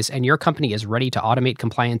enterprise and your company is ready to automate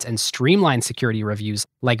compliance and streamline security reviews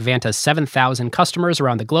like Vanta's 7,000 customers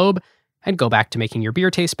around the globe, and go back to making your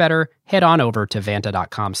beer taste better, head on over to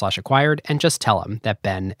vanta.com/acquired and just tell them that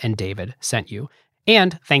Ben and David sent you.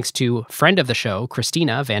 And thanks to friend of the show,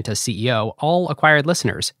 Christina, Vanta's CEO, all Acquired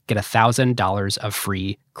listeners get $1,000 of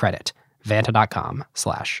free credit.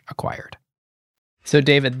 Vanta.com/acquired. So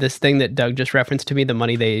David, this thing that Doug just referenced to me, the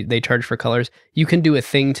money they charge for colors, you can do a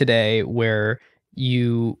thing today where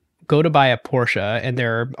you go to buy a Porsche and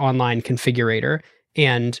their online configurator,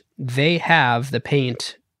 and they have the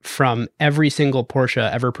paint from every single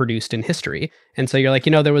Porsche ever produced in history. And so you're like,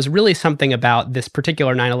 there was really something about this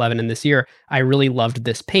particular 911 in this year. I really loved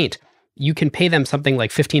this paint. You can pay them something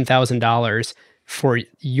like $15,000 for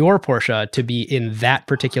your Porsche to be in that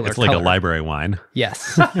particular color. It's like a library wine.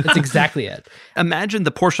 Yes, that's exactly it. Imagine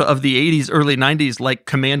the Porsche of the 80s, early 90s, like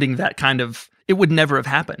commanding that kind of, it would never have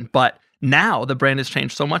happened. But now the brand has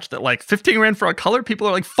changed so much that like 15 grand for a color, people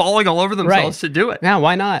are like falling all over themselves to do it. Yeah,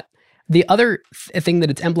 why not? The other thing that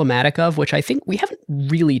it's emblematic of, which I think we haven't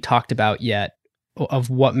really talked about yet, of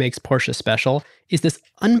what makes Porsche special, is this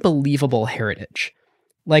unbelievable heritage.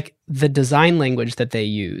 Like the design language that they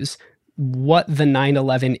use, what the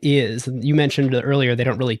 911 is. You mentioned earlier, they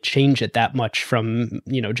don't really change it that much from,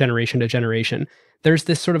 generation to generation. There's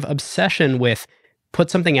this sort of obsession with put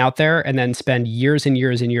something out there and then spend years and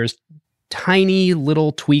years and years, tiny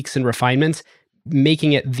little tweaks and refinements,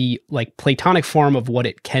 making it the like platonic form of what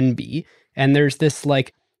it can be. And there's this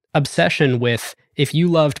like obsession with, if you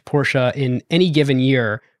loved Porsche in any given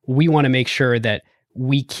year, we want to make sure that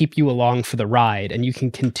we keep you along for the ride and you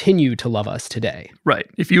can continue to love us today. Right.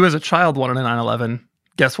 If you as a child wanted a 911,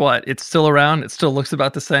 guess what? It's still around. It still looks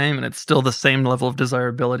about the same, and it's still the same level of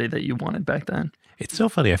desirability that you wanted back then. It's so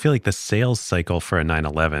funny. I feel like the sales cycle for a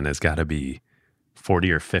 911 has got to be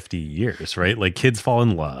 40 or 50 years, right? Like kids fall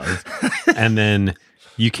in love and then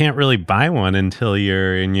you can't really buy one until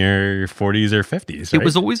you're in your 40s or 50s, right? It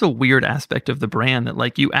was always a weird aspect of the brand that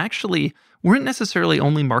like you actually weren't necessarily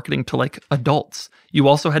only marketing to like adults. You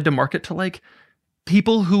also had to market to like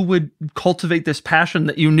people who would cultivate this passion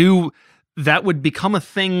that you knew that would become a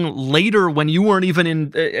thing later when you weren't even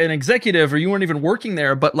an executive or you weren't even working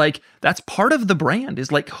there. But like, that's part of the brand,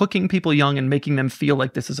 is like hooking people young and making them feel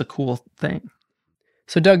like this is a cool thing.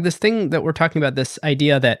 So Doug, this thing that we're talking about, this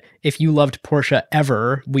idea that if you loved Porsche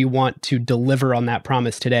ever, we want to deliver on that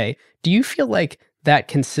promise today. Do you feel like that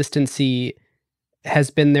consistency has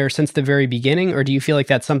been there since the very beginning, or do you feel like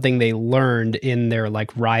that's something they learned in their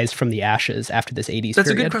like rise from the ashes after this 80s That's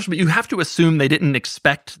period? a good question, but you have to assume they didn't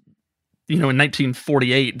expect, in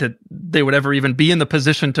 1948 that they would ever even be in the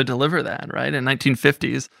position to deliver that, right? In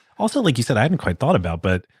 1950s. Also, like you said, I hadn't quite thought about,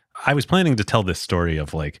 but I was planning to tell this story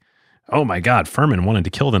of like, oh my God, Furman wanted to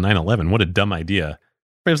kill the 911. What a dumb idea.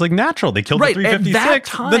 But it was like natural. They killed Right, the at 356. that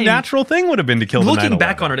time, the natural thing would have been to kill the 911. Looking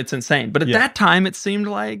back on it, it's insane. But at that time, it seemed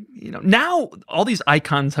like, now all these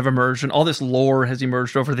icons have emerged and all this lore has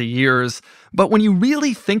emerged over the years. But when you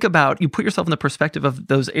really think about, you put yourself in the perspective of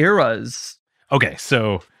those eras. Okay,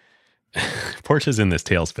 so Porsche's in this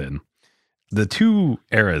tailspin. The two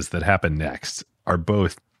eras that happen next are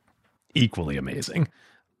both equally amazing.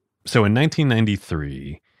 So in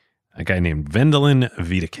 1993, a guy named Wendelin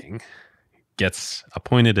Wiedeking gets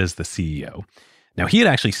appointed as the CEO. Now, he had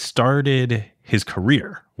actually started his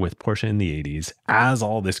career with Porsche in the 80s as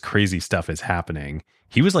all this crazy stuff is happening.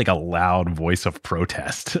 He was like a loud voice of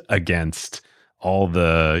protest against all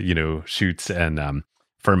the, shoots and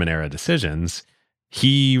Furman era decisions.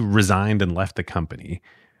 He resigned and left the company.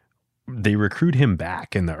 They recruit him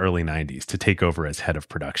back in the early 90s to take over as head of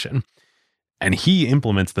production. And he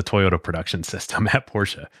implements the Toyota production system at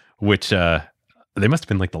Porsche, which they must have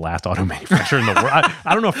been like the last auto manufacturer in the world.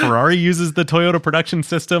 I don't know if Ferrari uses the Toyota production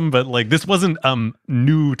system, but like this wasn't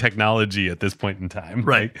new technology at this point in time.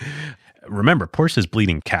 Right. Like, remember, Porsche is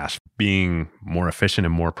bleeding cash. Being more efficient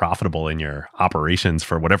and more profitable in your operations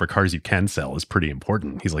for whatever cars you can sell is pretty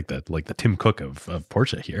important. He's like the Tim Cook of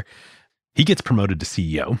Porsche here. He gets promoted to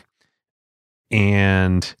CEO.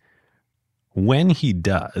 And when he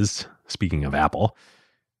does, speaking of Apple,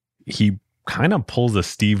 he kind of pulls a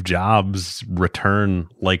Steve Jobs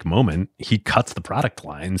return-like moment. He cuts the product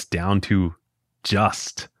lines down to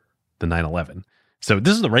just the 911. So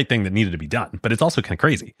this is the right thing that needed to be done, but it's also kind of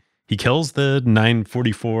crazy. He kills the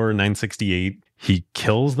 944, 968. He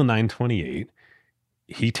kills the 928.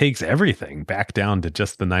 He takes everything back down to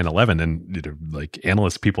just the 911. And like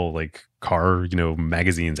analysts, people like car,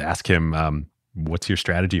 magazines ask him, what's your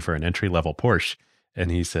strategy for an entry-level Porsche? And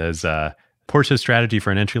he says, Porsche's strategy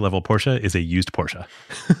for an entry-level Porsche is a used Porsche.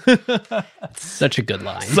 Such a good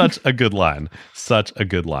line. Such a good line. Such a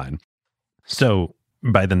good line. So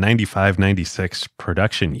by the 95, 96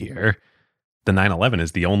 production year, the 911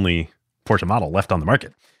 is the only Porsche model left on the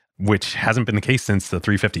market, which hasn't been the case since the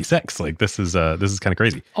 356. Like this is kind of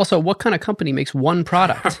crazy. Also, what kind of company makes one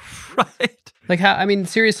product? Right. Like how? I mean,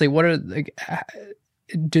 seriously, what are like?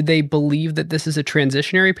 Do they believe that this is a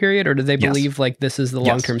transitionary period, or do they believe like this is the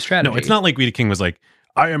long-term strategy? No, it's not like Wiedeking was like,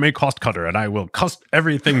 I am a cost cutter and I will cost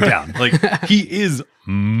everything down. Like he is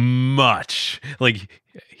much like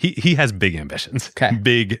he has big ambitions. Okay.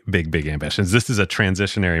 Big ambitions. This is a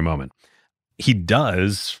transitionary moment. He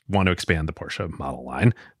does want to expand the Porsche model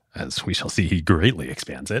line. As we shall see, he greatly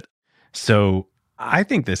expands it. So I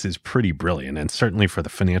think this is pretty brilliant, and certainly for the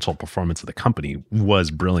financial performance of the company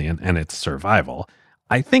was brilliant and its survival.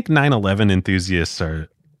 I think 911 enthusiasts are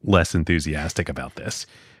less enthusiastic about this,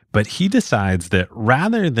 but he decides that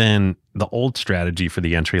rather than the old strategy for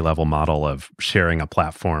the entry-level model of sharing a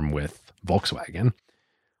platform with Volkswagen,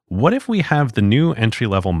 what if we have the new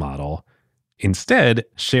entry-level model instead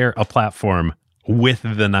share a platform with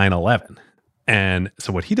the 911? And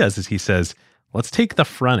so what he does is he says, let's take the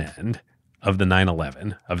front end of the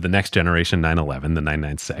 911, of the next generation 911, the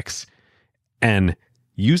 996, and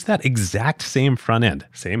use that exact same front end,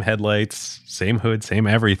 same headlights, same hood, same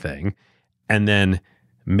everything, and then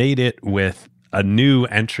made it with a new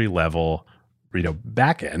entry level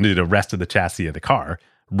back end, rest of the chassis of the car,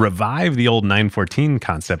 revive the old 914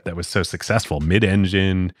 concept that was so successful,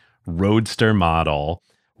 mid-engine, roadster model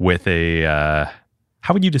with a,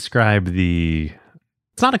 how would you describe the,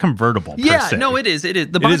 it's not a convertible per se. No, it is. The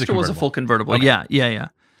Boxster was a full convertible. Okay. Yeah.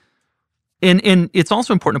 And it's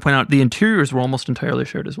also important to point out the interiors were almost entirely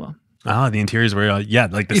shared as well. Oh, the interiors were,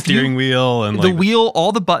 like the steering wheel and the wheel,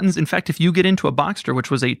 all the buttons. In fact, if you get into a Boxster, which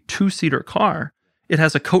was a 2-seater car, it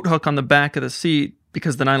has a coat hook on the back of the seat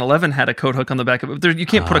because the 911 had a coat hook on the back of it. You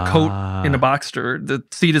can't put a coat in a Boxster. The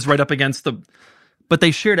seat is right up against but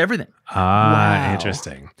they shared everything. Wow.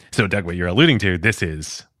 Interesting. So, Doug, what you're alluding to, this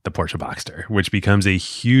is the Porsche Boxster, which becomes a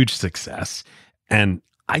huge success. And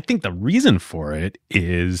I think the reason for it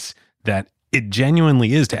is that it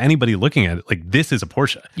genuinely is, to anybody looking at it, like, this is a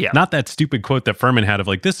Porsche. Yeah. Not that stupid quote that Furman had of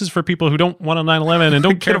like, this is for people who don't want a 911 and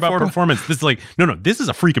don't care about performance. This is like, no, this is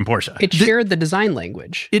a freaking Porsche. It shared the design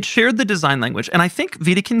language. And I think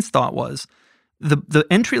Wiedekind's thought was, the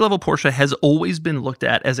entry-level Porsche has always been looked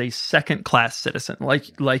at as a second-class citizen,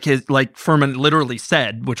 like Furman literally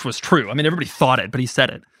said, which was true. I mean, everybody thought it, but he said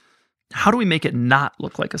it. How do we make it not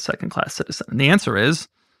look like a second-class citizen? And the answer is,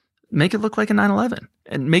 make it look like a 911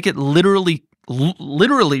 and make it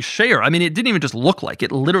literally share. I mean, it didn't even just look like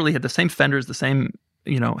it. Literally had the same fenders, the same,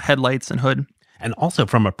 headlights and hood. And also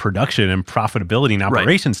from a production and profitability and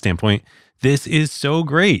operation standpoint, this is so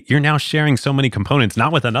great. You're now sharing so many components,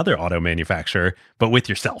 not with another auto manufacturer, but with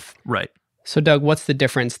yourself. Right. So, Doug, what's the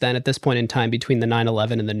difference then at this point in time between the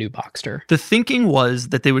 911 and the new Boxster? The thinking was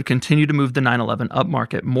that they would continue to move the 911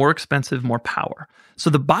 upmarket, more expensive, more power. So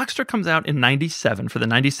the Boxster comes out in 97 for the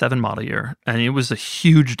 97 model year, and it was a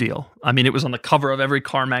huge deal. I mean, it was on the cover of every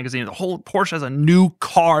car magazine. The whole Porsche has a new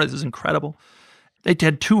car. This is incredible. It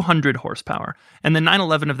had 200 horsepower, and the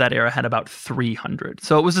 911 of that era had about 300.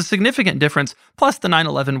 So it was a significant difference. Plus, the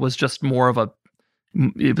 911 was just more of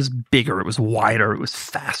it was bigger, it was wider, it was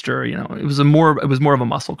faster. It was more of a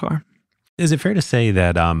muscle car. Is it fair to say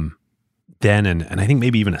that then, and I think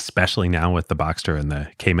maybe even especially now with the Boxster and the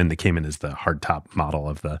Cayman is the hardtop model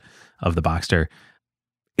of the Boxster,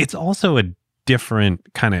 it's also a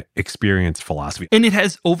different kind of experience philosophy. And it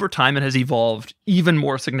has, over time, it has evolved even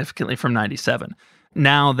more significantly from 97.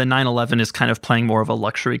 Now the 911 is kind of playing more of a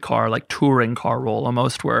luxury car, like touring car role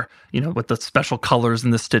almost, where, with the special colors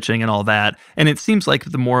and the stitching and all that. And it seems like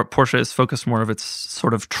the more Porsche has focused more of its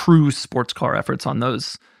sort of true sports car efforts on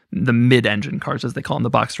the mid-engine cars, as they call them,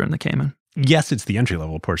 the Boxster and the Cayman. Yes, it's the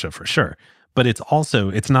entry-level Porsche for sure. But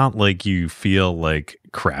it's not like you feel like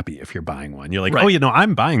crappy if you're buying one. You're like, right.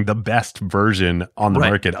 I'm buying the best version on the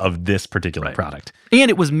market of this particular product.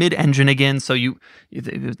 And it was mid-engine again, so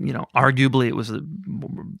arguably it was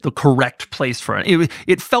the correct place for it.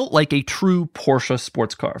 It felt like a true Porsche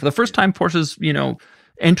sports car. For the first time, Porsche's,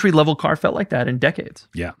 entry-level car felt like that in decades.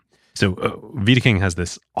 Yeah. So Wiedeking has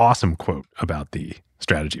this awesome quote about the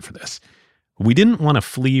strategy for this. We didn't want to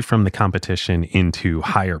flee from the competition into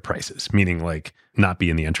higher prices, meaning like not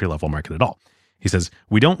be in the entry-level market at all. He says,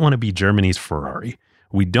 we don't want to be Germany's Ferrari.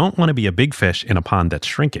 We don't want to be a big fish in a pond that's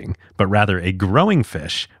shrinking, but rather a growing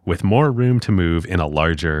fish with more room to move in a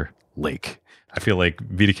larger lake. I feel like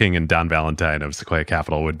Wiedeking and Don Valentine of Sequoia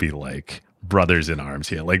Capital would be like brothers in arms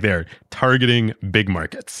here. Like they're targeting big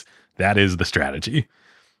markets. That is the strategy.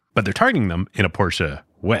 But they're targeting them in a Porsche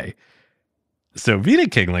way. So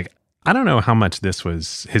Wiedeking, I don't know how much this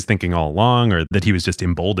was his thinking all along or that he was just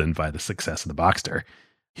emboldened by the success of the Boxster.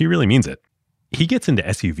 He really means it. He gets into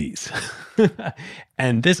SUVs.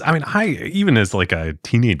 And this, I even as like a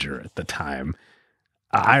teenager at the time,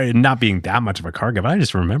 I not being that much of a car guy, but I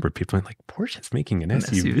just remember people being like, Porsche's making an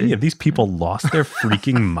SUV. Have these people lost their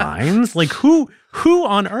freaking minds? Like who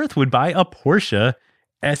on earth would buy a Porsche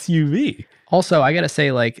SUV? Also, I got to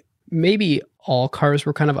say, maybe all cars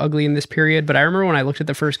were kind of ugly in this period, but I remember when I looked at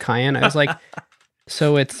the first Cayenne, I was like,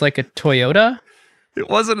 so it's like a Toyota? It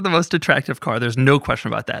wasn't the most attractive car. There's no question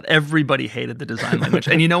about that. Everybody hated the design language.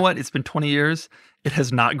 And you know what? It's been 20 years. It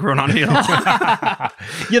has not grown on me at all.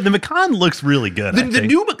 Yeah, the Macan looks really good.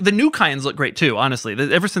 The new Cayennes look great too, honestly.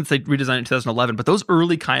 Ever since they redesigned it in 2011. But those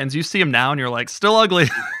early Cayennes, you see them now and you're like, still ugly.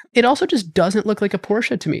 It also just doesn't look like a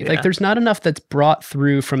Porsche to me. Yeah. There's not enough that's brought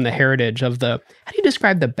through from the heritage of how do you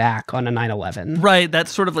describe the back on a 911? Right,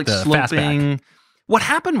 that's sort of like the sloping. What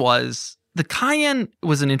happened was the Cayenne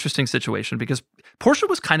was an interesting situation because Porsche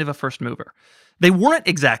was kind of a first mover. They weren't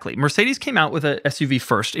exactly. Mercedes came out with a SUV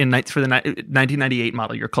first for the 1998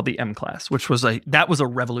 model year called the M-Class, which was that was a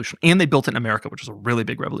revolution. And they built it in America, which was a really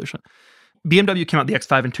big revolution. BMW came out the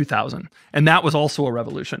X5 in 2000, and that was also a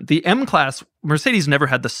revolution. The M-Class, Mercedes never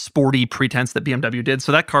had the sporty pretense that BMW did,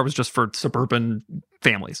 so that car was just for suburban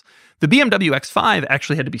families. The BMW X5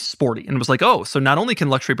 actually had to be sporty, and it was like, oh, so not only can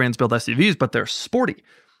luxury brands build SUVs, but they're sporty.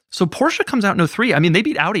 So Porsche comes out in 03. I mean, they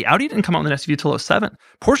beat Audi. Audi didn't come out with an SUV till 07.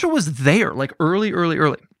 Porsche was there, like early.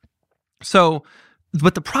 So,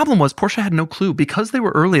 but the problem was Porsche had no clue. Because they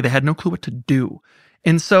were early, they had no clue what to do.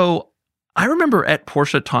 And so I remember at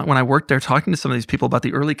Porsche, when I worked there, talking to some of these people about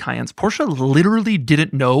the early Cayennes, Porsche literally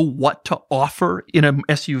didn't know what to offer in an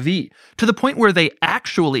SUV, to the point where they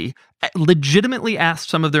actually legitimately asked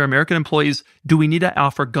some of their American employees, do we need to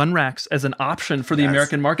offer gun racks as an option for the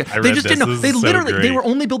American market? They just didn't know. They literally, they were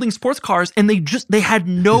only building sports cars, and they had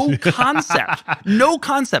no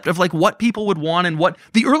concept of like what people would want, and what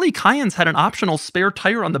the early Cayennes had an optional spare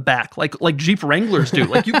tire on the back, like Jeep Wranglers do.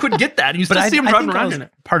 Like you could get that, and you still see them driving around in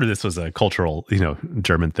it. Part of this was a cultural,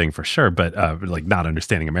 German thing for sure, but like not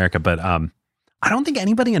understanding America. But I don't think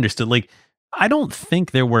anybody understood. Like, I don't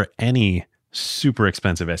think there were any super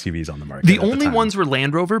expensive SUVs on the market. The only ones were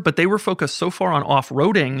Land Rover, but they were focused so far on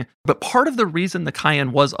off-roading. But part of the reason the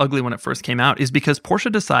Cayenne was ugly when it first came out is because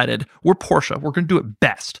Porsche decided, we're Porsche, we're going to do it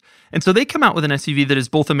best. And so they come out with an SUV that is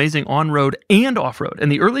both amazing on-road and off-road.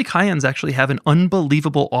 And the early Cayennes actually have an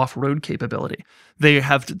unbelievable off-road capability. They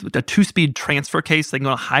have a 2-speed transfer case. They can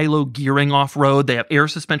go high-low gearing off-road. They have air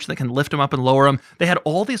suspension that can lift them up and lower them. They had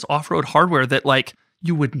all this off-road hardware that, like,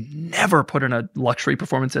 you would never put in a luxury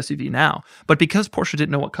performance SUV now. But because Porsche didn't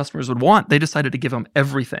know what customers would want, they decided to give them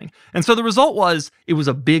everything. And so the result was, it was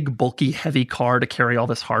a big, bulky, heavy car to carry all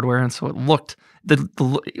this hardware. And so it looked,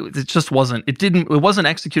 it just wasn't, it wasn't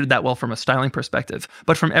executed that well from a styling perspective.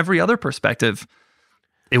 But from every other perspective,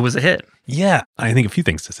 it was a hit. Yeah, I think a few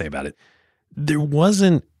things to say about it. There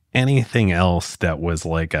wasn't anything else that was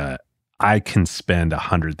like I can spend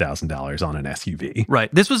 $100,000 on an SUV.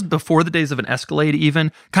 Right. This was before the days of an Escalade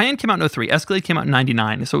even. Cayenne came out in 03. Escalade came out in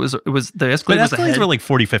 99. So it was the Escalade but was Escalades ahead. were like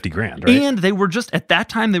 40, 50 grand, right? And they were just, at that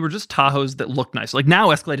time, they were just Tahoes that looked nice. Like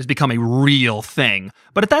now Escalade has become a real thing.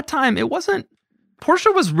 But at that time, it wasn't.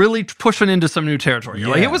 Porsche was really pushing into some new territory. Yeah.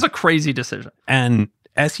 Like, it was a crazy decision. And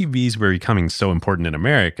SUVs were becoming so important in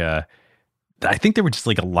America. I think there were just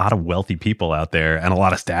like a lot of wealthy people out there and a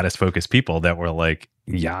lot of status focused people that were like,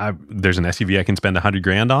 yeah, there's an SUV I can spend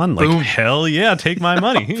 $100,000 on. Like, boom. Hell yeah, take my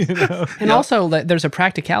money. And also there's a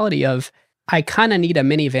practicality of, I kind of need a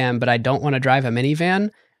minivan, but I don't want to drive a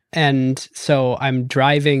minivan. And so I'm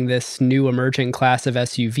driving this new emerging class of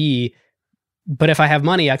SUV. But if I have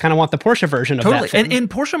money, I kind of want the Porsche version of that thing. And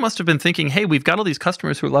Porsche must have been thinking, hey, we've got all these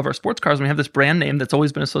customers who love our sports cars, and we have this brand name that's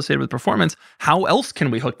always been associated with performance. How else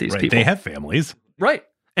can we hook these people? They have families. Right.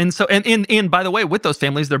 And so, and by the way, with those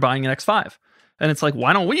families, they're buying an X5. And it's like,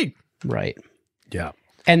 why don't we? Right. Yeah.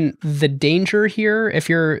 And the danger here, if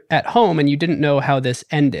you're at home and you didn't know how this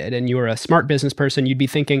ended and you were a smart business person, you'd be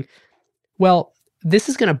thinking, well, this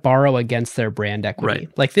is going to borrow against their brand equity.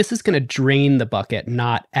 Right. Like, this is going to drain the bucket,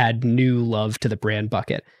 not add new love to the brand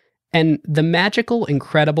bucket. And the magical,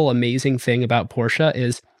 incredible, amazing thing about Porsche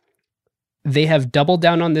is they have doubled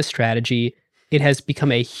down on this strategy. It has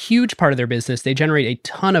become a huge part of their business. They generate a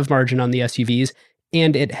ton of margin on the SUVs,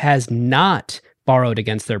 and it has not borrowed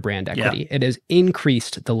against their brand equity. Yeah. It has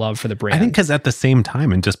increased the love for the brand. I think because at the same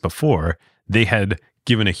time and just before, they had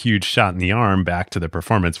given a huge shot in the arm back to the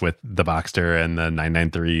performance with the Boxster and the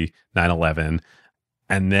 993, 911,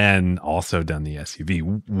 and then also done the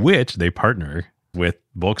SUV, which they partner with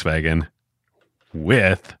Volkswagen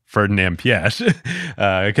with Ferdinand Piëch.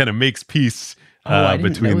 It kind of makes peace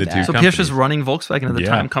between the two so companies. Piëch is running Volkswagen at the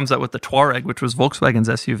time, comes out with the Touareg, which was Volkswagen's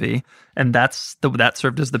SUV, and that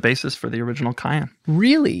served as the basis for the original Cayenne.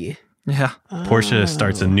 Really? Yeah. Porsche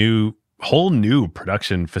starts a whole new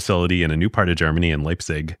production facility in a new part of Germany in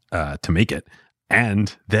Leipzig to make it.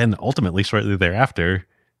 And then ultimately, shortly thereafter,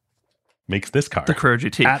 makes this car. The Carrera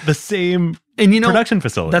GT. At the same production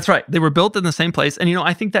facility. That's right. They were built in the same place. And,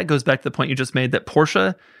 I think that goes back to the point you just made, that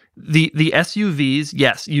Porsche, the SUVs,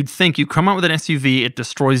 yes, you'd think you come out with an SUV, it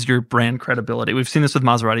destroys your brand credibility. We've seen this with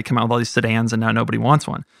Maserati come out with all these sedans, and now nobody wants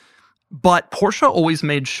one. But Porsche always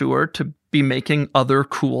made sure to be making other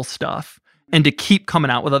cool stuff and to keep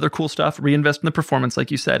coming out with other cool stuff, reinvest in the performance,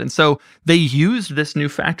 like you said. And so they used this new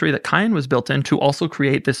factory that Cayenne was built in to also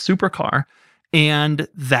create this supercar. And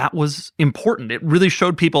that was important. It really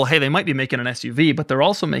showed people, hey, they might be making an SUV, but they're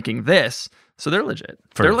also making this. So they're legit.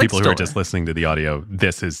 For they're people who still are just listening to the audio,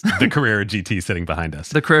 this is the Carrera GT sitting behind us.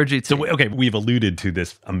 The Carrera GT. So, okay, we've alluded to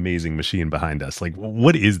this amazing machine behind us. Like,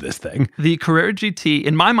 what is this thing? The Carrera GT,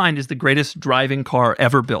 in my mind, is the greatest driving car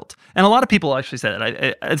ever built. And a lot of people actually say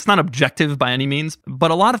that. It's not objective by any means,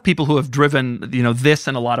 but a lot of people who have driven, this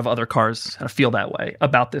and a lot of other cars kind of feel that way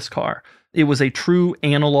about this car. It was a true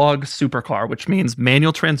analog supercar, which means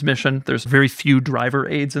manual transmission. There's very few driver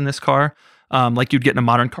aids in this car. Like you'd get in a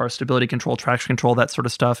modern car, stability control, traction control, that sort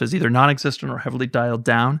of stuff is either non-existent or heavily dialed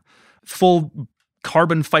down. Full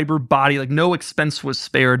carbon fiber body, like no expense was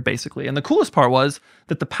spared, basically. And the coolest part was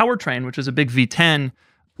that the powertrain, which is a big V10,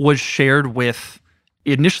 was shared with,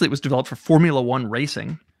 initially it was developed for Formula One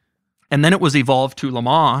racing, and then it was evolved to Le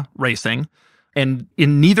Mans racing. And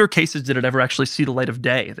in neither cases did it ever actually see the light of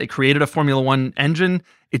day. They created a Formula One engine.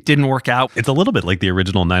 It didn't work out. It's a little bit like the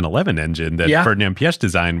original 911 engine that Ferdinand Piëch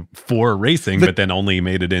designed for racing, but then only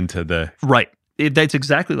made it into the... Right. That's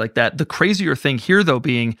exactly like that. The crazier thing here, though,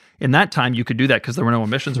 being in that time, you could do that because there were no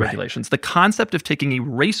emissions regulations. The concept of taking a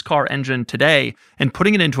race car engine today and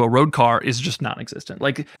putting it into a road car is just non-existent.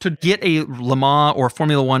 Like, to get a Le Mans or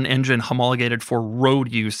Formula One engine homologated for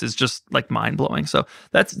road use is just like mind-blowing. So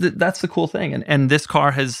that's the cool thing. And this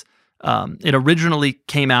car has... it originally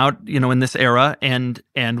came out, in this era and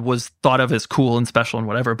was thought of as cool and special and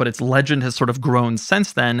whatever, but its legend has sort of grown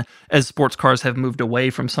since then as sports cars have moved away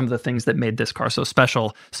from some of the things that made this car so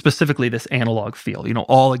special, specifically this analog feel.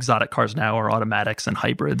 All exotic cars now are automatics and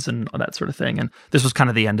hybrids and all that sort of thing. And this was kind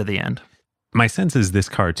of the end of the end. My sense is this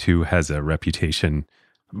car, too, has a reputation,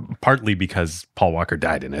 partly because Paul Walker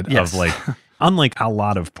died in it, of like, unlike a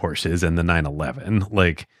lot of Porsches and the 911,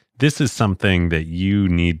 like, this is something that you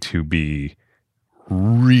need to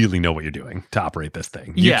really know what you're doing to operate this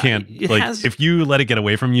thing. You can't, if you let it get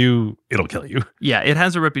away from you, it'll kill you. Yeah, it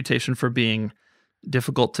has a reputation for being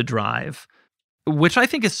difficult to drive, which I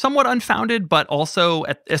think is somewhat unfounded, but also,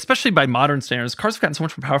 especially by modern standards, cars have gotten so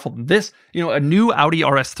much more powerful than this. A new Audi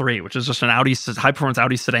RS3, which is just an high-performance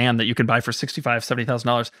Audi sedan that you can buy for $65,000,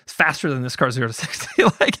 $70,000, it's faster than this car 0 to 60.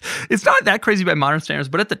 It's not that crazy by modern standards,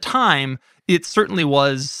 but at the time, it certainly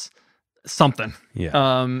was something. Yeah.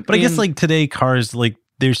 But I guess today cars,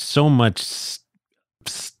 there's so much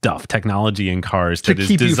stuff, technology in cars that is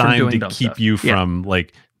designed to keep you from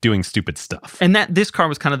doing stupid stuff. And this car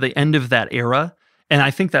was kind of the end of that era. And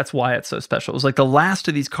I think that's why it's so special. It was like the last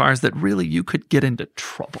of these cars that really you could get into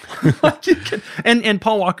trouble. And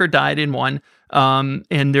Paul Walker died in one.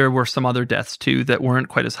 And there were some other deaths too that weren't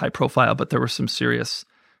quite as high profile, but there were some serious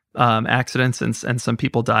accidents and some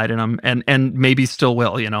people died in them and maybe still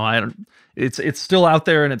will. It's still out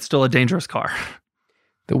there and it's still a dangerous car.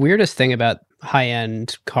 The weirdest thing about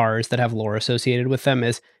high-end cars that have lore associated with them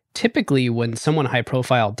is typically when someone high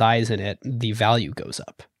profile dies in it, the value goes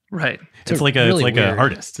up. Right. It's like an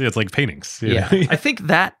artist. It's like paintings. Yeah. I think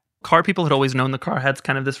that car people had always known the car had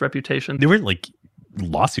kind of this reputation. There weren't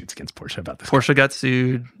lawsuits against Porsche about this. Porsche got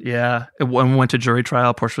sued. Yeah. It went to jury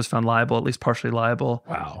trial. Porsche was found liable, at least partially liable.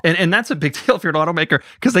 Wow. And that's a big deal if you're an automaker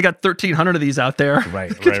because they got 1,300 of these out there. Right.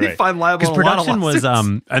 They find liable. Because production was,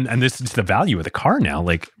 and this is the value of the car now.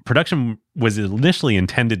 Production was initially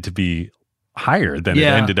intended to be higher than it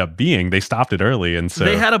ended up being. They stopped it early, and so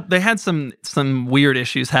they had some weird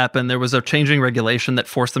issues happen. There was a changing regulation that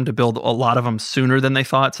forced them to build a lot of them sooner than they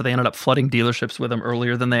thought, so they ended up flooding dealerships with them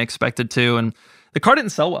earlier than they expected to. And the car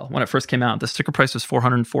didn't sell well when it first came out. The sticker price was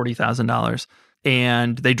 $440,000,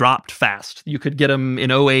 and they dropped fast. You could get them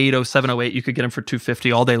in 08, 07, 08. You could get them for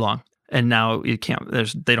 $250 all day long. And now you can't.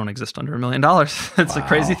 They don't exist under $1 million. It's a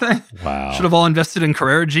crazy thing. Wow. Should have all invested in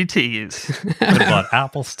Carrera GTs. Could have bought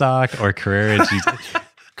Apple stock or Carrera GT.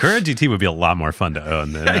 Carrera GT would be a lot more fun to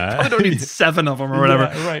own than you probably don't need 7 of them or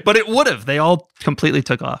whatever. Yeah, right. But it would have. They all completely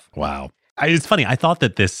took off. Wow. It's funny. I thought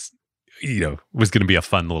that this, was going to be a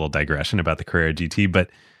fun little digression about the Carrera GT, but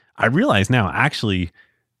I realize now, actually,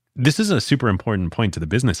 this is a super important point to the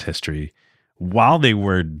business history. While they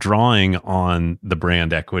were drawing on the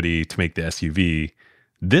brand equity to make the SUV,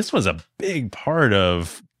 this was a big part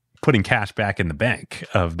of putting cash back in the bank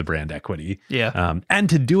of the brand equity. Yeah. And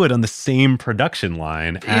to do it on the same production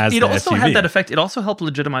line as the SUV. It also had that effect. It also helped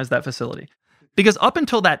legitimize that facility. Because up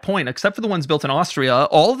until that point, except for the ones built in Austria,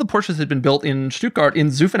 all of the Porsches had been built in Stuttgart, in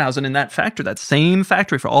Zuffenhausen, in that factory, that same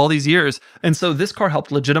factory for all these years. And so this car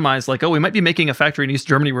helped legitimize, we might be making a factory in East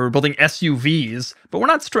Germany where we're building SUVs, but we're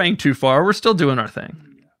not straying too far. We're still doing our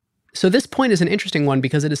thing. So this point is an interesting one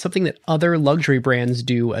because it is something that other luxury brands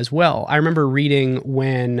do as well. I remember reading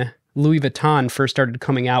when Louis Vuitton first started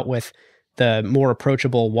coming out with the more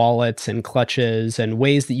approachable wallets and clutches and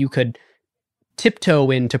ways that you could tiptoe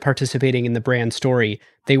into participating in the brand story,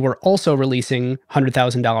 they were also releasing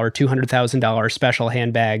 $100,000, $200,000 special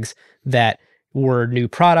handbags that were new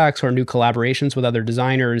products or new collaborations with other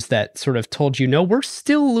designers that sort of told you, no, we're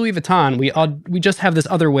still Louis Vuitton. We just have this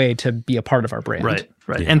other way to be a part of our brand. Right.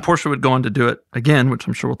 Yeah. And Porsche would go on to do it again, which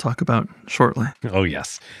I'm sure we'll talk about shortly. Oh,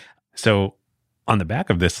 yes. So on the back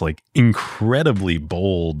of this like incredibly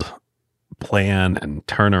bold plan and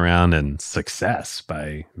turnaround and success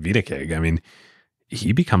by Wiedeking, I mean,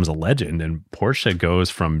 he becomes a legend, and Porsche goes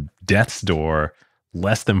from death's door,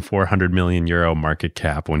 less than 400 million euro market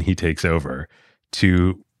cap when he takes over,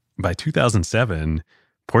 to by 2007,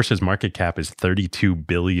 Porsche's market cap is 32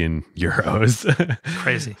 billion euros.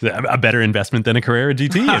 Crazy. A better investment than a Carrera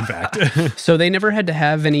GT, in fact. So they never had to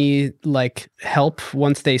have any like help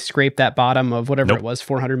once they scraped that bottom of whatever it was,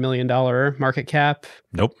 $400 million market cap.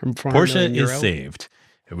 Nope. From 400 Porsche million is euro. saved.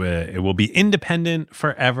 It will be independent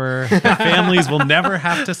forever. The families will never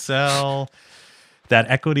have to sell. That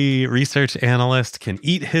equity research analyst can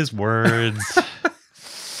eat his words.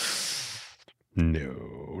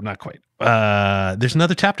 No, not quite. There's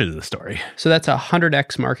another chapter to the story. So that's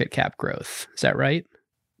 100x market cap growth. Is that right?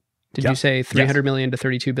 Did you say 300 million to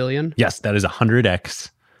 32 billion? Yes, that is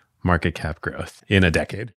 100x market cap growth in a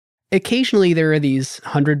decade. Occasionally there are these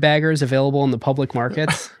 100-baggers available in the public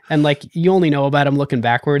markets, and like you only know about them looking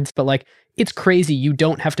backwards, but like it's crazy. You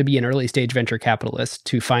don't have to be an early stage venture capitalist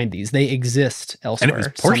to find these. They exist elsewhere. And it was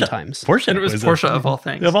Porsche. Sometimes. Porsche. And it was Porsche of all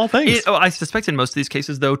things. Of all things. I suspect in most of these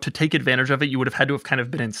cases, though, to take advantage of it, you would have had to have kind of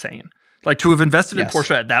been insane. Like to have invested in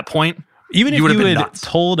Porsche at that point, even if you been had nuts.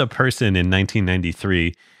 told a person in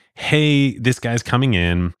 1993, hey, this guy's coming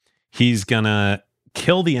in, he's gonna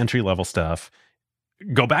kill the entry-level stuff,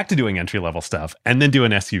 go back to doing entry-level stuff, and then do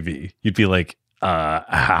an SUV, you'd be like,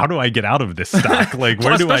 how do I get out of this stock? Like,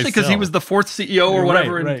 where do I especially because he was the fourth CEO or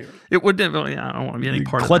whatever. Right. And it wouldn't have, I don't want to be any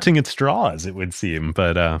part clutching at straws, it would seem.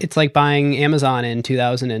 But it's like buying Amazon in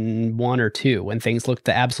 2001 or 2 when things looked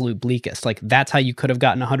the absolute bleakest. Like that's how you could have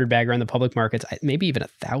gotten a 100-bagger in the public markets, maybe even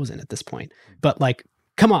 1,000 at this point. But like,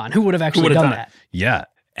 come on, who would have actually done that? Yeah.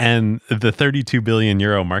 And the 32 billion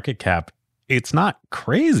euro market cap, it's not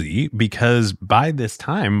crazy because by this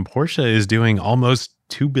time, Porsche is doing almost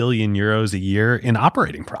 2 billion euros a year in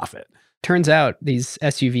operating profit. Turns out these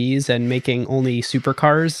SUVs and making only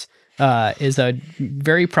supercars is a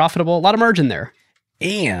very profitable, a lot of margin there.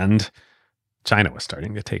 And China was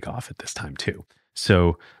starting to take off at this time too.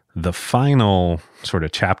 So the final sort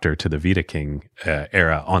of chapter to the Wiedeking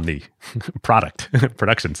era on the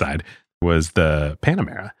production side was the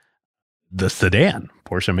Panamera, the sedan.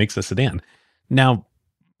 Porsche makes a sedan. Now,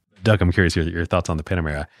 Doug, I'm curious your thoughts on the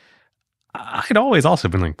Panamera. I'd always also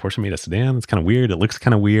been like, Porsche made a sedan. It's kind of weird. It looks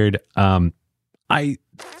kind of weird. I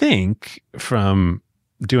think from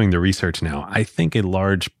doing the research now, I think a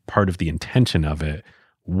large part of the intention of it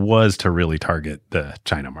was to really target the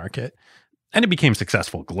China market. And it became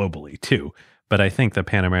successful globally too. But I think the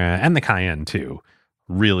Panamera and the Cayenne too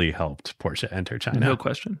really helped Porsche enter China. No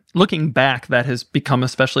question. Looking back, that has become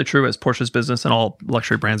especially true as Porsche's business and all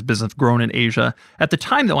luxury brands' business have grown in Asia. At the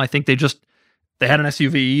time, though, I think they had an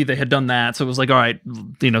SUV, they had done that, so it was like, all right,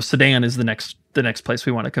 sedan is the next place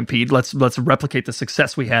we want to compete. Let's replicate the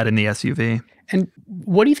success we had in the SUV. And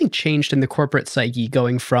what do you think changed in the corporate psyche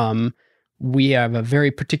going from we have a very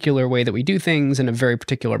particular way that we do things in a very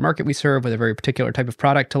particular market we serve with a very particular type of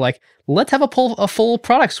product to like, let's have a full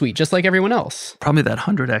product suite just like everyone else? Probably that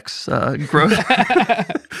 100x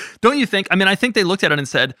growth. Don't you think? I mean, I think they looked at it and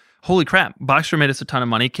said, holy crap, Boxster made us a ton of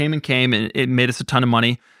money, came and it made us a ton of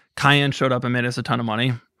money. Cayenne showed up and made us a ton of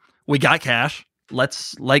money. We got cash.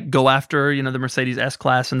 Let's go after, the Mercedes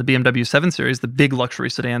S-Class and the BMW 7 Series, the big luxury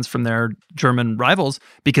sedans from their German rivals,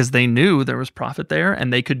 because they knew there was profit there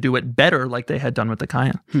and they could do it better like they had done with the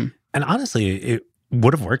Cayenne. And honestly, it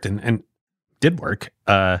would have worked and did work.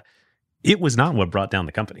 It was not what brought down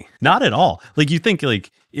the company. Not at all. Like you think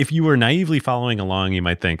if you were naively following along, you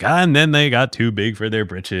might think, and then they got too big for their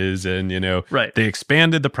britches and, right. They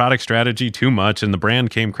expanded the product strategy too much and the brand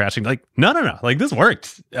came crashing. Like, no. Like this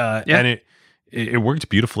worked. And it worked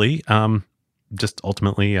beautifully, just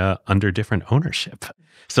ultimately under different ownership.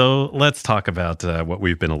 So let's talk about what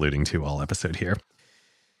we've been alluding to all episode here.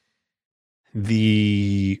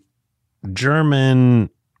 The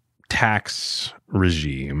German tax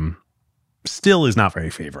regime still is not very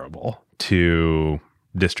favorable to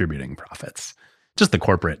distributing profits. Just the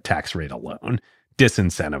corporate tax rate alone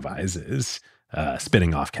disincentivizes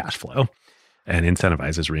spinning off cash flow and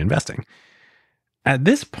incentivizes reinvesting. At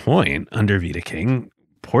this point, under Wiedeking,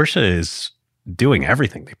 Porsche is doing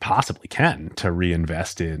everything they possibly can to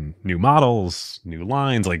reinvest in new models, new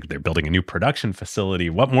lines. Like they're building a new production facility.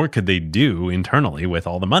 What more could they do internally with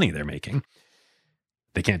all the money they're making?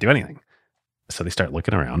 They can't do anything. So they start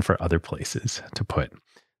looking around for other places to put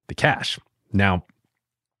the cash. Now,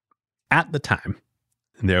 at the time,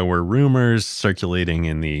 there were rumors circulating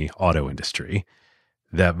in the auto industry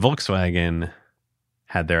that Volkswagen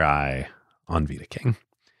had their eye on Wiedeking,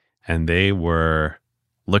 and they were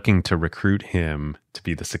looking to recruit him to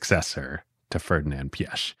be the successor to Ferdinand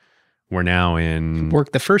Piëch. We're now in...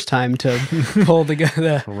 Worked the first time to pull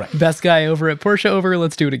the Right. best guy over at Porsche over.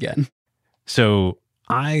 Let's do it again. So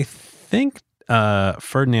I think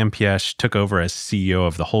Ferdinand Piëch took over as CEO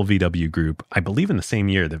of the whole VW group, I believe in the same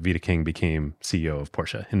year that Wiedeking became CEO of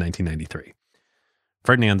Porsche in 1993.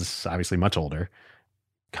 Ferdinand's obviously much older,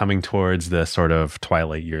 coming towards the sort of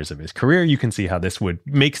twilight years of his career. You can see how this would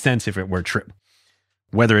make sense if it were true.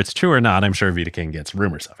 Whether it's true or not, I'm sure Wiedeking gets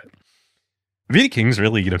rumors of it. Wiedeking's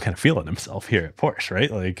really, kind of feeling himself here at Porsche,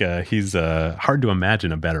 right? Like he's hard to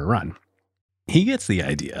imagine a better run. He gets the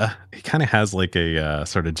idea. He kind of has like a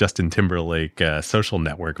sort of Justin Timberlake social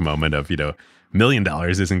network moment of, $1 million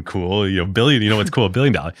isn't cool. Billion, what's cool? $1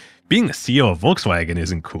 billion. Being the CEO of Volkswagen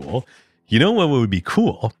isn't cool. You know what would be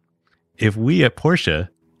cool? If we at Porsche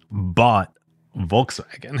bought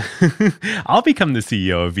Volkswagen. I'll become the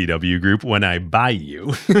CEO of VW Group when I buy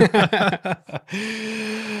you.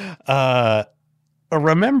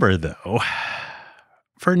 Remember, though,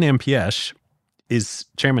 Ferdinand Piëch is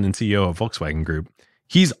chairman and CEO of Volkswagen Group.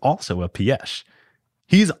 He's also a Piëch.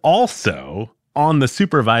 He's also on the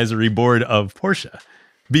supervisory board of Porsche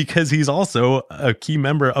because he's also a key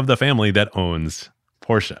member of the family that owns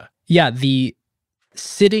Porsche. Yeah, the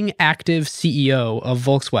sitting active CEO of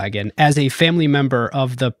Volkswagen as a family member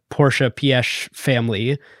of the Porsche Piëch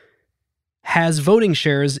family has voting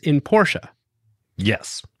shares in Porsche.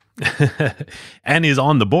 Yes. And is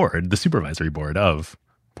on the board, the supervisory board of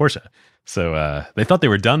Porsche. So they thought they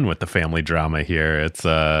were done with the family drama here. It's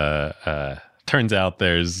turns out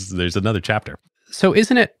there's another chapter. So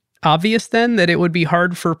isn't it obvious then that it would be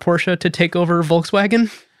hard for Porsche to take over Volkswagen?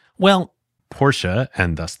 Well, Porsche,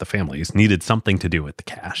 and thus the families, needed something to do with the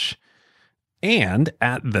cash. And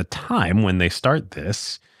at the time when they start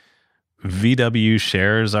this, VW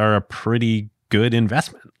shares are a pretty good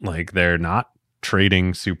investment. Like they're not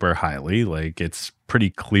trading super highly. Like it's pretty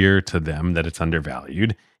clear to them that it's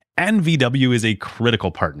undervalued. And VW is a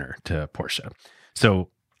critical partner to Porsche. So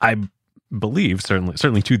I believe,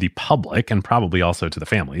 certainly to the public and probably also to the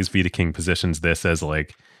families, Wiedeking positions this as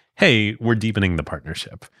like, hey, we're deepening the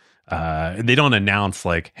partnership. They don't announce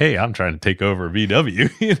like, hey, I'm trying to take over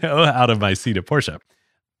VW, out of my seat at Porsche.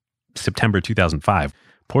 September 2005,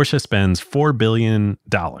 Porsche spends $4 billion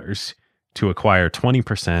to acquire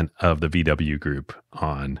 20% of the VW group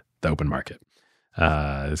on the open market.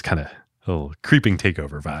 It's kind of little creeping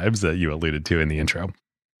takeover vibes that you alluded to in the intro.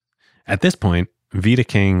 At this point,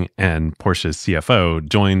 Wiedeking and Porsche's CFO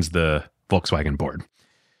joins the Volkswagen board.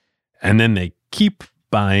 And then they keep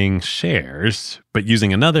buying shares, but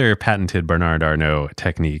using another patented Bernard Arnault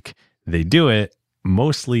technique. They do it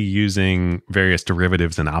mostly using various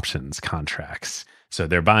derivatives and options contracts. So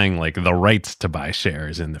they're buying like the rights to buy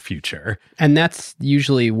shares in the future. And that's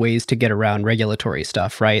usually ways to get around regulatory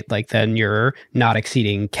stuff, right? Like then you're not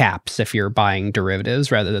exceeding caps if you're buying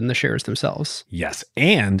derivatives rather than the shares themselves. Yes.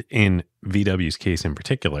 And in VW's case in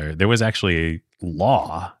particular, there was actually a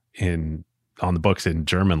law on the books in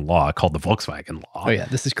German law called the Volkswagen Law. Oh yeah,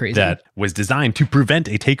 this is crazy. That was designed to prevent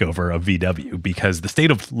a takeover of VW because the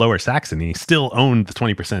state of Lower Saxony still owned the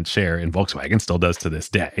 20% share in Volkswagen, still does to this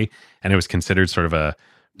day. And it was considered sort of a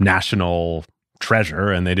national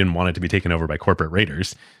treasure, and they didn't want it to be taken over by corporate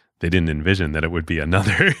raiders. They didn't envision that it would be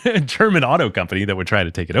another German auto company that would try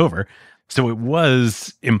to take it over. So it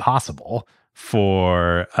was impossible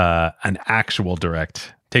for an actual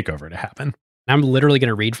direct takeover to happen. I'm literally going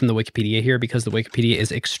to read from the Wikipedia here because the Wikipedia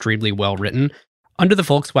is extremely well written. Under the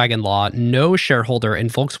Volkswagen Law, no shareholder in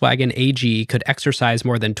Volkswagen AG could exercise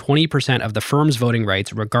more than 20% of the firm's voting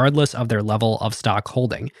rights, regardless of their level of stock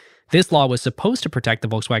holding. This law was supposed to protect the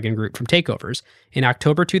Volkswagen Group from takeovers. In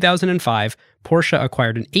October 2005, Porsche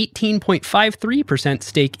acquired an 18.53%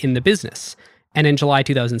 stake in the business. And in July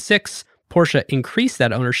 2006, Porsche increased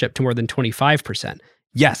that ownership to more than 25%.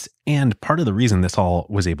 Yes, and part of the reason this all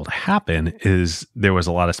was able to happen is there was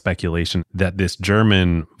a lot of speculation that this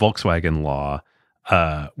German Volkswagen law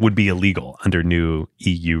would be illegal under new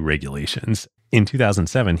EU regulations. In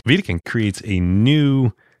 2007, Wiedeking creates a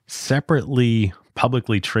new, separately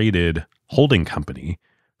publicly traded holding company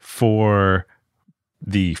for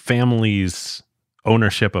the family's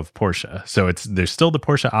ownership of Porsche. So there's still the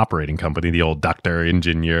Porsche operating company, the old Dr.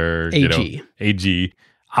 Ingenieur AG. AG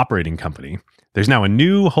operating company. There's now a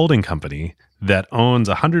new holding company that owns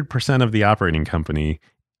 100% of the operating company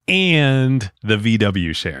and the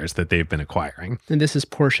VW shares that they've been acquiring. And this is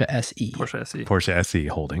Porsche SE. Porsche SE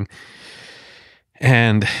Holding.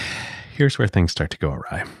 And here's where things start to go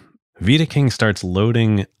awry. Wiedeking starts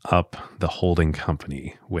loading up the holding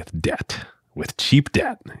company with cheap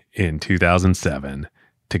debt in 2007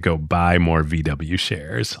 to go buy more VW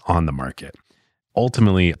shares on the market.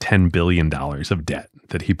 Ultimately, $10 billion of debt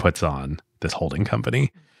that he puts on this holding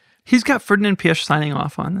company. He's got Ferdinand Piëch signing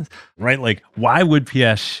off on this. Right? Like, why would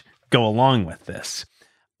Piëch go along with this?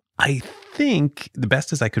 I think the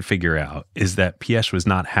best as I could figure out is that Piëch was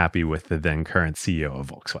not happy with the then current CEO of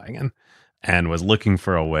Volkswagen and was looking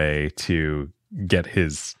for a way to get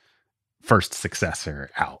his first successor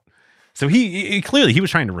out. So he clearly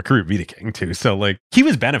was trying to recruit Wiedeking too. So like he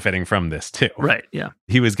was benefiting from this too. Right. Yeah.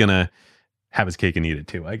 He was going to have his cake and eat it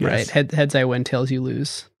too, I guess. Right. Heads I win, tails you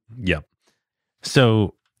lose. Yep.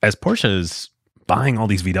 So as Porsche is buying all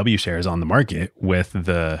these VW shares on the market with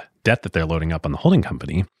the debt that they're loading up on the holding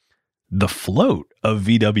company, the float of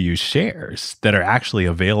VW shares that are actually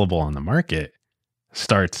available on the market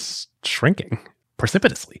starts shrinking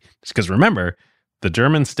precipitously. Because remember, the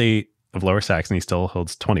German state of Lower Saxony still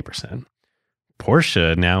holds 20%.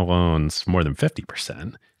 Porsche now owns more than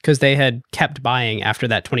 50%. Because they had kept buying after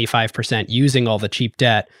that 25% using all the cheap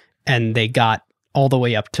debt, and they got all the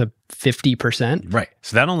way up to 50%. Right.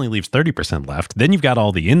 So that only leaves 30% left. Then you've got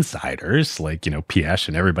all the insiders like, Piëch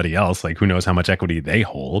and everybody else, like who knows how much equity they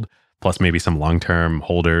hold, plus maybe some long-term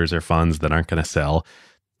holders or funds that aren't going to sell.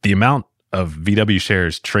 The amount of VW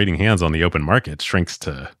shares trading hands on the open market shrinks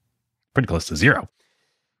to pretty close to zero.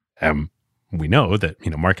 We know that,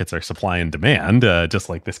 markets are supply and demand, just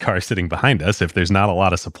like this car sitting behind us. If there's not a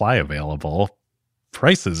lot of supply available,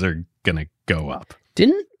 prices are going to go up.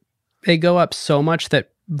 Didn't they go up so much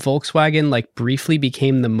that Volkswagen briefly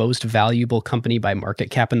became the most valuable company by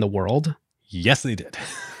market cap in the world? Yes, they did.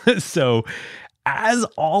 So as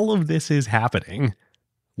all of this is happening,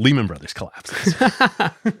 Lehman Brothers collapses.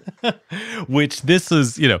 Which this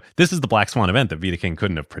is the black swan event that Wiedeking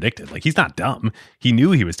couldn't have predicted. Like, he's not dumb. He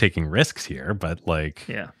knew he was taking risks here, but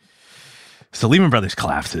yeah. So Lehman Brothers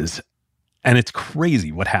collapses, and it's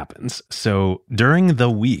crazy what happens. So during the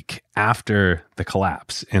week after the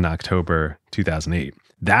collapse in October 2008,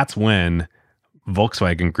 that's when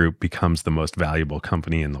Volkswagen Group becomes the most valuable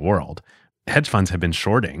company in the world. Hedge funds have been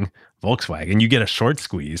shorting Volkswagen. You get a short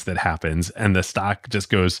squeeze that happens, and the stock just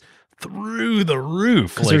goes through the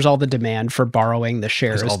roof. Because there's all the demand for borrowing the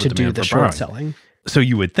shares to do the short selling. So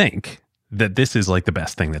you would think that this is the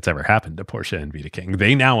best thing that's ever happened to Porsche and Wiedeking.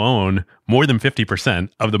 They now own more than 50%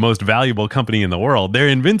 of the most valuable company in the world. They're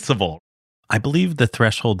invincible. I believe the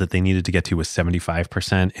threshold that they needed to get to was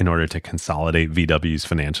 75% in order to consolidate VW's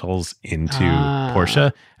financials into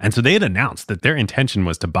Porsche. And so they had announced that their intention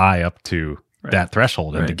was to buy up to that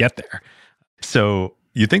threshold and to get there. So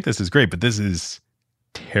you think this is great, but this is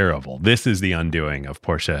terrible. This is the undoing of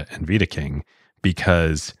Porsche and Wiedeking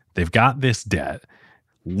because they've got this debt.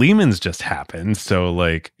 Lehman's just happened.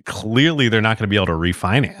 So clearly they're not going to be able to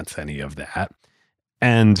refinance any of that.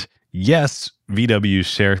 And yes, VW's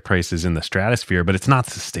share price is in the stratosphere, but it's not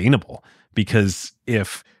sustainable because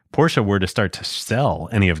if Porsche were to start to sell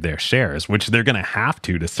any of their shares, which they're going to have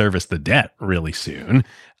to service the debt really soon,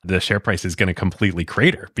 the share price is going to completely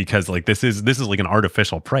crater because this is like an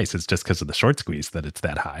artificial price. It's just because of the short squeeze that it's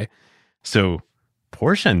that high. So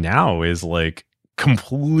Porsche now is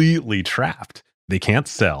completely trapped. They can't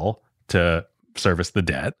sell to service the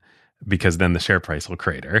debt because then the share price will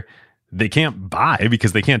crater. They can't buy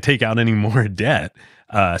because they can't take out any more debt.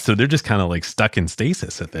 So they're just kind of stuck in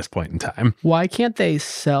stasis at this point in time. Why can't they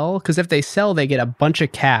sell? Because if they sell, they get a bunch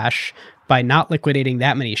of cash by not liquidating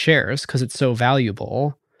that many shares because it's so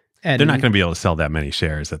valuable. And they're not going to be able to sell that many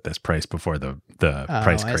shares at this price before the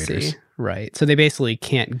price craters. I see. Right. So they basically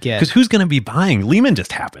can't get... Because who's going to be buying? Lehman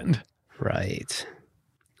just happened. Right.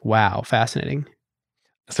 Wow. Fascinating.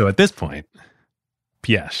 So at this point,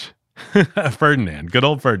 Piëch, Ferdinand, good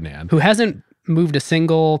old Ferdinand, who hasn't moved a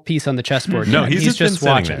single piece on the chessboard. No, yet. he's just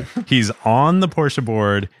watching. He's on the Porsche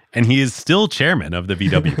board, and he is still chairman of the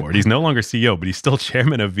VW board. He's no longer CEO, but he's still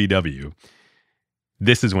chairman of VW.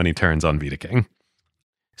 This is when he turns on Wiedeking.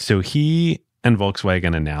 So he and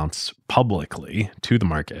Volkswagen announce publicly to the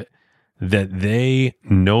market that they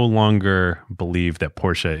no longer believe that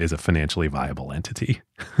Porsche is a financially viable entity.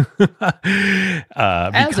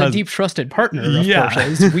 As a deep trusted partner of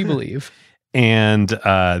Porsche's, we believe. And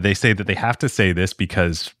they say that they have to say this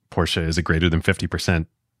because Porsche is a greater than 50%,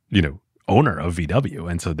 owner of VW.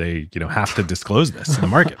 And so they, have to disclose this to the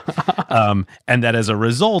market. And that as a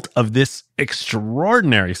result of this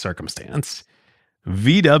extraordinary circumstance,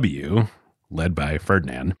 VW, led by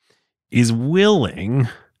Ferdinand, is willing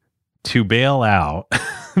to bail out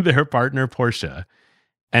their partner Porsche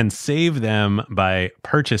and save them by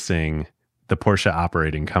purchasing the Porsche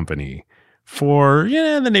operating company for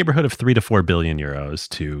in the neighborhood of 3 to 4 billion euros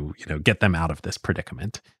to get them out of this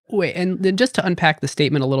predicament. Wait, and then just to unpack the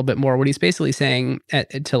statement a little bit more, what he's basically saying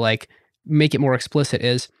to like make it more explicit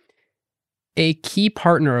is a key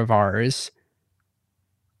partner of ours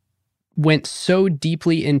went so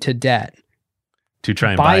deeply into debt to try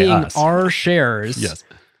and buy us, our shares, yes,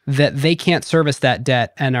 that they can't service that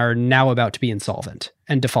debt and are now about to be insolvent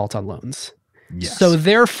and default on loans. Yes. So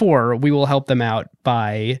therefore, we will help them out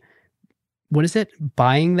by, what is it?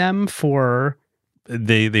 Buying them for...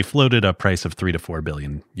 They floated a price of 3 to 4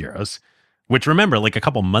 billion euros, which, remember, like a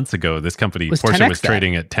couple months ago, this company, Porsche, was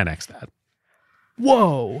trading at 10x that.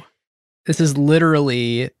 Whoa. This is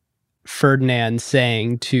literally Ferdinand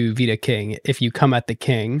saying to Vita King, if you come at the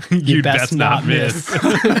king, you best not miss.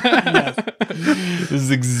 Yes. This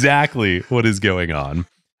is exactly what is going on.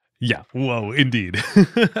 Yeah. Whoa, indeed.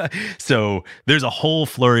 So there's a whole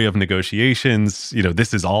flurry of negotiations.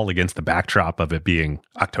 This is all against the backdrop of it being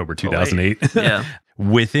October 2008. Yeah.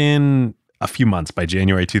 Within a few months, by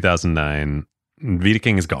January 2009, Vita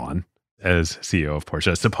King is gone as CEO of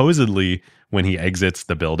Porsche. Supposedly, when he exits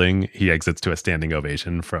the building, he exits to a standing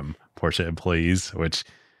ovation from Porsche employees, which,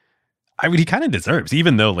 he kind of deserves,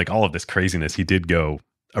 even though like all of this craziness, he did go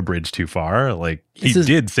a bridge too far. Like he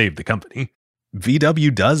did save the company.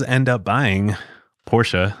 VW does end up buying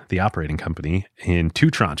Porsche, the operating company, in 2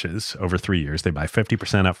 tranches over 3 years. They buy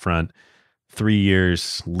 50% up front. 3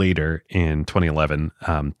 years later, in 2011,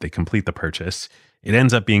 they complete the purchase. It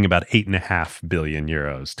ends up being about 8.5 billion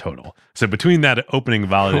euros total. So between that opening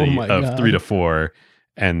value of 3 to 4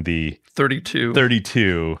 and the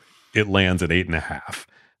 32, it lands at 8.5.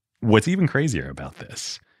 What's even crazier about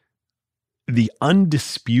this, the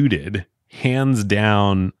undisputed, hands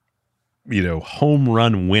down, home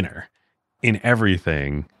run winner in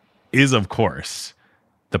everything is, of course,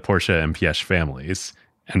 the Porsche and Piëch families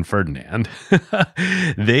and Ferdinand.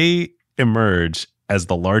 They emerge as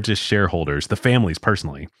the largest shareholders, the families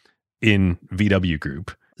personally, in VW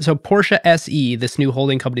Group. So Porsche SE, this new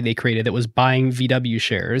holding company they created that was buying VW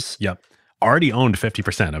shares. Yep. Already owned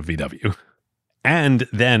 50% of VW. And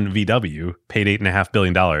then VW paid $8.5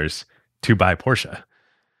 billion to buy Porsche.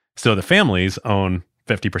 So the families own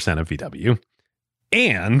 50% of VW,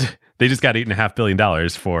 and they just got $8.5 billion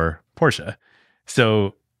for Porsche.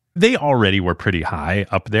 So they already were pretty high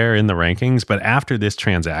up there in the rankings, but after this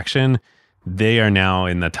transaction, they are now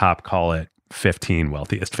in the top, call it 15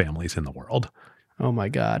 wealthiest families in the world. Oh my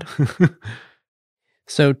God.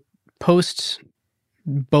 So post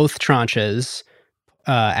both tranches,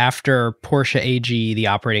 after Porsche AG, the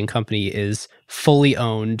operating company, is fully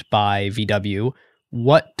owned by VW,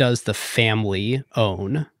 what does the family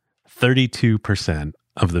own? 32%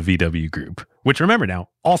 of the VW Group, which, remember now,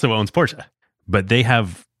 also owns Porsche, but they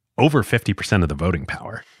have over 50% of the voting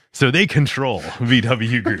power. So they control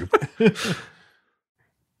VW Group.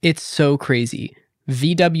 It's so crazy.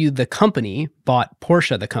 VW, the company, bought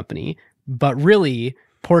Porsche, the company, but really,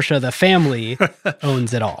 Porsche, the family,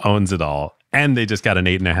 owns it all. Owns it all. And they just got an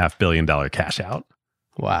 $8.5 billion cash out.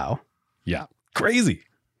 Wow. Yeah. Crazy.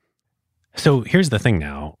 So here's the thing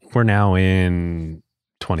now. We're now in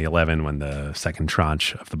 2011 when the second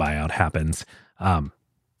tranche of the buyout happens.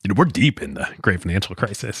 We're deep in the great financial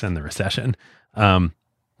crisis and the recession.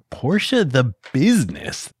 Porsche, the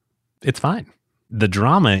business, it's fine. The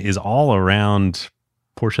drama is all around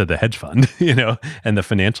Porsche, the hedge fund, and the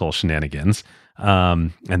financial shenanigans,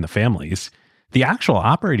 and the families. The actual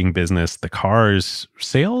operating business, the cars,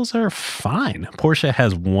 sales are fine. Porsche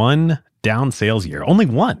has one down sales year, only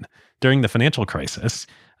one during the financial crisis.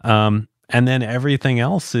 And then everything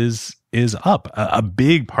else is up. A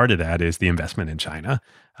big part of that is the investment in China.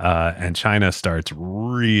 And China starts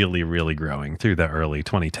really, really growing through the early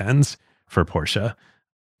 2010s for Porsche.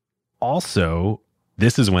 Also,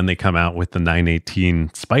 this is when they come out with the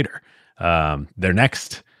 918 Spider. Their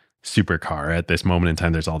next supercar at this moment in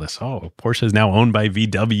time. There's all this, Porsche is now owned by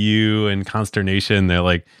VW, and consternation. They're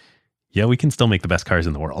like, yeah, we can still make the best cars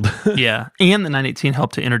in the world. Yeah. And the 918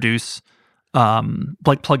 helped to introduce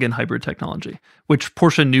plug-in hybrid technology, which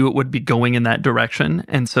Porsche knew it would be going in that direction.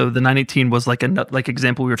 And so the 918 was like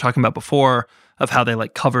example we were talking about before of how they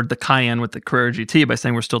covered the Cayenne with the Carrera GT by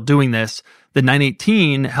saying we're still doing this. The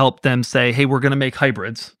 918 helped them say, hey, we're going to make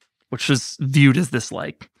hybrids, which is viewed as this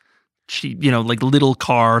cheap, like little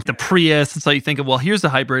car, the Prius. And so you think of, well, here's a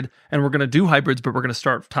hybrid, and we're going to do hybrids, but we're going to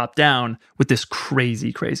start top down with this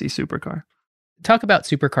crazy, crazy supercar. Talk about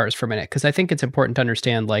supercars for a minute, because I think it's important to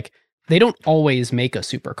understand, like, they don't always make a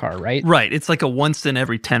supercar, right? Right. It's like a once in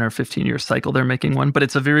every 10 or 15 year cycle they're making one, but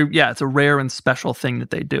it's a rare and special thing that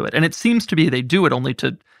they do it. And it seems to be they do it only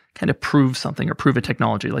to kind of prove something or prove a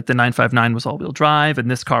technology. Like the 959 was all-wheel drive, and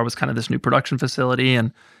this car was kind of this new production facility,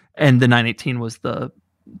 and the 918 was the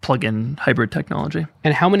plug-in hybrid technology.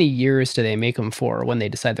 And how many years do they make them for when they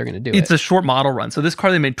decide they're going to do it? It's a short model run. So this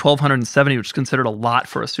car, they made 1,270, which is considered a lot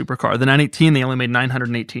for a supercar. The 918, they only made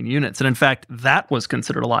 918 units. And in fact, that was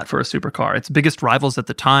considered a lot for a supercar. Its biggest rivals at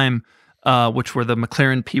the time, which were the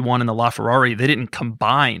McLaren P1 and the LaFerrari, they didn't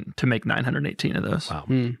combine to make 918 of those. Wow.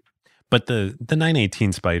 But the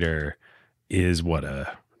 918 Spider is what,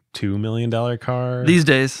 a $2 million car these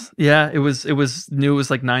days. Yeah, it was new. It was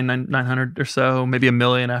like 900 or so, maybe $1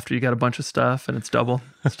 million after you got a bunch of stuff, and it's double.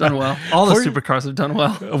 It's done well. All the supercars have done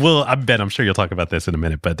well. Well, I'm sure you'll talk about this in a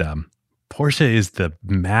minute, but Porsche is the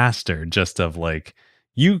master just of like,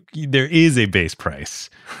 there is a base price,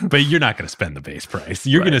 but you're not going to spend the base price.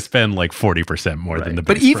 You're going to spend like 40% more than the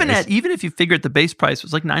base price. But even if you figure the base price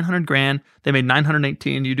was like $900,000, they made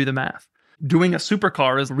 918. You do the math. Doing a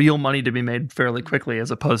supercar is real money to be made fairly quickly, as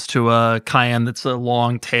opposed to a Cayenne that's a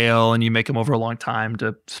long tail and you make them over a long time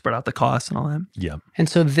to spread out the costs and all that. Yeah. And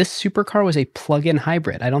so this supercar was a plug-in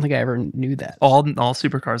hybrid. I don't think I ever knew that. All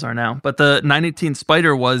supercars are now. But the 918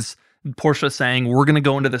 Spider was Porsche saying, we're going to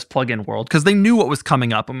go into this plug-in world, because they knew what was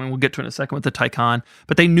coming up. I mean, we'll get to it in a second with the Taycan,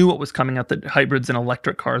 but they knew what was coming up, that hybrids and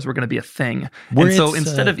electric cars were going to be a thing. And so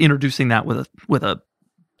instead of introducing that with a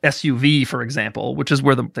SUV, for example, which is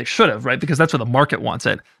where they should have, right? Because that's where the market wants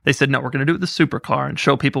it. They said, no, we're going to do it with the supercar and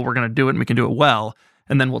show people we're going to do it and we can do it well,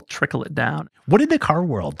 and then we'll trickle it down. What did the car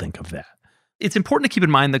world think of that? It's important to keep in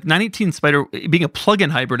mind the 918 Spider, being a plug-in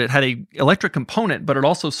hybrid, it had a electric component, but it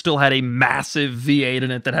also still had a massive V8 in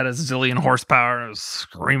it that had a zillion horsepower and it was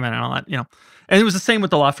screaming and all that, And it was the same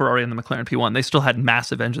with the LaFerrari and the McLaren P1. They still had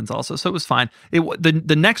massive engines also, so it was fine.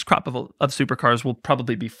 The next crop of supercars will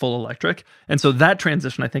probably be full electric, and so that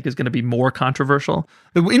transition, I think, is going to be more controversial.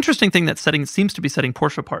 The interesting thing that seems to be setting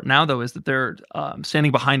Porsche apart now, though, is that they're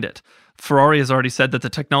standing behind it. Ferrari has already said that the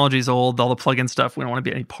technology is old, all the plug-in stuff, we don't want to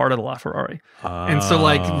be any part of the LaFerrari. And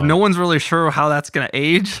so, no one's really sure how that's going to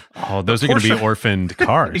age. Oh, those are going to be orphaned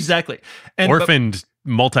cars. Exactly. Orphaned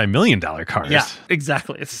multi-million-dollar cars. Yeah,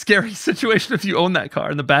 exactly. It's a scary situation if you own that car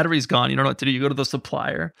and the battery's gone. You don't know what to do. You go to the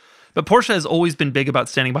supplier. But Porsche has always been big about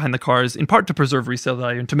standing behind the cars, in part to preserve resale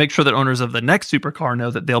value and to make sure that owners of the next supercar know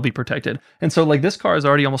that they'll be protected. And so, this car is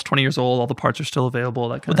already almost 20 years old. All the parts are still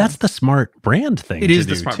available. That's the smart brand thing. It is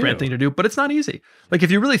the smart brand thing to do, but it's not easy. If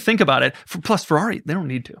you really think about it, plus Ferrari, they don't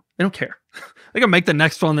need to. They don't care. They can make the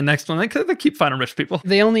next one. They keep finding rich people.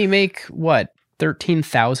 They only make,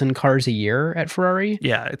 13,000 cars a year at Ferrari?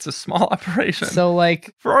 Yeah, it's a small operation. So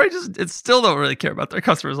Ferrari still don't really care about their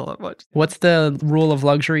customers all that much. What's the rule of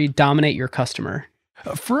luxury? Dominate your customer.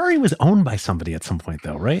 Ferrari was owned by somebody at some point,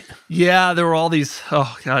 though, right? Yeah, there were all these.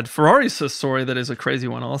 Oh God, Ferrari's a story that is a crazy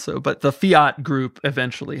one, also. But the Fiat group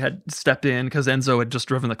eventually had stepped in because Enzo had just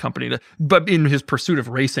driven the company but in his pursuit of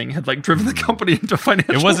racing, had driven the company into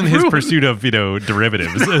financial. It wasn't ruin. His pursuit of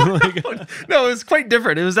derivatives. No, it was quite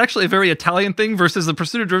different. It was actually a very Italian thing versus the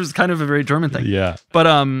pursuit of derivatives is kind of a very German thing. Yeah. But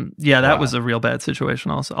that was a real bad situation.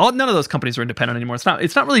 Also, none of those companies are independent anymore.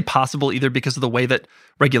 It's not really possible either because of the way that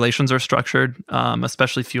regulations are structured.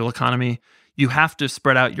 Especially fuel economy, you have to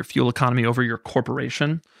spread out your fuel economy over your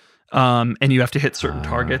corporation, and you have to hit certain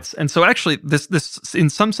targets. And so actually, this in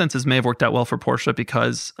some senses may have worked out well for Porsche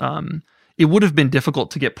because it would have been difficult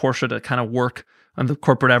to get Porsche to kind of work on the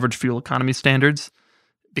corporate average fuel economy standards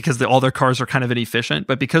because all their cars are kind of inefficient.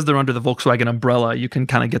 But because they're under the Volkswagen umbrella, you can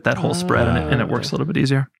kind of get that whole spread, and it works a little bit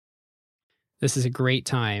easier. This is a great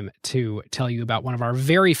time to tell you about one of our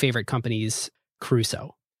very favorite companies,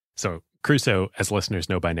 Crusoe. So Crusoe, as listeners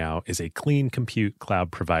know by now, is a clean compute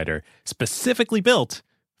cloud provider specifically built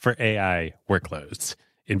for AI workloads.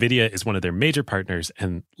 NVIDIA is one of their major partners,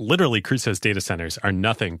 and literally Crusoe's data centers are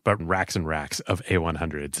nothing but racks and racks of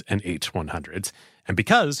A100s and H100s. And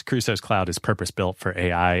because Crusoe's cloud is purpose-built for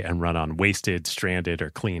AI and run on wasted, stranded,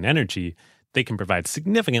 or clean energy, they can provide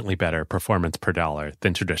significantly better performance per dollar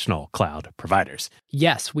than traditional cloud providers.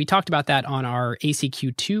 Yes, we talked about that on our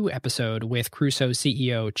ACQ2 episode with Crusoe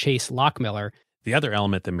CEO Chase Lockmiller. The other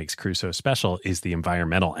element that makes Crusoe special is the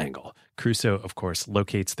environmental angle. Crusoe, of course,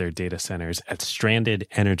 locates their data centers at stranded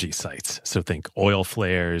energy sites. So think oil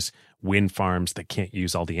flares, wind farms that can't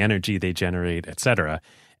use all the energy they generate, etc.,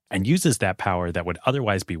 and uses that power that would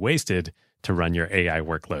otherwise be wasted to run your AI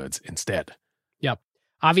workloads instead. Yep.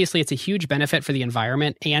 Obviously, it's a huge benefit for the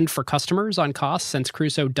environment and for customers on costs since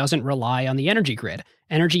Crusoe doesn't rely on the energy grid.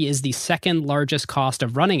 Energy is the second largest cost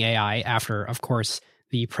of running AI after, of course,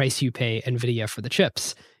 the price you pay NVIDIA for the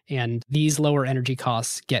chips. And these lower energy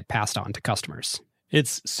costs get passed on to customers.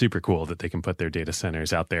 It's super cool that they can put their data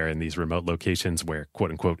centers out there in these remote locations where,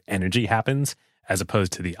 quote unquote, energy happens, as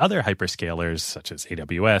opposed to the other hyperscalers such as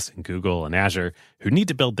AWS and Google and Azure, who need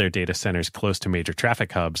to build their data centers close to major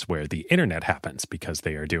traffic hubs where the internet happens because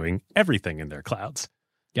they are doing everything in their clouds.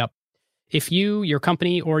 Yep. If you, your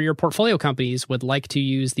company, or your portfolio companies would like to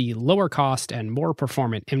use the lower cost and more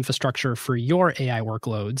performant infrastructure for your AI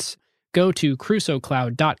workloads, go to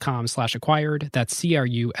crusoecloud.com/acquired. That's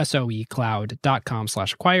CRUSOE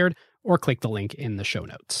cloud.com/acquired, or click the link in the show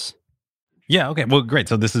notes. Yeah, okay. Well, great.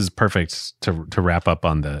 So this is perfect to wrap up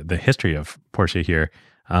on the history of Porsche here.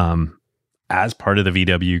 As part of the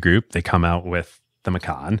VW group, they come out with the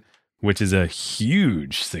Macan, which is a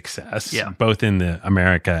huge success, both in the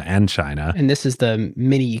America and China. And this is the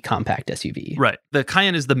mini compact SUV. Right. The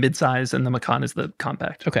Cayenne is the midsize and the Macan is the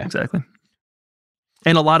compact. Okay. Exactly.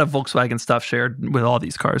 And a lot of Volkswagen stuff shared with all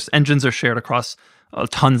these cars. Engines are shared across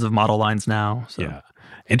tons of model lines now. So. Yeah.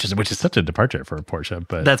 Interesting, which is such a departure for a Porsche.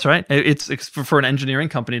 But that's right. It's for an engineering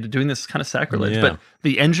company to doing this kind of sacrilege. Yeah. But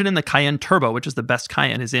the engine in the Cayenne Turbo, which is the best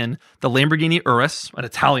Cayenne, is in the Lamborghini Urus, an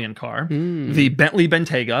Italian car, the Bentley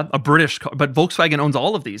Bentayga, a British car. But Volkswagen owns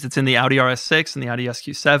all of these. It's in the Audi RS6 and the Audi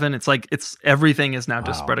SQ7. It's everything is now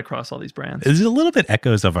just spread across all these brands. There's a little bit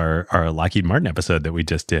echoes of our Lockheed Martin episode that we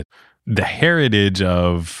just did. The heritage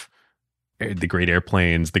of the great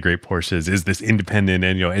airplanes, the great Porsches, is this independent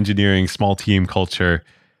and engineering small team culture.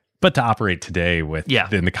 But to operate today with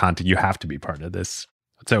in the content, you have to be part of this.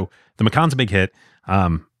 So the Macan's a big hit.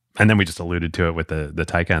 And then we just alluded to it with the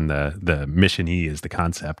Taycan. The Mission E is the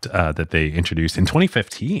concept that they introduced in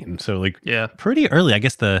 2015. So pretty early. I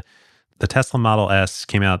guess the Tesla Model S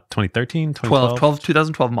came out 2013,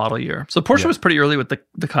 2012 model year. So Porsche was pretty early with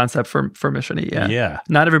the concept for Mission E. Yeah.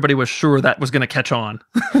 Not everybody was sure that was going to catch on.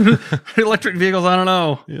 Electric vehicles, I don't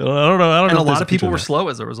know. I don't know. And a lot of people were slow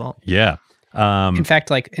as a result. Yeah. In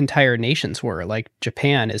fact, entire nations were.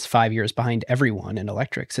 Japan is 5 years behind everyone in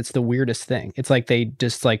electrics. It's the weirdest thing. It's like they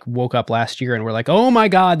just woke up last year and were like, oh my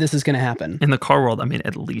God, this is going to happen. In the car world, I mean,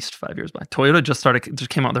 at least 5 years behind. Toyota just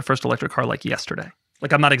came out with their first electric car yesterday.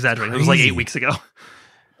 I'm not exaggerating. It was 8 weeks ago.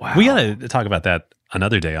 Wow. We got to talk about that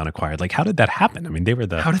another day on Acquired. How did that happen? I mean, how did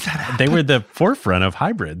that happen? They were the forefront of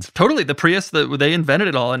hybrids. Totally. The Prius, they invented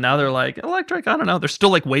it all. And now they're electric, I don't know. They're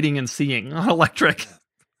still waiting and seeing on electric.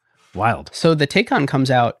 Wild. So the Taycan comes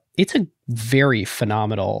out. It's a very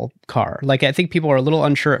phenomenal car. I think people are a little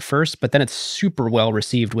unsure at first, but then it's super well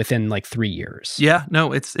received within 3 years. Yeah,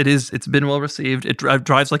 no, it's been well received. It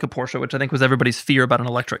drives like a Porsche, which I think was everybody's fear about an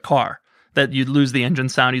electric car, that you'd lose the engine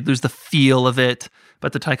sound, you'd lose the feel of it.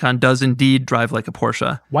 But the Taycan does indeed drive like a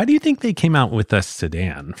Porsche. Why do you think they came out with a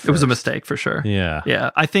sedan first? It was a mistake for sure. Yeah.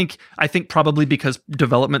 Yeah. I think probably because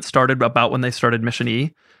development started about when they started Mission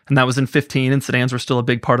E, and that was in 2015, and sedans were still a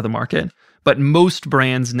big part of the market. But most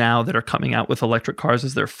brands now that are coming out with electric cars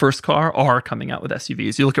as their first car are coming out with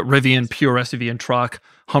SUVs. You look at Rivian, pure SUV and truck,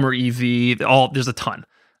 Hummer EV, there's a ton.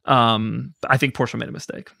 I think Porsche made a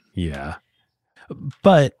mistake. Yeah.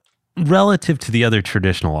 But relative to the other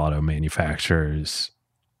traditional auto manufacturers,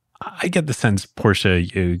 I get the sense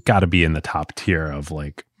Porsche, you got to be in the top tier of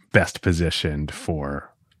best positioned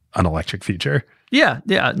for an electric future. Yeah,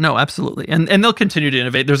 no, absolutely. And they'll continue to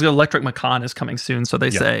innovate. There's an electric Macan is coming soon, so they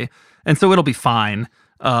say. And so it'll be fine.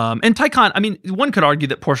 And Taycan, I mean, one could argue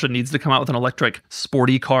that Porsche needs to come out with an electric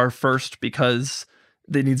sporty car first because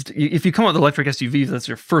if you come out with electric SUVs, that's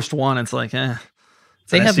your first one. It's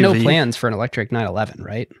They have no plans for an electric 911,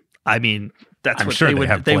 right? I mean, that's what sure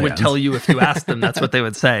they would tell you if you asked them. That's what they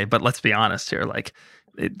would say. But let's be honest here.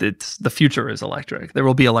 It's the future is electric. There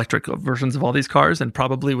will be electric versions of all these cars, and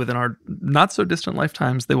probably within our not so distant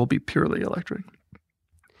lifetimes, they will be purely electric.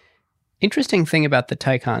 Interesting thing about the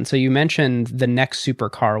Taycan. So you mentioned the next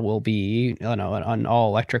supercar will be, an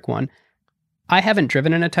all-electric one. I haven't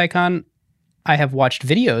driven in a Taycan. I have watched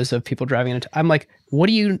videos of people driving it. I'm like,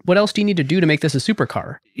 what else do you need to do to make this a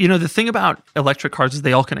supercar? The thing about electric cars is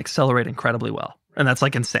they all can accelerate incredibly well. And that's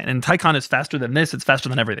insane. And Taycan is faster than this. It's faster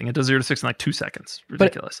than everything. It does 0 to 6 in 2 seconds.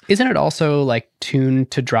 Ridiculous. But isn't it also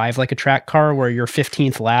tuned to drive like a track car where your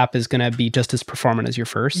 15th lap is going to be just as performant as your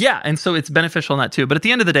first? Yeah. And so it's beneficial in that too. But at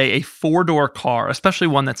the end of the day, a 4-door car, especially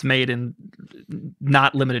one that's made in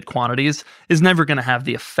not limited quantities, is never going to have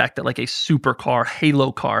the effect that a supercar,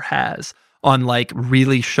 halo car has on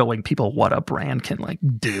really showing people what a brand can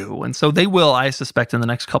do. And so they will, I suspect, in the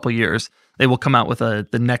next couple of years, they will come out with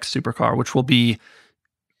the next supercar, which will be,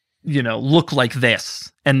 look like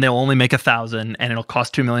this, and they'll only make 1,000, and it'll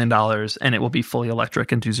cost $2 million, and it will be fully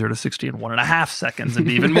electric and do 0 to 60 in 1.5 seconds, and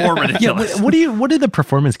be even more ridiculous. What are the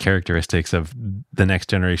performance characteristics of the next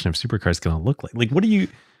generation of supercars going to look like? Like,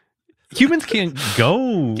 humans can't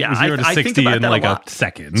go 0 to 60 in like a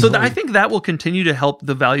second. So I think that will continue to help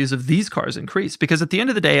the values of these cars increase, because at the end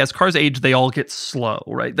of the day, as cars age, they all get slow,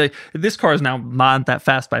 right? This car is now not that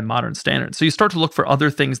fast by modern standards. So you start to look for other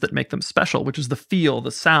things that make them special, which is the feel,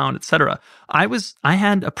 the sound, etc. I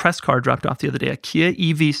had a press car dropped off the other day, a Kia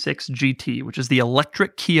EV6 GT, which is the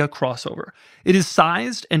electric Kia crossover. It is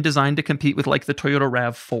sized and designed to compete with like the Toyota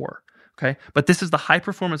RAV4. Okay, but this is the high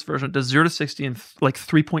performance version. It does 0 to 60 in like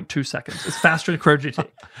 3.2 seconds. It's faster than a Carrera GT.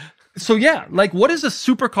 So yeah, like what does a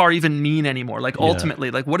supercar even mean anymore? Like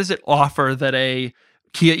ultimately, like what does it offer that a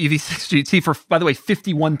Kia EV6 GT for, by the way,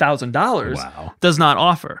 $51,000 does not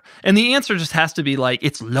offer? And the answer just has to be like,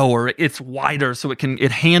 it's lower, it's wider, so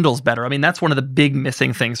it handles better. I mean, that's one of the big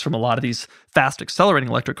missing things from a lot of these fast accelerating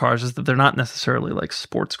electric cars, is that they're not necessarily like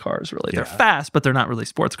sports cars, really. They're fast, but they're not really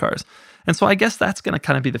sports cars. And so I guess that's going to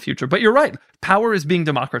kind of be the future. But you're right. Power is being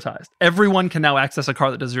democratized. Everyone can now access a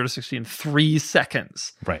car that does 0 to 60 in 3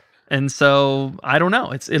 seconds. Right. And so I don't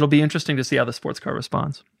know. It'll be interesting to see how the sports car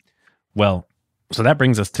responds. Well, so that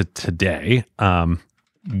brings us to today,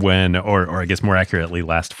 when, or I guess more accurately,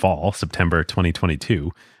 last fall, September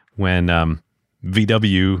 2022, when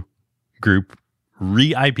VW Group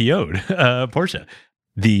re-IPO'd Porsche.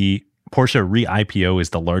 The Porsche re-IPO is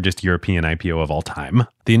the largest European IPO of all time.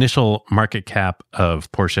 The initial market cap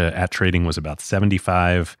of Porsche at trading was about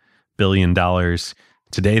 $75 billion.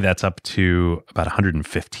 Today, that's up to about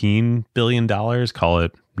 $115 billion, call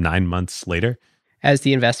it 9 months later. As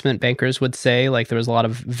the investment bankers would say, like there was a lot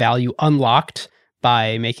of value unlocked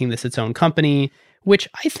by making this its own company, which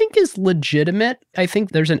I think is legitimate. I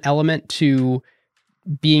think there's an element to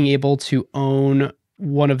being able to own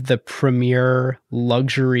one of the premier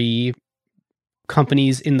luxury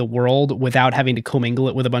companies in the world without having to commingle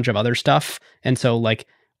it with a bunch of other stuff. And so like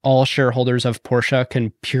all shareholders of Porsche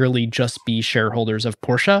can purely just be shareholders of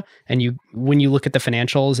Porsche. And when you look at the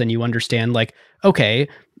financials and you understand like, okay,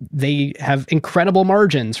 they have incredible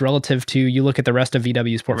margins relative to, you look at the rest of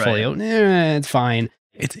VW's portfolio, it's fine.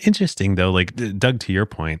 It's interesting though, like Doug, to your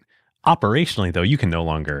point, operationally though, you can no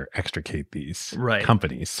longer extricate these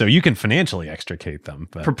companies. So you can financially extricate them.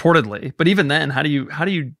 But purportedly. But even then, how do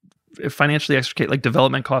you financially extricate like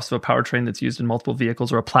development costs of a powertrain that's used in multiple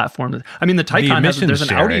vehicles or a platform? I mean, the Taycan there's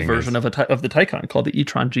an Audi version of the Taycan called the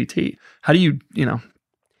e-tron GT. How do you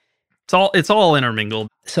it's all intermingled.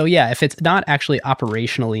 So yeah, if it's not actually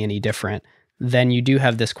operationally any different, then you do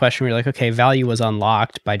have this question where you're like, okay, value was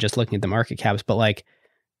unlocked by just looking at the market caps, but like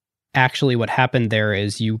actually what happened there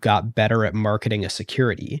is you got better at marketing a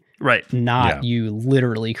security, right? Not you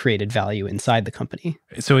literally created value inside the company.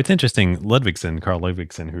 So it's interesting. Carl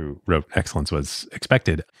Ludwigsen, who wrote Excellence Was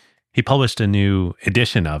Expected, he published a new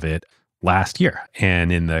edition of it last year.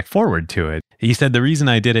 And in the foreword to it, he said, the reason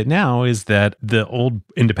I did it now is that the old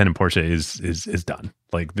independent Porsche is done.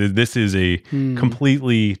 Like this is a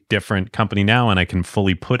completely different company now, and I can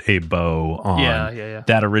fully put a bow on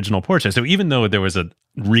that original Porsche. So even though there was a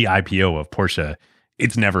re-IPO of Porsche,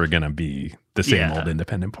 it's never going to be the same old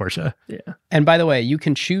independent Porsche. Yeah. And by the way, you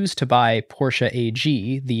can choose to buy Porsche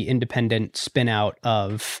AG, the independent spin out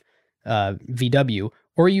of VW,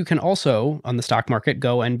 or you can also, on the stock market,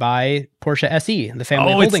 go and buy Porsche SE, the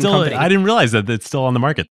family holding company. I didn't realize that it's still on the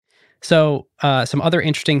market. So some other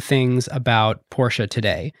interesting things about Porsche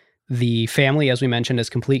today. The family, as we mentioned, has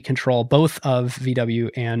complete control both of VW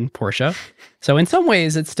and Porsche. So in some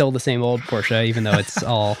ways, it's still the same old Porsche, even though it's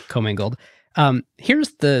all commingled. Here's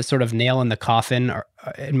the sort of nail in the coffin,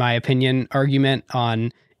 in my opinion, argument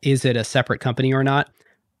on is it a separate company or not.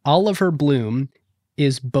 Oliver Bloom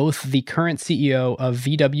is both the current CEO of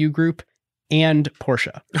VW Group and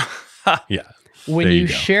Porsche. Yeah. When you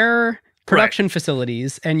share production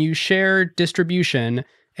facilities and you share distribution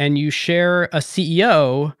and you share a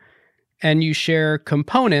CEO and you share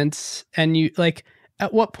components and you like,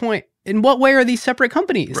 at what point, in what way are these separate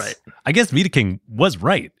companies? Right. I guess Vita King was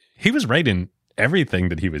right. He was right in everything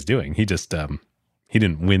that he was doing. He just, he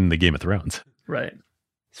didn't win the Game of Thrones. Right.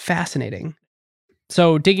 Fascinating.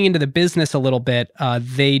 So digging into the business a little bit,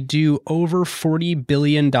 they do over $40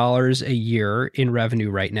 billion a year in revenue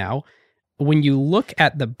right now. When you look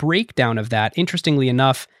at the breakdown of that, interestingly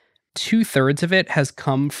enough, 2/3 of it has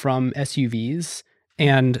come from SUVs,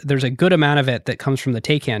 and there's a good amount of it that comes from the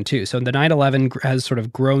Taycan too. So the 911 has sort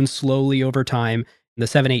of grown slowly over time. The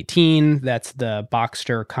 718, that's the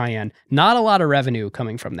Boxster Cayenne. Not a lot of revenue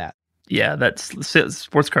coming from that. Yeah,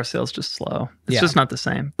 sports car sales just slow. It's Yeah. just not the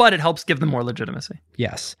same. But it helps give them more legitimacy.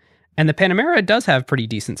 Yes. And the Panamera does have pretty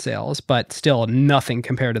decent sales, but still nothing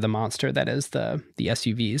compared to the monster that is the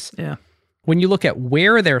SUVs. Yeah. When you look at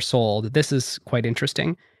where they're sold, this is quite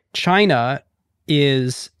interesting. China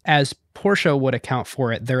is, as Porsche would account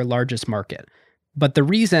for it, their largest market. But the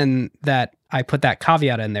reason that I put that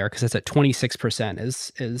caveat in there, because it's at 26%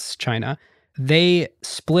 is China, they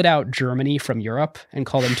split out Germany from Europe and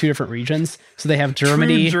call them two different regions. So they have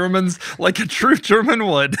Germany. True Germans, like a true German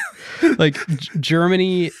would. Like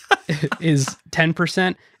Germany is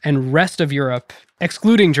 10% and rest of Europe,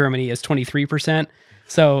 excluding Germany, is 23%.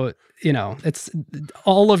 So, it's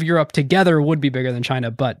all of Europe together would be bigger than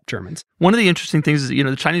China, but Germans. One of the interesting things is,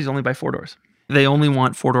 the Chinese only buy 4 doors. They only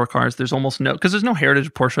want 4-door cars. There's almost because there's no heritage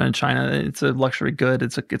of Porsche in China. It's a luxury good.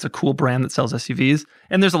 It's a cool brand that sells SUVs.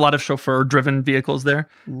 And there's a lot of chauffeur-driven vehicles there.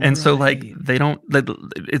 And so,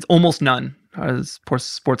 it's almost none as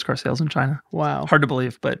sports car sales in China. Wow. Hard to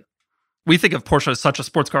believe, but we think of Porsche as such a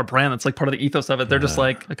sports car brand. That's like part of the ethos of it. They're just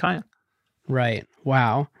like a Cayenne. Right.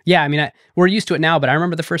 Wow. Yeah, I mean, we're used to it now, but I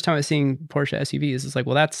remember the first time I was seeing Porsche SUVs, it's like,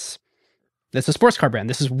 well, that's a sports car brand.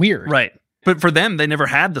 This is weird. Right. But for them, they never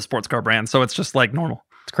had the sports car brand, so it's just like normal.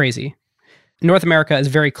 It's crazy. North America is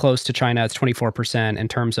very close to China. It's 24% in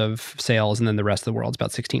terms of sales, and then the rest of the world is about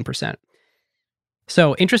 16%.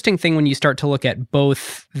 So interesting thing when you start to look at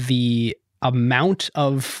both the amount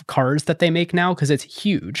of cars that they make now, because it's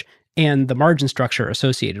huge, and the margin structure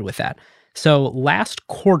associated with that. So last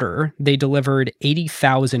quarter, they delivered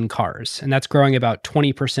 80,000 cars, and that's growing about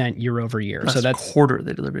 20% year over year. So that's quarter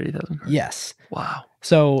they delivered 80,000 cars. Yes. Wow.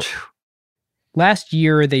 So last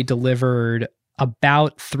year, they delivered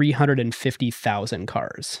about 350,000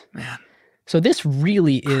 cars. Man. So this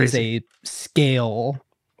really is Crazy. a scale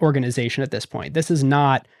organization at this point. This is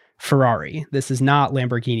not Ferrari. This is not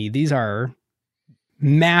Lamborghini. These are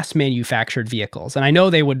mass manufactured vehicles. And I know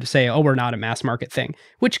they would say, oh, we're not a mass market thing,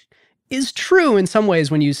 which is true in some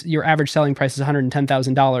ways when your average selling price is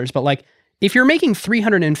 $110,000. But like, if you're making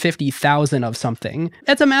 350,000 of something,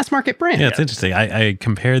 that's a mass market brand. Yeah, it's interesting. I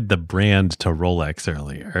compared the brand to Rolex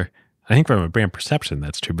earlier. I think from a brand perception,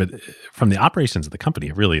 that's true. But from the operations of the company,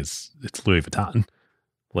 it really is, it's Louis Vuitton.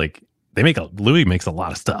 Like, Louis makes a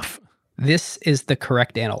lot of stuff. This is the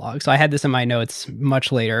correct analog. So I had this in my notes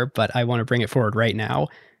much later, but I want to bring it forward right now.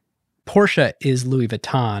 Porsche is Louis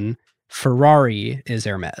Vuitton. Ferrari is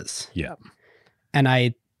Hermes. Yeah. And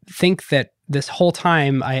I think that this whole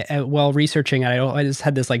time, while researching, I just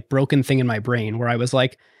had this like broken thing in my brain where I was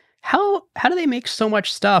like, how do they make so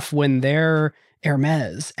much stuff when they're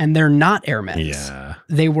Hermes and they're not Hermes? Yeah.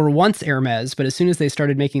 They were once Hermes, but as soon as they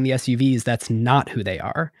started making the SUVs, that's not who they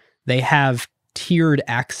are. They have tiered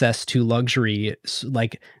access to luxury,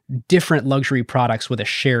 like different luxury products with a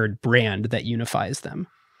shared brand that unifies them.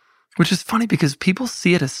 Which is funny because people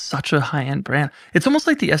see it as such a high-end brand. It's almost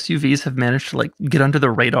like the SUVs have managed to like get under the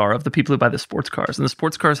radar of the people who buy the sports cars. And the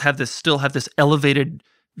sports cars still have this elevated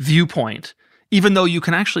viewpoint, even though you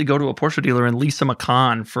can actually go to a Porsche dealer and lease a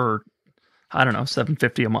Macan for, I don't know,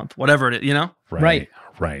 $750 a month, whatever it is,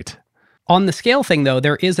 Right. On the scale thing, though,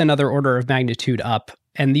 there is another order of magnitude up,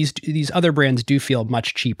 and these other brands do feel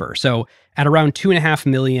much cheaper. So at around $2.5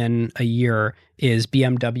 million a year is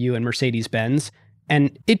BMW and Mercedes-Benz.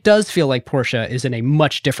 And it does feel like Porsche is in a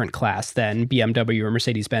much different class than BMW or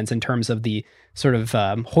Mercedes-Benz in terms of the sort of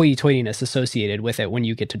hoity-toityness associated with it when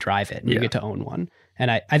you get to drive it and you get to own one. And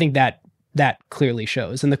I think that clearly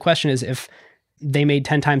shows. And the question is, if they made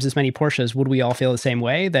 10 times as many Porsches, would we all feel the same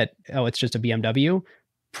way that, oh, it's just a BMW?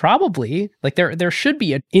 Probably. Like there should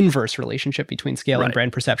be an inverse relationship between scale and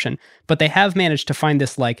brand perception. But they have managed to find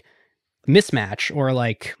this like mismatch, or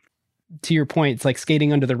like, to your point, it's like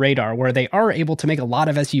skating under the radar, where they are able to make a lot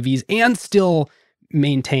of SUVs and still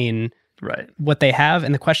maintain what they have.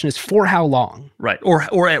 And the question is, for how long? Right.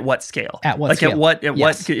 Or at what scale? At what scale? What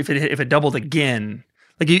if it doubled again?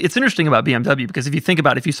 Like, it's interesting about BMW because if you think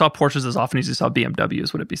about it, if you saw Porsches as often as you saw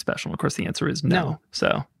BMWs, would it be special? Of course, the answer is no.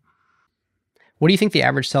 So what do you think the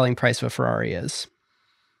average selling price of a Ferrari is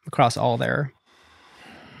across all their?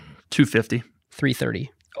 $250. $330.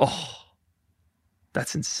 Oh.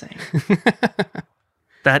 That's insane.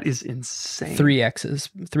 That is insane. 3X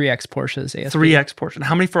Porsches. ASP. 3X Porsche.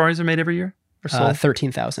 How many Ferraris are made every year?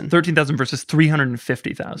 13,000. 13,000 versus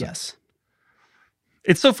 350,000. Yes.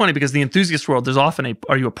 It's so funny because the enthusiast world, there's often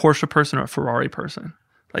are you a Porsche person or a Ferrari person?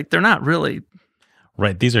 Like, they're not really.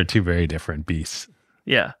 Right. These are two very different beasts.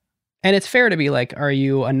 Yeah. And it's fair to be like, are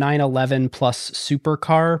you a 911 plus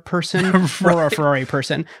supercar person or a Ferrari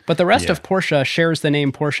person? But the rest of Porsche shares the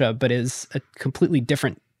name Porsche, but is a completely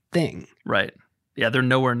different thing. Right. Yeah, they're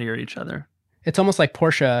nowhere near each other. It's almost like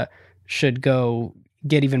Porsche should go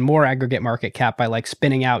get even more aggregate market cap by like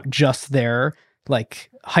spinning out just their like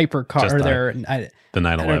hypercar Just or the- their The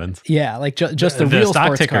 911s. yeah, like just the real stock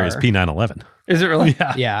sports ticker car. is P911. Is it really?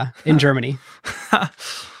 Yeah. Yeah, in Germany.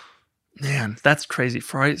 Man, that's crazy.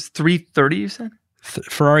 Ferrari's 330, you said?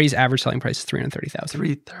 Ferrari's average selling price is 330,000.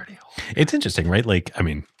 330. It's interesting, right? Like, I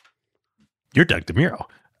mean, you're Doug DeMuro.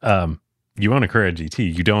 You own a Carrera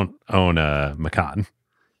GT. You don't own a Macan.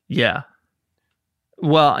 Yeah.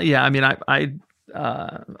 Well, yeah. I mean,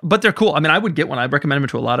 but they're cool. I mean, I would get one. I'd recommend them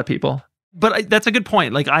to a lot of people. But that's a good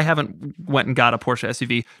point. Like, I haven't went and got a Porsche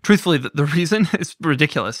SUV. Truthfully, the reason is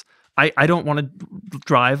ridiculous. I don't want to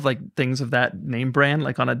drive like things of that name brand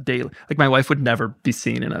like on a daily. Like, my wife would never be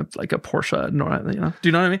seen in a Porsche. Nor, do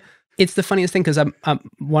you know what I mean? It's the funniest thing because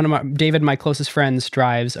one of David, my closest friends,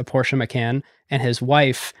 drives a Porsche Macan, and his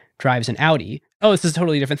wife drives an Audi. Oh, this is a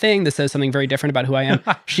totally different thing. This says something very different about who I am.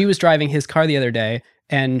 She was driving his car the other day,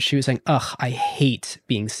 and she was saying, "Ugh, I hate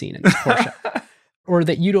being seen in this Porsche." Or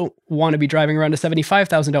that you don't want to be driving around a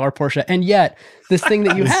 $75,000 Porsche, and yet this thing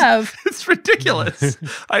that you have, it's ridiculous.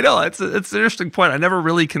 I know it's an interesting point. I never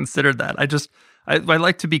really considered that. I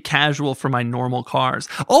like to be casual for my normal cars.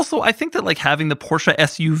 Also, I think that like having the Porsche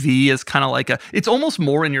SUV is kind of like it's almost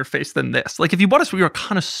more in your face than this. Like if you bought you're a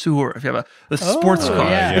connoisseur. If you have a sports car,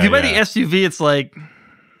 yeah. if you buy the SUV, it's like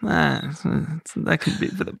that can be.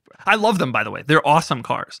 I love them, by the way. They're awesome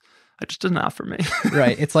cars. It just is not for me.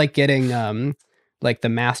 right? It's like getting like the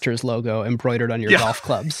Masters logo embroidered on your golf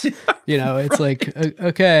clubs. You know, it's like,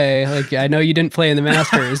 okay, like I know you didn't play in the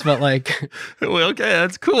Masters, but like, well, okay,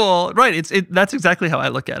 that's cool, right? That's exactly how I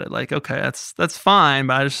look at it. Like, okay, that's fine,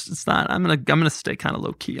 but it's not. I'm gonna stay kind of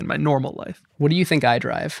low key in my normal life. what do you think I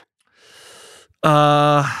drive?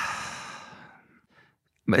 It's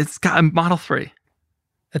got a Model 3.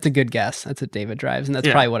 That's a good guess. That's what David drives, and that's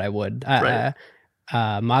Yeah. probably what I would. Right.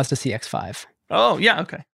 Mazda CX-5. Oh yeah,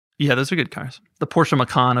 okay. Yeah, those are good cars. The Porsche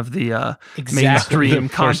Macan of the Exactly. mainstream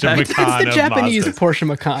The Porsche context. Macan. It's the of Japanese Mazdas. Porsche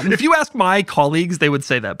Macan. If you ask my colleagues, they would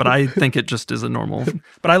say that, but I think it just is a normal.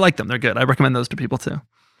 But I like them; they're good. I recommend those to people too.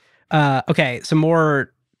 Okay, some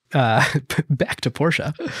more back to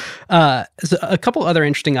Porsche. So a couple other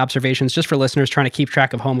interesting observations just for listeners trying to keep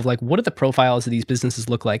track of home of like, what do the profiles of these businesses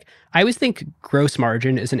look like? I always think gross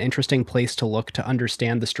margin is an interesting place to look to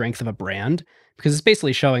understand the strength of a brand, because it's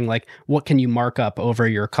basically showing like, what can you mark up over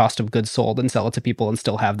your cost of goods sold and sell it to people and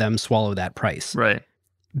still have them swallow that price. Right.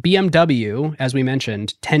 BMW, as we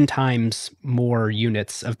mentioned, 10 times more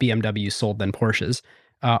units of BMW sold than Porsches,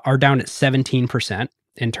 are down at 17%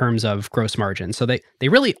 in terms of gross margin. So they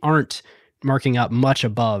really aren't marking up much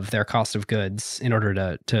above their cost of goods in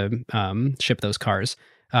order to ship those cars.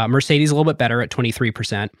 Mercedes a little bit better at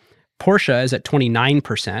 23%. Porsche is at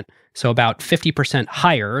 29%, so about 50%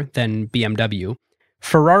 higher than BMW.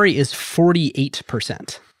 Ferrari is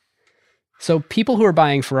 48%. So people who are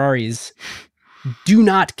buying Ferraris do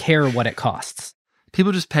not care what it costs.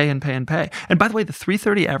 People just pay and pay and pay. And by the way, the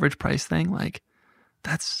 330 average price thing, like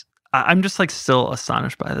I'm just like still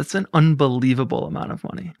astonished by it. That's an unbelievable amount of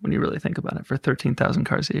money when you really think about it for 13,000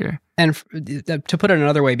 cars a year. And to put it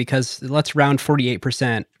another way, because let's round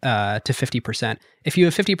 48% to 50%. If you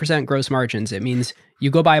have 50% gross margins, it means you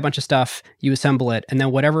go buy a bunch of stuff, you assemble it, and then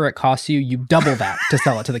whatever it costs you, you double that to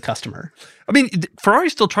sell it to the customer. I mean,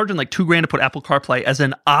 Ferrari's still charging like $2,000 to put Apple CarPlay as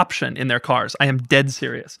an option in their cars. I am dead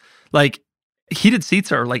serious. Like heated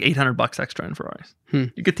seats are like $800 extra in Ferraris. You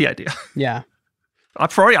get the idea. Yeah.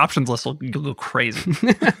 Ferrari options list will go crazy.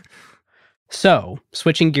 So,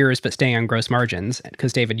 switching gears but staying on gross margins,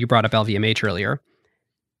 because David, you brought up LVMH earlier.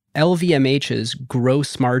 LVMH's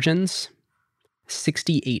gross margins,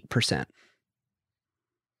 68%.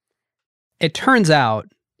 It turns out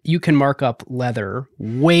you can mark up leather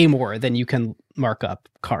way more than you can mark up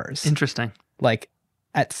cars. Interesting. Like,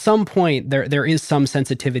 at some point, there is some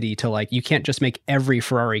sensitivity to, like, you can't just make every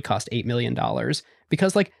Ferrari cost $8 million,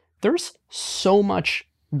 because, like, there's so much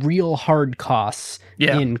real hard costs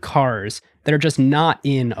in cars that are just not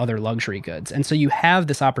in other luxury goods. And so you have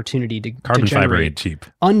this opportunity to Carbon fiber generate ain't cheap.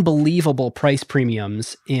 unbelievable price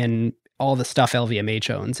premiums in all the stuff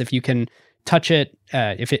LVMH owns. If you can touch it,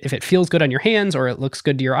 if it feels good on your hands, or it looks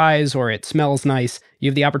good to your eyes, or it smells nice,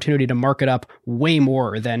 you have the opportunity to mark it up way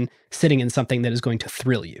more than sitting in something that is going to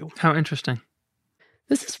thrill you. How interesting.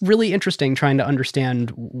 This is really interesting, trying to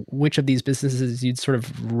understand which of these businesses you'd sort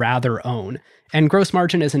of rather own. And gross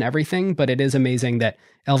margin isn't everything, but it is amazing that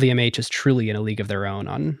LVMH is truly in a league of their own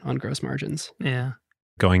on gross margins. Yeah.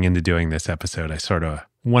 Going into doing this episode, I sort of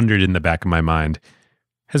wondered in the back of my mind,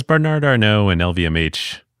 has Bernard Arnault and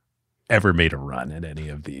LVMH ever made a run at any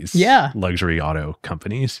of these Yeah. luxury auto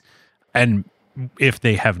companies. And if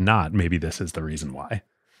they have not, maybe this is the reason why.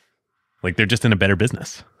 Like they're just in a better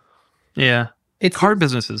business. Yeah. It's Car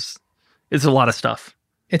businesses, it's a lot of stuff.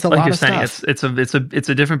 It's a Like lot you're of saying, stuff. it's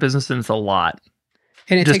a different business and it's a lot.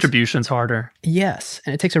 And it Distribution's harder. Yes,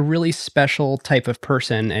 and it takes a really special type of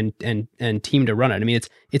person and team to run it. I mean,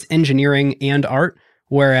 it's engineering and art,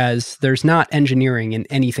 whereas there's not engineering in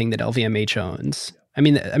anything that LVMH owns. I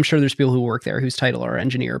mean, I'm sure there's people who work there whose title are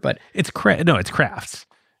engineer, but It's crafts.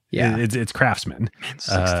 yeah. It's craftsmen. Man,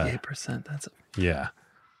 68%. That's Yeah.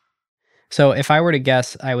 So if I were to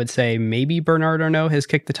guess, I would say maybe Bernard Arnault has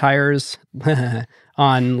kicked the tires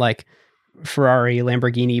on like Ferrari,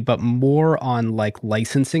 Lamborghini, but more on like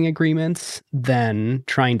licensing agreements than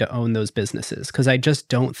trying to own those businesses. Because I just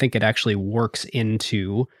don't think it actually works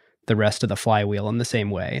into the rest of the flywheel in the same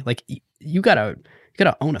way. Like you gotta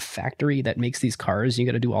own a factory that makes these cars. You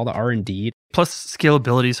gotta do all the R&D. plus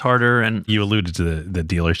scalability is harder and You alluded to the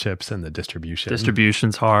dealerships and the distribution.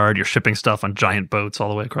 distribution's hard. You're shipping stuff on giant boats all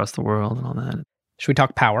the way across the world and all that. Should we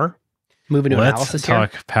talk power? Move into Let's analysis here.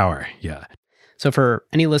 talk power. Yeah. So for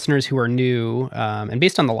any listeners who are new, and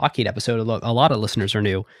based on the Lockheed episode, a lot of listeners are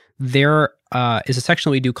new, there is a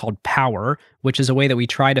section we do called Power, which is a way that we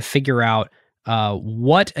try to figure out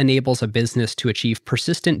what enables a business to achieve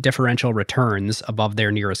persistent differential returns above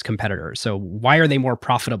their nearest competitors. So why are they more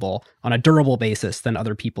profitable on a durable basis than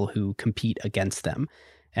other people who compete against them?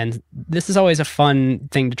 And this is always a fun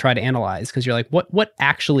thing to try to analyze because you're like, what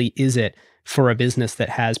actually is it for a business that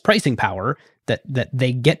has pricing power that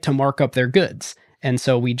they get to mark up their goods? And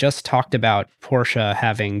so we just talked about Porsche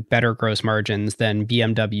having better gross margins than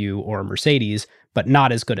BMW or Mercedes, but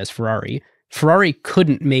not as good as Ferrari. Ferrari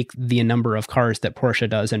couldn't make the number of cars that Porsche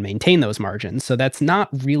does and maintain those margins. So that's not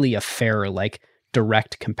really a fair, like,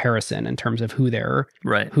 direct comparison in terms of who their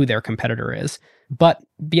competitor is. But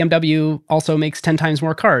BMW also makes 10 times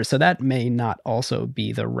more cars. So that may not also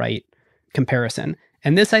be the right comparison.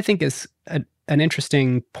 And this, I think, is an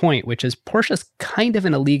interesting point, which is Porsche's kind of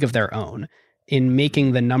in a league of their own in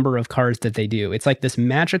making the number of cars that they do. It's like this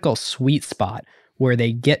magical sweet spot where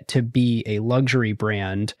they get to be a luxury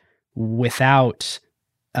brand without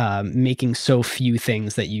making so few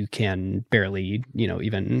things that you can barely,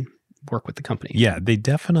 even work with the company. Yeah, they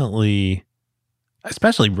definitely,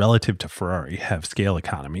 especially relative to Ferrari, have scale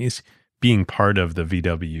economies being part of the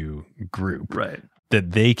VW group. Right.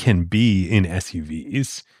 That they can be in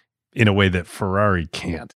SUVs in a way that Ferrari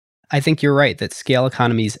can't. I think you're right that scale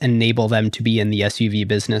economies enable them to be in the SUV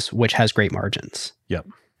business, which has great margins. Yep.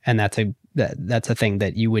 And that's a thing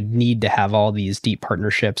that you would need to have all these deep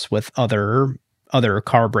partnerships with other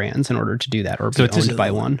car brands in order to do that, or be owned by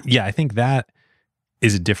one. Yeah, I think that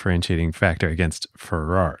is a differentiating factor against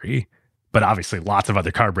Ferrari. But obviously, lots of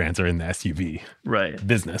other car brands are in the SUV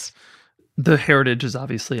business. The heritage is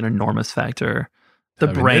obviously an enormous factor. The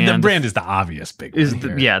brand is the obvious big one.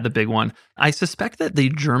 The big one. I suspect that the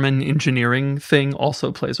German engineering thing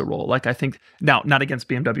also plays a role. Like, I think now, not against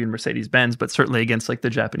BMW and Mercedes-Benz, but certainly against like the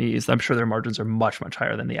Japanese. I'm sure their margins are much, much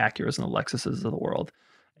higher than the Acuras and the Lexuses of the world.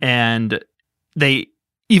 And they,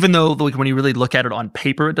 even though like when you really look at it on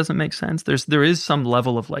paper, it doesn't make sense. There is some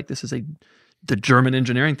level of like, the German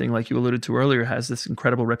engineering thing, like you alluded to earlier, has this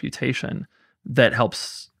incredible reputation that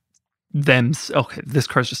helps them. Okay, this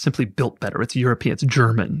car is just simply built better. It's European, it's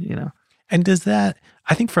German, And does that,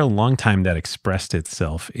 I think for a long time that expressed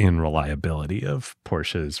itself in reliability of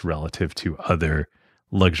Porsches relative to other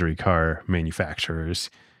luxury car manufacturers.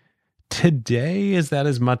 Today, is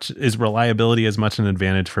reliability as much an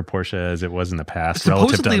advantage for Porsche as it was in the past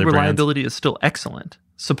relative to other reliability brands? is still excellent.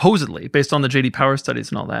 Supposedly, based on the JD Power studies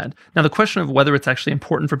and all that. Now, the question of whether it's actually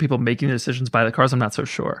important for people making the decisions to buy the cars, I'm not so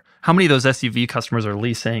sure. How many of those SUV customers are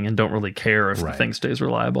leasing and don't really care if the thing stays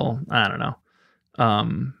reliable? I don't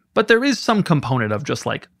know. But there is some component of just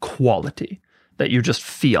like quality that you just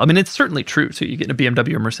feel. I mean, it's certainly true. So you get in a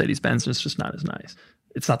BMW or Mercedes-Benz and it's just not as nice.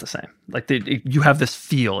 It's not the same. Like you have this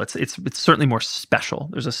feel. It's certainly more special.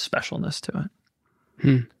 There's a specialness to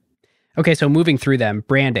it. Okay, so moving through them,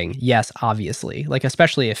 branding, yes, obviously. Like,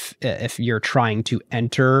 especially if you're trying to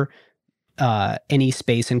enter any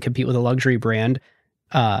space and compete with a luxury brand,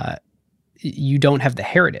 you don't have the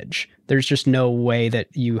heritage. There's just no way that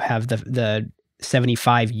you have the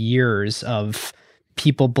 75 years of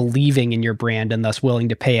people believing in your brand and thus willing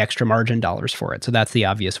to pay extra margin dollars for it. So that's the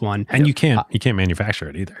obvious one. And you can't manufacture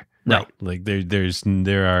it either. Right. Like they're like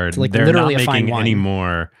they're literally not a fine making wine. any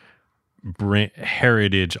more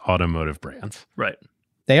heritage automotive brands. Right.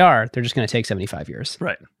 They are. They're just going to take 75 years.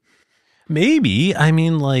 Right. Maybe. I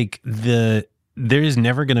mean, like there is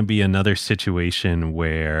never going to be another situation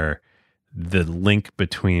where the link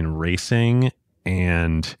between racing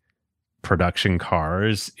and production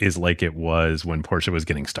cars is like it was when Porsche was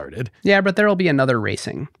getting started. Yeah, but there'll be another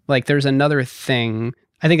racing. Like there's another thing.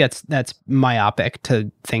 I think that's myopic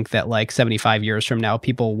to think that like 75 years from now,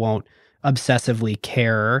 people won't obsessively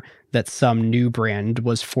care that some new brand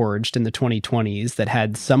was forged in the 2020s that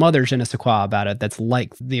had some other je ne sais quoi about it that's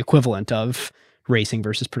like the equivalent of racing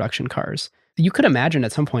versus production cars. You could imagine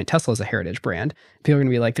at some point Tesla's a heritage brand. People are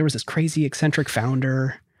going to be like, there was this crazy eccentric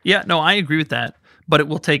founder. Yeah, no, I agree with that. But it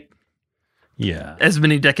will take as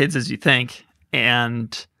many decades as you think.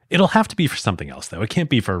 And it'll have to be for something else, though. It can't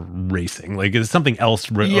be for racing. Like, it's something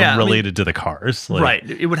else related to the cars. Like, right.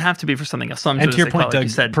 It would have to be for something else. And to your point,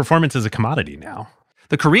 Doug, performance is a commodity now.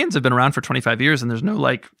 The Koreans have been around for 25 years, and there's no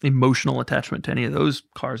like emotional attachment to any of those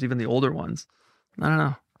cars, even the older ones. I don't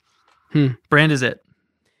know. Brand is it.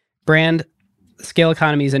 Brand, scale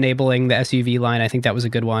economies enabling the SUV line. I think that was a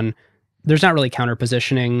good one. There's not really counter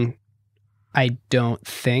positioning, I don't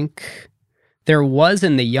think. There was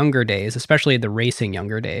in the younger days, especially the racing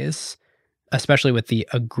younger days, especially with the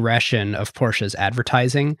aggression of Porsche's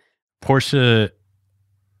advertising. Porsche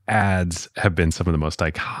ads have been some of the most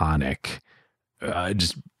iconic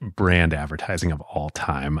just brand advertising of all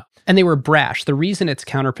time. And they were brash. The reason it's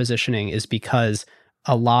counter positioning is because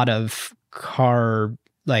a lot of car,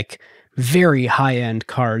 like very high-end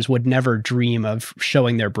cars would never dream of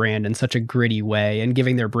showing their brand in such a gritty way and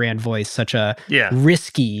giving their brand voice such a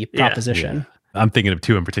risky proposition. Yeah. I'm thinking of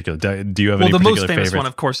two in particular. Do you have any particular favorites? Well, the most famous one,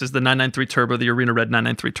 of course, is the 993 Turbo, the Arena Red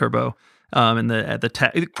 993 Turbo. And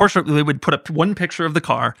Porsche, they would put up one picture of the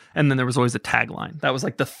car, and then there was always a tagline. That was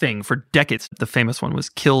like the thing for decades. The famous one was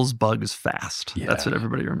 "Kills bugs fast." Yeah. That's what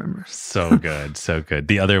everybody remembers. So good, so good.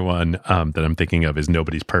 The other one that I'm thinking of is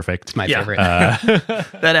 "Nobody's Perfect." It's my favorite.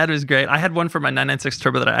 That ad was great. I had one for my 996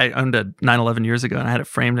 Turbo that I owned a 911 years ago, and I had it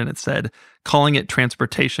framed, and it said, "Calling it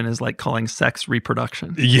transportation is like calling sex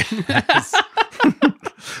reproduction." Yes.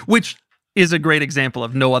 Which is a great example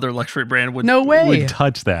of no other luxury brand would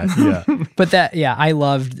touch that. Yeah. But I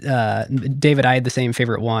loved, David, I had the same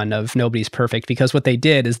favorite one of Nobody's Perfect, because what they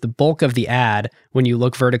did is the bulk of the ad, when you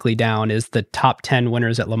look vertically down, is the top 10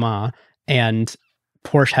 winners at Le Mans, and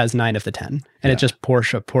Porsche has 9 of the 10. And it's just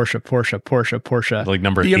Porsche, Porsche, Porsche, Porsche, Porsche. Like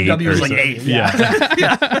number BMW 8. is like 8. Yeah.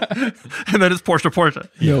 And then it's Porsche, Porsche.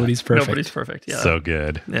 Yeah. Nobody's Perfect. Nobody's Perfect. Yeah. So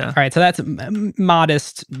good. Yeah. All right. So that's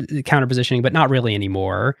modest counter positioning, but not really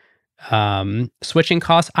anymore. Switching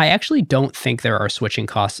costs. I actually don't think there are switching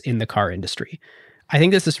costs in the car industry. I think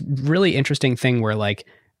there's this really interesting thing where like,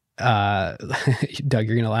 Doug,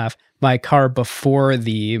 you're going to laugh. My car before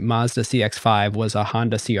the Mazda CX-5 was a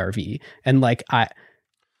Honda CR-V. And like,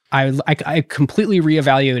 I completely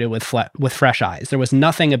reevaluated with fresh eyes. There was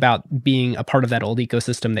nothing about being a part of that old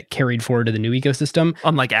ecosystem that carried forward to the new ecosystem.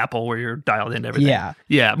 Unlike Apple, where you're dialed into everything.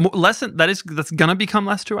 Yeah. That's gonna become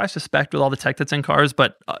less true, I suspect, with all the tech that's in cars.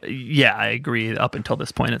 But I agree. Up until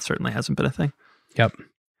this point, it certainly hasn't been a thing. Yep.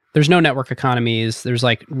 There's no network economies. There's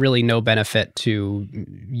like really no benefit to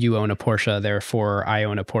you own a Porsche, therefore I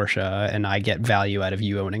own a Porsche, and I get value out of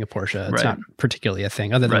you owning a Porsche. It's not particularly a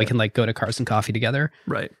thing, other than we can like go to Cars and Coffee together.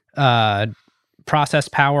 Right. Process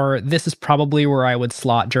power. This is probably where I would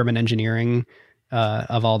slot German engineering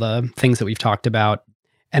of all the things that we've talked about.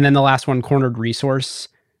 And then the last one, cornered resource.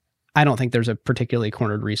 I don't think there's a particularly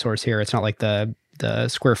cornered resource here. It's not like the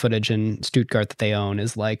square footage in Stuttgart that they own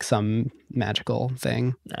is like some magical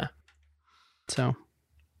thing. Yeah. So,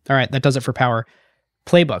 all right, that does it for power.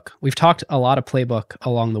 Playbook. We've talked a lot of playbook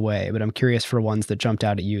along the way, but I'm curious for ones that jumped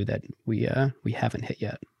out at you that we haven't hit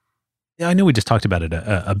yet. Yeah, I know we just talked about it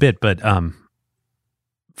a bit, but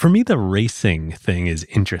for me, the racing thing is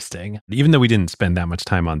interesting. Even though we didn't spend that much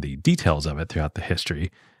time on the details of it throughout the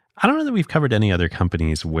history, I don't know that we've covered any other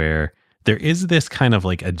companies where there is this kind of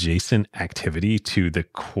like adjacent activity to the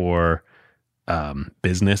core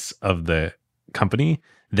business of the company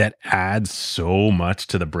that adds so much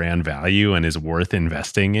to the brand value and is worth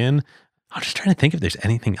investing in. I'm just trying to think if there's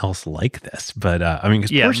anything else like this. But I mean,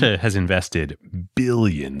 because Porsche has invested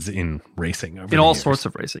billions in racing over in all sorts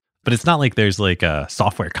of racing. But it's not like there's like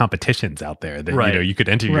software competitions out there that you could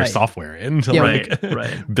enter your software in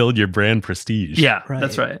to build your brand prestige. Yeah,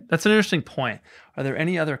 that's right. That's an interesting point. Are there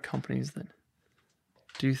any other companies that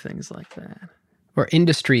do things like that? Or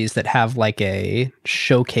industries that have like a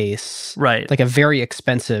showcase, like a very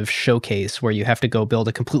expensive showcase where you have to go build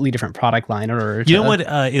a completely different product line in order to... You know what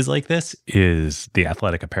is like this? Is the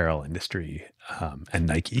athletic apparel industry and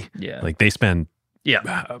Nike. Yeah. Like they spend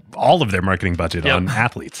all of their marketing budget on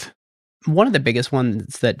athletes. One of the biggest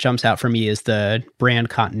ones that jumps out for me is the brand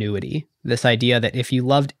continuity. This idea that if you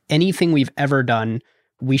loved anything we've ever done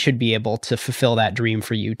we should be able to fulfill that dream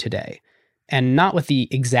for you today. And not with the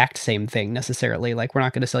exact same thing necessarily. Like, we're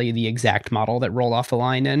not going to sell you the exact model that rolled off the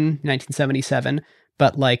line in 1977,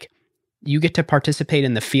 but like, you get to participate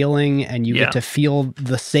in the feeling, and you get to feel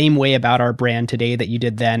the same way about our brand today that you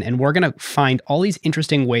did then. And we're going to find all these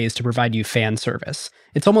interesting ways to provide you fan service.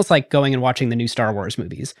 It's almost like going and watching the new Star Wars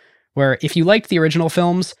movies, where if you liked the original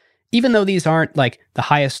films, even though these aren't like the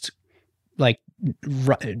highest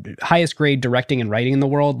grade directing and writing in the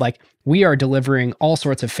world, like, we are delivering all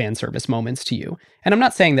sorts of fan service moments to you. And I'm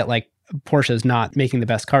not saying that like Porsche is not making the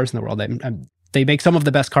best cars in the world. They make some of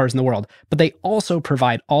the best cars in the world, but they also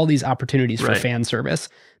provide all these opportunities for fan service.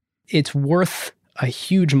 It's worth a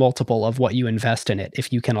huge multiple of what you invest in it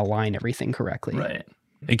if you can align everything correctly. Right.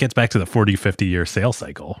 It gets back to the 40, 50-year sales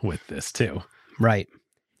cycle with this too. Right.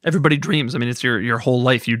 Everybody dreams. I mean, it's your whole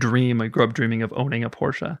life. You dream. I grew up dreaming of owning a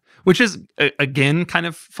Porsche, which is, again, kind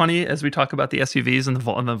of funny as we talk about the SUVs and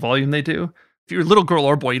the volume they do. If you're a little girl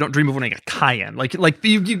or boy, you don't dream of owning a Cayenne. Like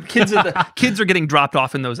kids are getting dropped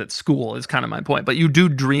off in those at school is kind of my point. But you do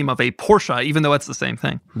dream of a Porsche, even though it's the same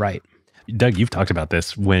thing. Right. Doug, you've talked about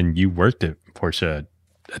this when you worked at Porsche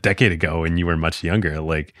a decade ago and you were much younger.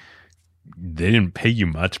 Like, they didn't pay you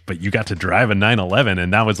much, but you got to drive a 911,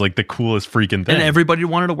 and that was like the coolest freaking thing. And everybody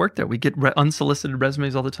wanted to work there. We get unsolicited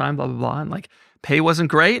resumes all the time, blah, blah, blah. And like, pay wasn't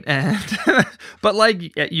great. And, but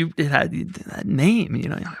like, it had that name,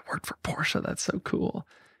 I worked for Porsche. That's so cool.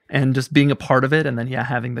 And just being a part of it. And then,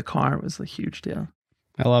 having the car was a huge deal.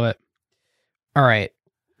 I love it. All right.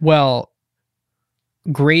 Well,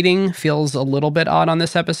 grading feels a little bit odd on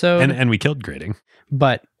this episode. And we killed grading.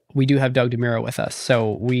 But we do have Doug DeMuro with us,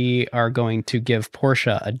 so we are going to give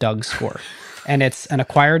Porsche a Doug score. And it's an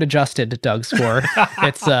acquired adjusted Doug score.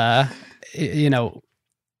 It's,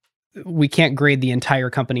 we can't grade the entire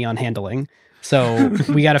company on handling. So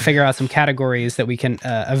we got to figure out some categories that we can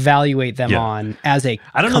evaluate them on as a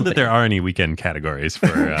I don't company. know that there are any weekend categories for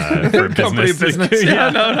business. Yeah,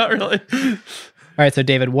 no, not really. All right, so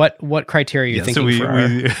David, what criteria are you thinking for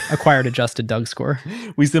our acquired adjusted Doug score?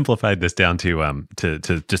 We simplified this down to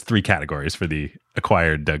just 3 categories for the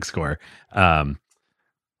acquired Doug score: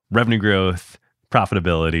 revenue growth,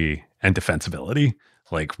 profitability, and defensibility.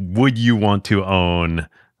 Like, would you want to own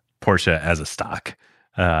Porsche as a stock?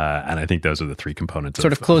 And I think those are the 3 components.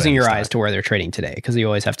 Sort of closing your eyes to where they're trading today, because you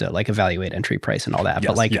always have to like evaluate entry price and all that. Yes,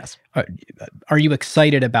 but like, are you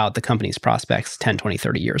excited about the company's prospects 10, 20,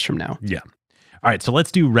 30 years from now? Yeah. All right, so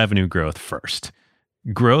let's do revenue growth first.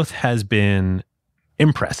 Growth has been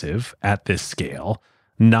impressive at this scale,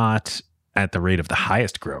 not at the rate of the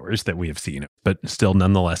highest growers that we have seen, but still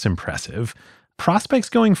nonetheless impressive. Prospects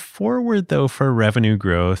going forward, though, for revenue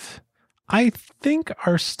growth, I think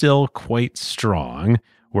are still quite strong.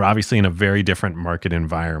 We're obviously in a very different market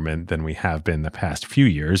environment than we have been the past few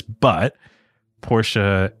years, but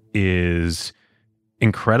Porsche is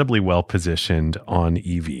incredibly well positioned on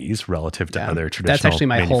EVs relative to other traditional That's actually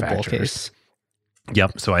my whole bull manufacturers. case.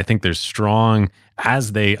 Yep. So I think there's strong,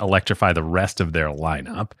 as they electrify the rest of their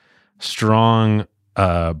lineup, strong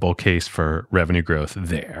bull case for revenue growth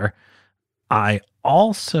there. I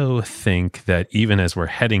also think that even as we're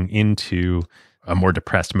heading into a more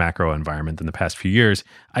depressed macro environment than the past few years,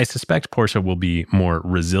 I suspect Porsche will be more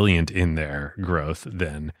resilient in their growth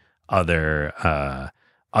than other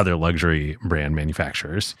luxury brand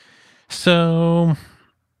manufacturers. So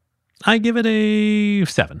I give it a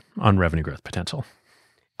 7 on revenue growth potential.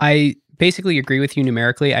 I basically agree with you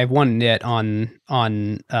numerically. I have one nit on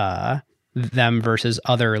them versus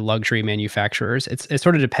other luxury manufacturers. It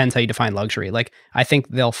sort of depends how you define luxury. Like, I think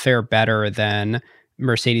they'll fare better than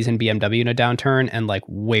Mercedes and BMW in a downturn, and like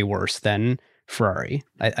way worse than Ferrari.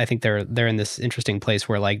 I think they're in this interesting place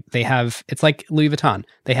where like it's like Louis Vuitton.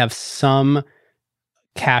 They have some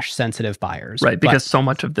cash sensitive buyers. Right, because so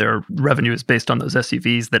much of their revenue is based on those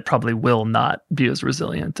SUVs that probably will not be as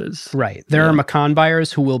resilient as... Right. There are Macan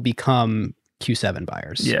buyers who will become Q7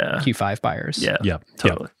 buyers. Yeah. Q5 buyers. Yeah, Yep.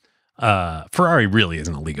 totally. Ferrari really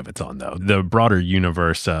isn't a league of its own, though. The broader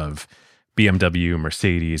universe of BMW,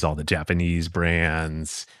 Mercedes, all the Japanese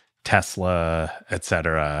brands, Tesla,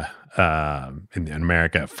 etc. In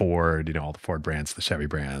America, Ford, all the Ford brands, the Chevy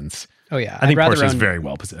brands. Oh yeah, I think I'd rather Porsche is own very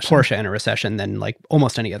well positioned. Porsche in a recession than like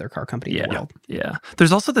almost any other car company in the world. Yeah.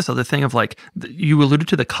 There's also this other thing of like, you alluded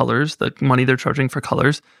to the colors, the money they're charging for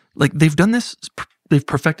colors. Like, they've done this, they've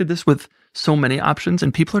perfected this with so many options,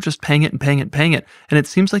 and people are just paying it and paying it and paying it. And it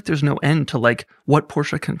seems like there's no end to like what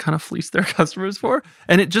Porsche can kind of fleece their customers for.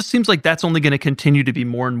 And it just seems like that's only going to continue to be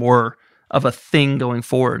more and more of a thing going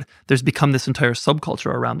forward. There's become this entire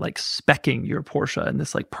subculture around like speccing your Porsche in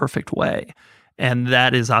this like perfect way. And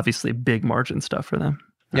that is obviously big margin stuff for them.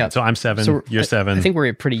 All right, so I'm 7. So you're 7. I think we're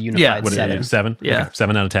a pretty unified Yeah, What are 7. you, 7? Yeah. Okay,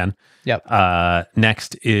 7 out of 10. Yep.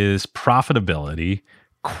 Next is profitability.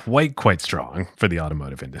 Quite strong for the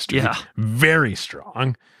automotive industry. Yeah. Very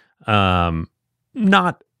strong.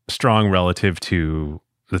 Not strong relative to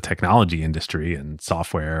the technology industry and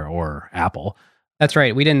software or Apple. That's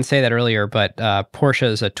right. We didn't say that earlier, but Porsche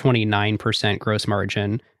is a 29% gross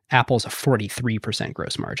margin. Apple's a 43%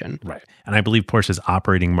 gross margin. Right. And I believe Porsche's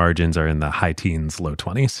operating margins are in the high teens, low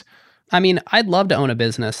 20s. I mean, I'd love to own a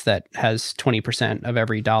business that has 20% of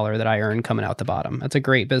every dollar that I earn coming out the bottom. That's a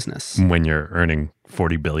great business. When you're earning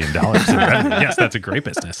 $40 billion in revenue. Yes, that's a great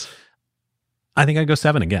business. I think I'd go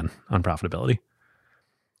 7 again on profitability.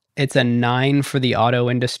 It's a 9 for the auto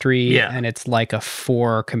industry, Yeah. and it's like a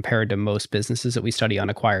 4 compared to most businesses that we study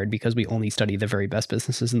unacquired because we only study the very best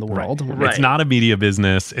businesses in the world. Right. It's not a media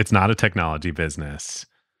business. It's not a technology business.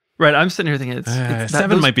 Right. I'm sitting here thinking 7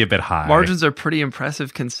 those might be a bit high. margins are pretty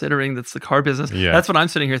impressive considering that's the car business. Yeah. That's what I'm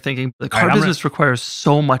sitting here thinking. The car I'm business requires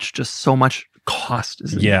so much cost.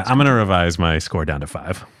 Yeah, I'm going to revise my score down to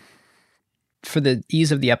 5. For the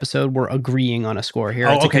ease of the episode, we're agreeing on a score here.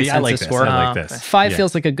 Oh, It's a okay. I like consensus this. score. I like okay. this. 5 Yeah.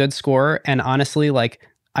 feels like a good score, and honestly, like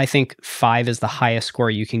I think 5 is the highest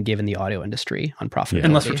score you can give in the auto industry on profitability.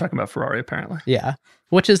 Unless we're talking about Ferrari, apparently. Yeah,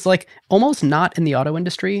 which is like almost not in the auto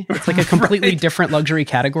industry. It's like a completely Right. different luxury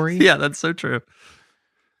category. Yeah, that's so true.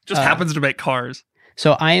 Just happens to make cars.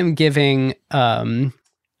 So I am giving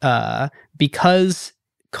because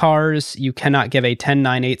cars you cannot give a 10,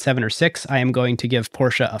 9, 8, 7, or 6. I am going to give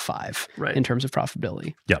Porsche a 5 Right. in terms of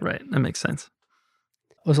profitability. Right. That makes sense.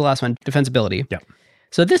 What was the last one? Defensibility. Yeah.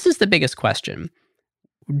 So this is the biggest question.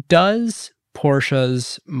 Does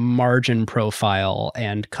Porsche's margin profile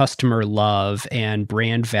and customer love and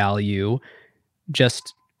brand value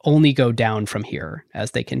just only go down from here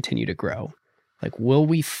as they continue to grow? Like, will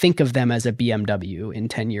we think of them as a BMW in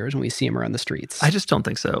 10 years when we see them around the streets? I just don't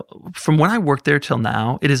think so. From when I worked there till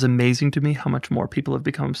now, it is amazing to me how much more people have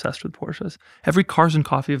become obsessed with Porsches. Every Cars and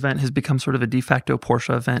Coffee event has become sort of a de facto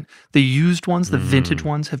Porsche event. The used ones, the vintage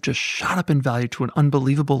ones have just shot up in value to an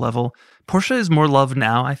unbelievable level. Porsche is more loved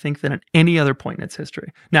now, I think, than at any other point in its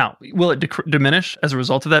history. Now, will it diminish as a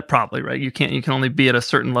result of that? Probably, right? You can only be at a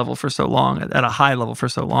certain level for so long, at a high level for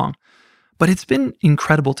so long. But it's been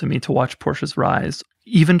incredible to me to watch Porsche's rise,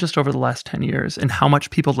 even just over the last 10 years, and how much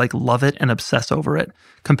people like love it and obsess over it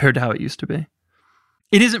compared to how it used to be.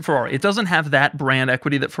 It isn't Ferrari. It doesn't have that brand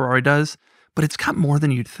equity that Ferrari does, but it's got more than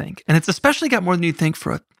you'd think. And it's especially got more than you'd think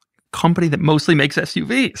for a company that mostly makes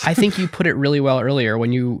SUVs. I think you put it really well earlier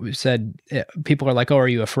when you said people are like, oh, are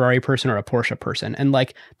you a Ferrari person or a Porsche person? And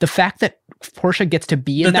like the fact that Porsche gets to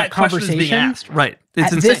be in that question is conversation. being asked. Right. It's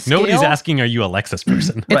At insane. this scale? Nobody's asking, are you a Lexus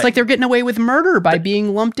person? It's Right. like they're getting away with murder by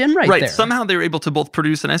being lumped in right there. Somehow they were able to both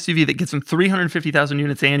produce an SUV that gets them 350,000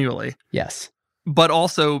 units annually, Yes. but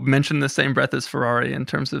also mention the same breath as Ferrari in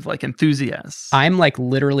terms of like enthusiasts. I'm like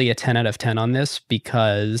literally a 10 out of 10 on this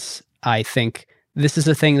because I think this is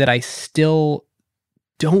a thing that I still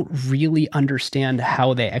don't really understand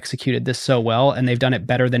how they executed this so well, and they've done it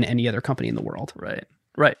better than any other company in the world. Right.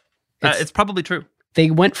 It's probably true. They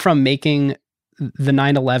went from making the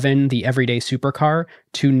 911 the everyday supercar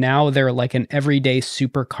to now they're like an everyday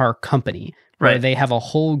supercar company where Right. they have a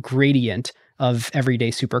whole gradient of everyday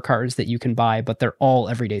supercars that you can buy, but they're all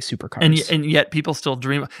everyday supercars. And yet people still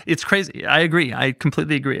dream. It's crazy. I agree. I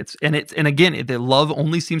completely agree. And again, the love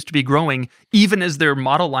only seems to be growing even as their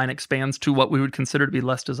model line expands to what we would consider to be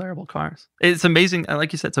less desirable cars. It's amazing.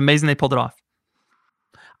 Like you said, it's amazing they pulled it off.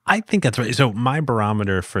 I think that's right. So my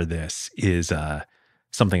barometer for this is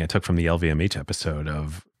something I took from the LVMH episode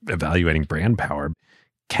of evaluating brand power.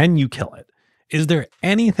 Can you kill it? Is there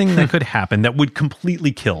anything that could happen that would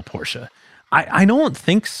completely kill Porsche? I don't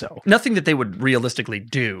think so. Nothing that they would realistically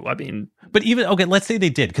do. I mean, But even, okay, let's say they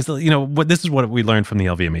did, because, this is what we learned from the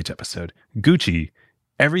LVMH episode. Gucci,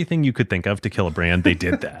 everything you could think of to kill a brand, they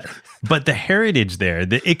did that. But the heritage there,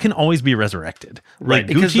 it can always be resurrected. Like,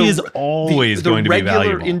 because Gucci is always going to be The regular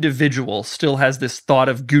valuable. individual still has this thought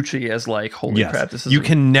of Gucci as like, holy crap, this is you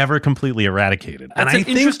can never completely eradicate it. And That's I an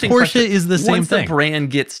think interesting Porsche question. is the same Once thing. the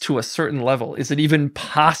brand gets to a certain level, is it even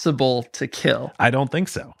possible to kill? I don't think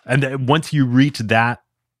so. And then once you reach that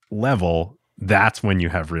level, that's when you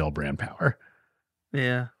have real brand power.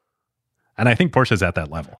 Yeah. And I think Porsche's at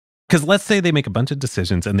that level. Because let's say they make a bunch of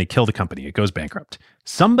decisions and they kill the company. It goes bankrupt.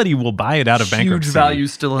 Somebody will buy it out of bankruptcy. Huge value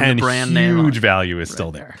still in and the brand name. huge value is still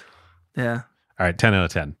there. Yeah. All right, 10 out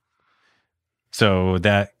of 10. So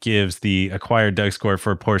that gives the acquired Doug score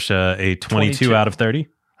for Porsche a 22 out of 30.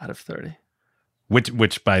 Out of 30.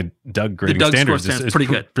 which by Doug grading Doug standards score is pretty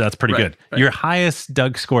good. That's pretty Right, good. right. Your highest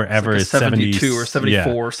Doug score ever like is 72 or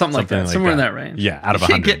 74, something like that. Somewhere in that range. Yeah, out of you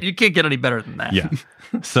can't 100. You can't get any better than that. Yeah.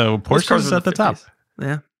 So Most cars Porsche's are at the top. 50s.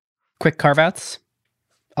 Yeah. Quick carve outs.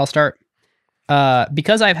 I'll start.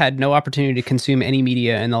 Because I've had no opportunity to consume any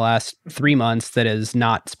media in the last 3 months that is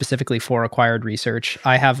not specifically for acquired research,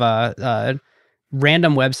 I have a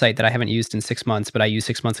random website that I haven't used in 6 months, but I used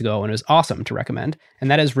 6 months ago and it was awesome to recommend.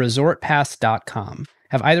 And that is resortpass.com.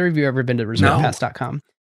 Have either of you ever been to resortpass.com?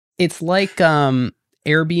 It's like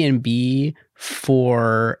Airbnb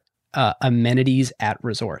for amenities at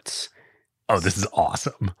resorts. Oh, this is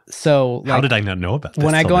awesome. So like, how did I not know about this?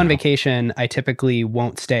 When I till go on now? vacation, I typically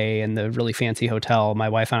won't stay in the really fancy hotel. My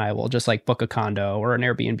wife and I will just like book a condo or an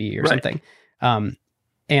Airbnb or something.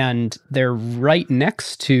 And they're right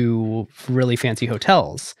next to really fancy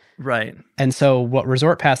hotels. Right. And so what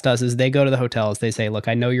Resort Pass does is they go to the hotels. They say, look,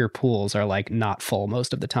 I know your pools are like not full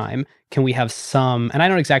most of the time. Can we have some? And I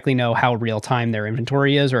don't exactly know how real time their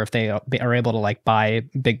inventory is or if they are able to like buy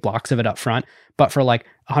big blocks of it up front. But for like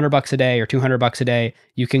 $100 a day or $200 a day,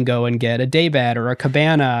 you can go and get a day bed or a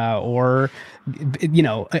cabana or, you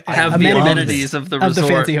know, have the amenities of the resort. Of the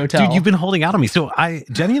fancy hotel. Dude, you've been holding out on me. So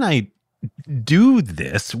Jenny and I do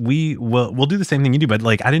this. We'll do the same thing you do, but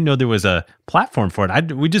like I didn't know there was a platform for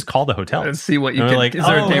it. We just call the hotel and see what you can. can. Like, is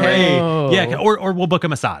there a day rate? Yeah, or we'll book a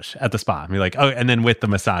massage at the spa. And we're like, oh, and then with the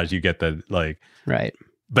massage, you get the like right.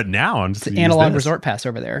 But now I'm just it's analog Resort Pass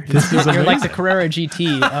over there. This is You're like the Carrera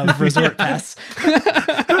GT of Resort Pass.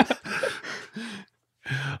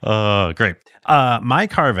 Great. My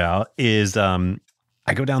carve out is I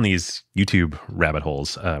go down these YouTube rabbit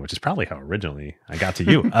holes, which is probably how originally I got to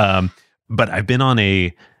you. But I've been on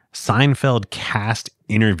a Seinfeld cast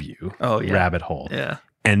interview rabbit hole. Yeah.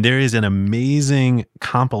 And there is an amazing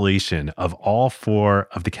compilation of all 4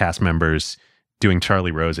 of the cast members doing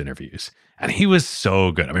Charlie Rose interviews. And he was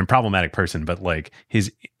so good. I mean, problematic person, but like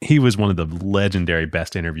he was one of the legendary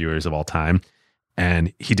best interviewers of all time.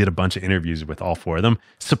 And he did a bunch of interviews with all 4 of them.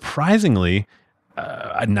 Surprisingly,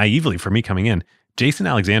 naively for me coming in, Jason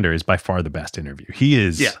Alexander is by far the best interview. He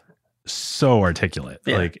is so articulate,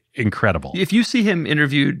 like incredible. If you see him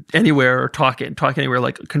interviewed anywhere or talk anywhere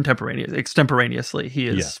like extemporaneously, he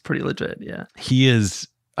is pretty legit. Yeah. He is,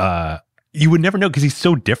 you would never know because he's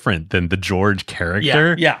so different than the George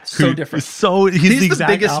character. Yeah, so different. So he's the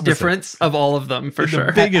biggest opposite. difference of all of them for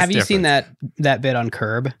sure. Have you seen that bit on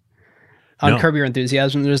Curb? On Curb Your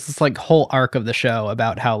Enthusiasm, there's this like whole arc of the show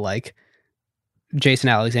about how like Jason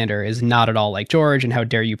Alexander is not at all like George and how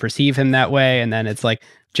dare you perceive him that way. And then it's like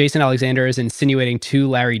Jason Alexander is insinuating to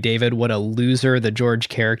Larry David what a loser the George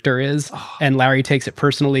character is. And Larry takes it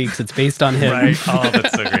personally because it's based on him. Right. Oh,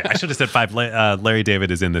 that's so great. I should have said 5. Larry David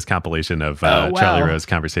is in this compilation of Charlie Rose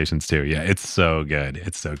conversations too. Yeah, it's so good.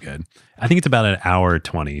 It's so good. I think it's about an hour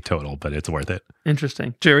 20 total, but it's worth it.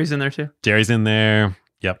 Interesting. Jerry's in there too? Jerry's in there.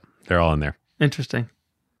 Yep. They're all in there. Interesting.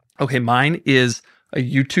 Okay, mine is a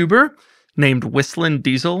YouTuber named Whistlin'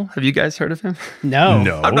 Diesel. Have you guys heard of him?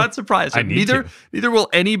 No. I'm not surprised. Neither will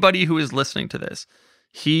anybody who is listening to this.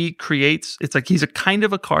 He creates, it's like he's a kind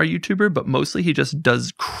of a car YouTuber, but mostly he just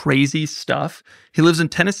does crazy stuff. He lives in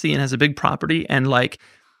Tennessee and has a big property. And like,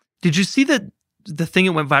 did you see the thing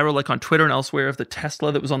that went viral like on Twitter and elsewhere of the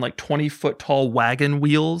Tesla that was on like 20-foot tall wagon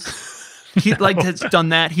wheels? He has done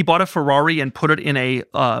that. He bought a Ferrari and put it in a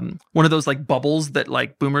one of those like bubbles that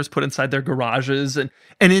like boomers put inside their garages, and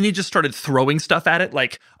then he just started throwing stuff at it,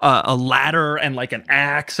 like a ladder and like an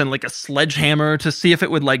axe and like a sledgehammer to see if it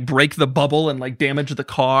would like break the bubble and like damage the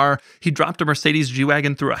car. He dropped a Mercedes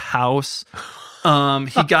G-Wagon through a house. He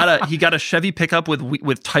got a Chevy pickup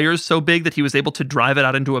with tires so big that he was able to drive it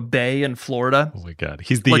out into a bay in Florida. Oh my God.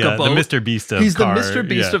 He's the like the Mr. Beast of He's car. the Mr.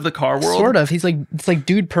 Beast of the car world. Sort of. It's like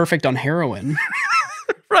Dude Perfect on heroin.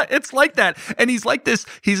 Right, it's like that, and he's like this.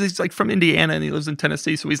 He's like from Indiana, and he lives in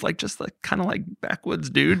Tennessee, so he's like just like kind of like backwoods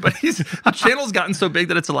dude. But the channel's gotten so big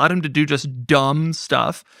that it's allowed him to do just dumb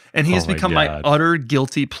stuff, and he has become my utter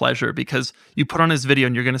guilty pleasure because you put on his video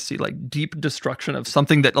and you're going to see like deep destruction of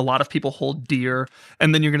something that a lot of people hold dear,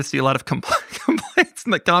 and then you're going to see a lot of complaints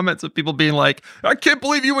in the comments of people being like, "I can't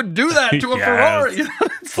believe you would do that to a Ferrari." You know?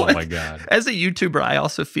 My God! As a YouTuber, I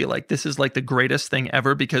also feel like this is like the greatest thing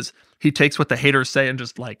ever because he takes what the haters say and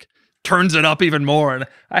just like turns it up even more. And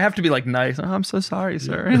I have to be like nice. Oh, I'm so sorry,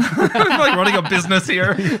 sir. I'm like running a business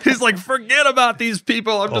here. He's like, forget about these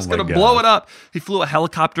people. I'm just going to blow it up. He flew a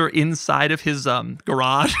helicopter inside of his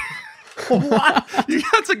garage. What?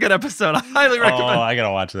 That's a good episode. I highly recommend. Oh, I got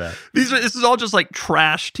to watch that. This is all just like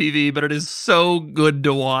trash TV, but it is so good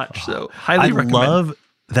to watch. So highly recommend. I love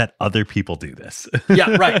that other people do this.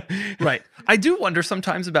 Yeah, right. I do wonder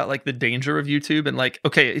sometimes about like the danger of YouTube and like,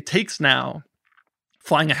 okay, it takes now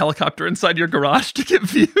flying a helicopter inside your garage to get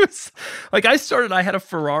views. Like I had a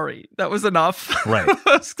Ferrari. That was enough. Right.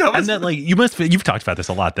 And that like, you've talked about this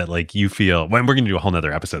a lot, that like you feel, when we're going to do a whole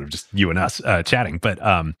nother episode of just you and us chatting, but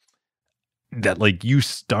that like you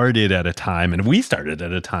started at a time and we started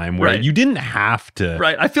at a time where you didn't have to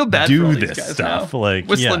I feel bad do for all this these guys stuff. now. Like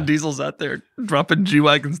Whistling Diesel's out there dropping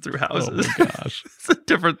G-Wagons through houses. Oh my gosh. It's a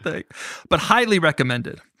different thing, but highly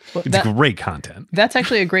recommended. Well, it's great content. That's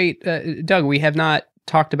actually a great, Doug, we have not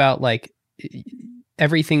talked about like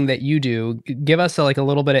everything that you do. Give us a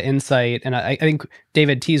little bit of insight. And I think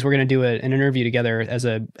David teased we're going to do an interview together as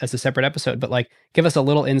a separate episode, but like give us a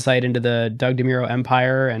little insight into the Doug DeMuro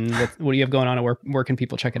empire and what do you have going on and where can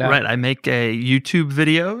people check it out? Right. I make YouTube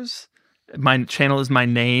videos. My channel is my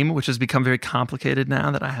name, which has become very complicated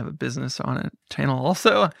now that I have a business on a channel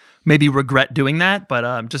also. Maybe regret doing that,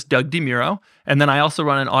 but just Doug DeMuro. And then I also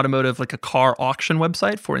run an automotive, like a car auction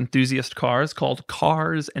website for enthusiast cars called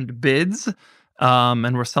Cars and Bids.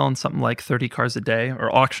 And we're selling something like 30 cars a day,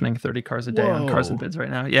 or auctioning 30 cars a day on Cars and Bids right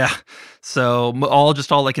now. Yeah. So all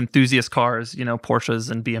like enthusiast cars, Porsches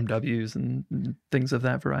and BMWs and things of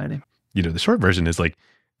that variety. The short version is like,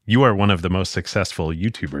 you are one of the most successful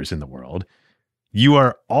YouTubers in the world. You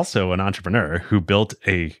are also an entrepreneur who built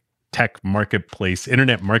a tech marketplace,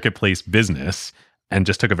 internet marketplace business, and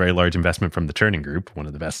just took a very large investment from the Chernin Group, one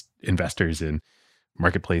of the best investors in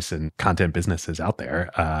marketplace and content businesses out there.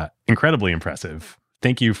 Incredibly impressive.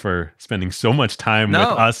 Thank you for spending so much time with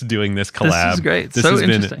us doing this collab. This is great. This so has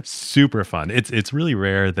interesting. been super fun. It's really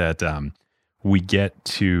rare that we get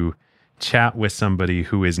to chat with somebody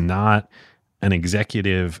who is not an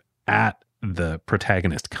executive at the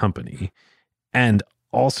protagonist company and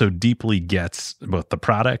also deeply gets both the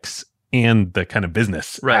products and the kind of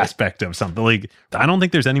business aspect of something. Like, I don't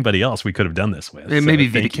think there's anybody else we could have done this with. Maybe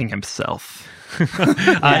Vita King himself.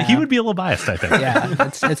 He would be a little biased, I think. Yeah,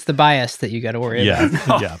 it's the bias that you got to worry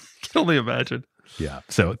about. Yeah. I can only imagine. Yeah.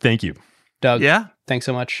 So thank you, Doug. Yeah. Thanks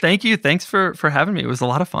so much. Thank you. Thanks for having me. It was a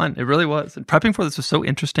lot of fun. It really was. And prepping for this was so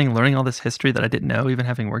interesting, learning all this history that I didn't know, even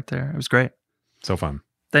having worked there. It was great. So fun.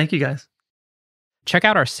 Thank you, guys. Check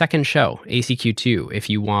out our second show, ACQ2, if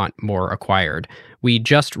you want more Acquired. We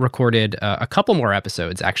just recorded a couple more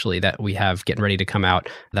episodes, actually, that we have getting ready to come out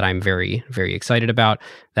that I'm very, very excited about.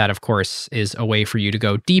 That, of course, is a way for you to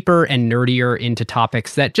go deeper and nerdier into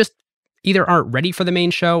topics that just either aren't ready for the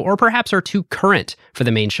main show or perhaps are too current for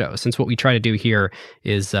the main show, since what we try to do here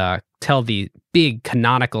is tell the big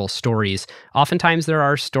canonical stories. Oftentimes there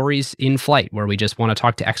are stories in flight where we just want to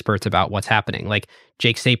talk to experts about what's happening, like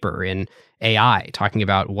Jake Saper in AI, talking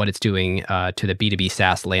about what it's doing to the B2B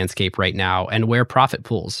SaaS landscape right now and where profit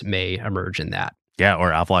pools may emerge in that. Yeah,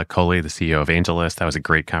 or Avlok Kohli, the CEO of AngelList. That was a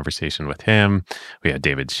great conversation with him. We had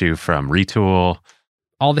David Hsu from Retool.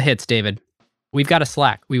 All the hits, David. We've got a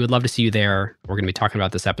Slack. We would love to see you there. We're going to be talking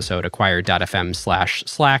about this episode,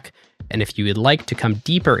 acquired.fm/Slack. And if you would like to come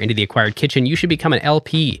deeper into the Acquired Kitchen, you should become an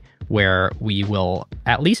LP, where we will,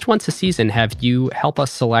 at least once a season, have you help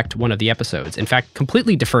us select one of the episodes. In fact,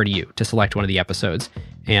 completely defer to you to select one of the episodes.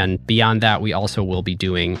 And beyond that, we also will be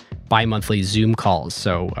doing bi-monthly Zoom calls,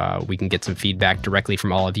 so we can get some feedback directly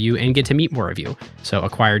from all of you and get to meet more of you. So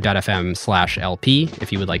acquired.fm/LP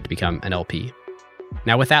if you would like to become an LP.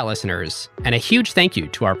 Now with that, listeners, and a huge thank you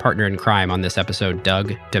to our partner in crime on this episode,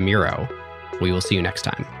 Doug DeMuro. We will see you next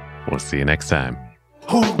time. We'll see you next time.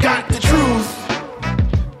 Who got the truth?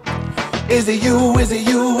 Is it you? Is it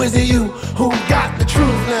you? Is it you? Who got the truth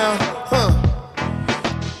now?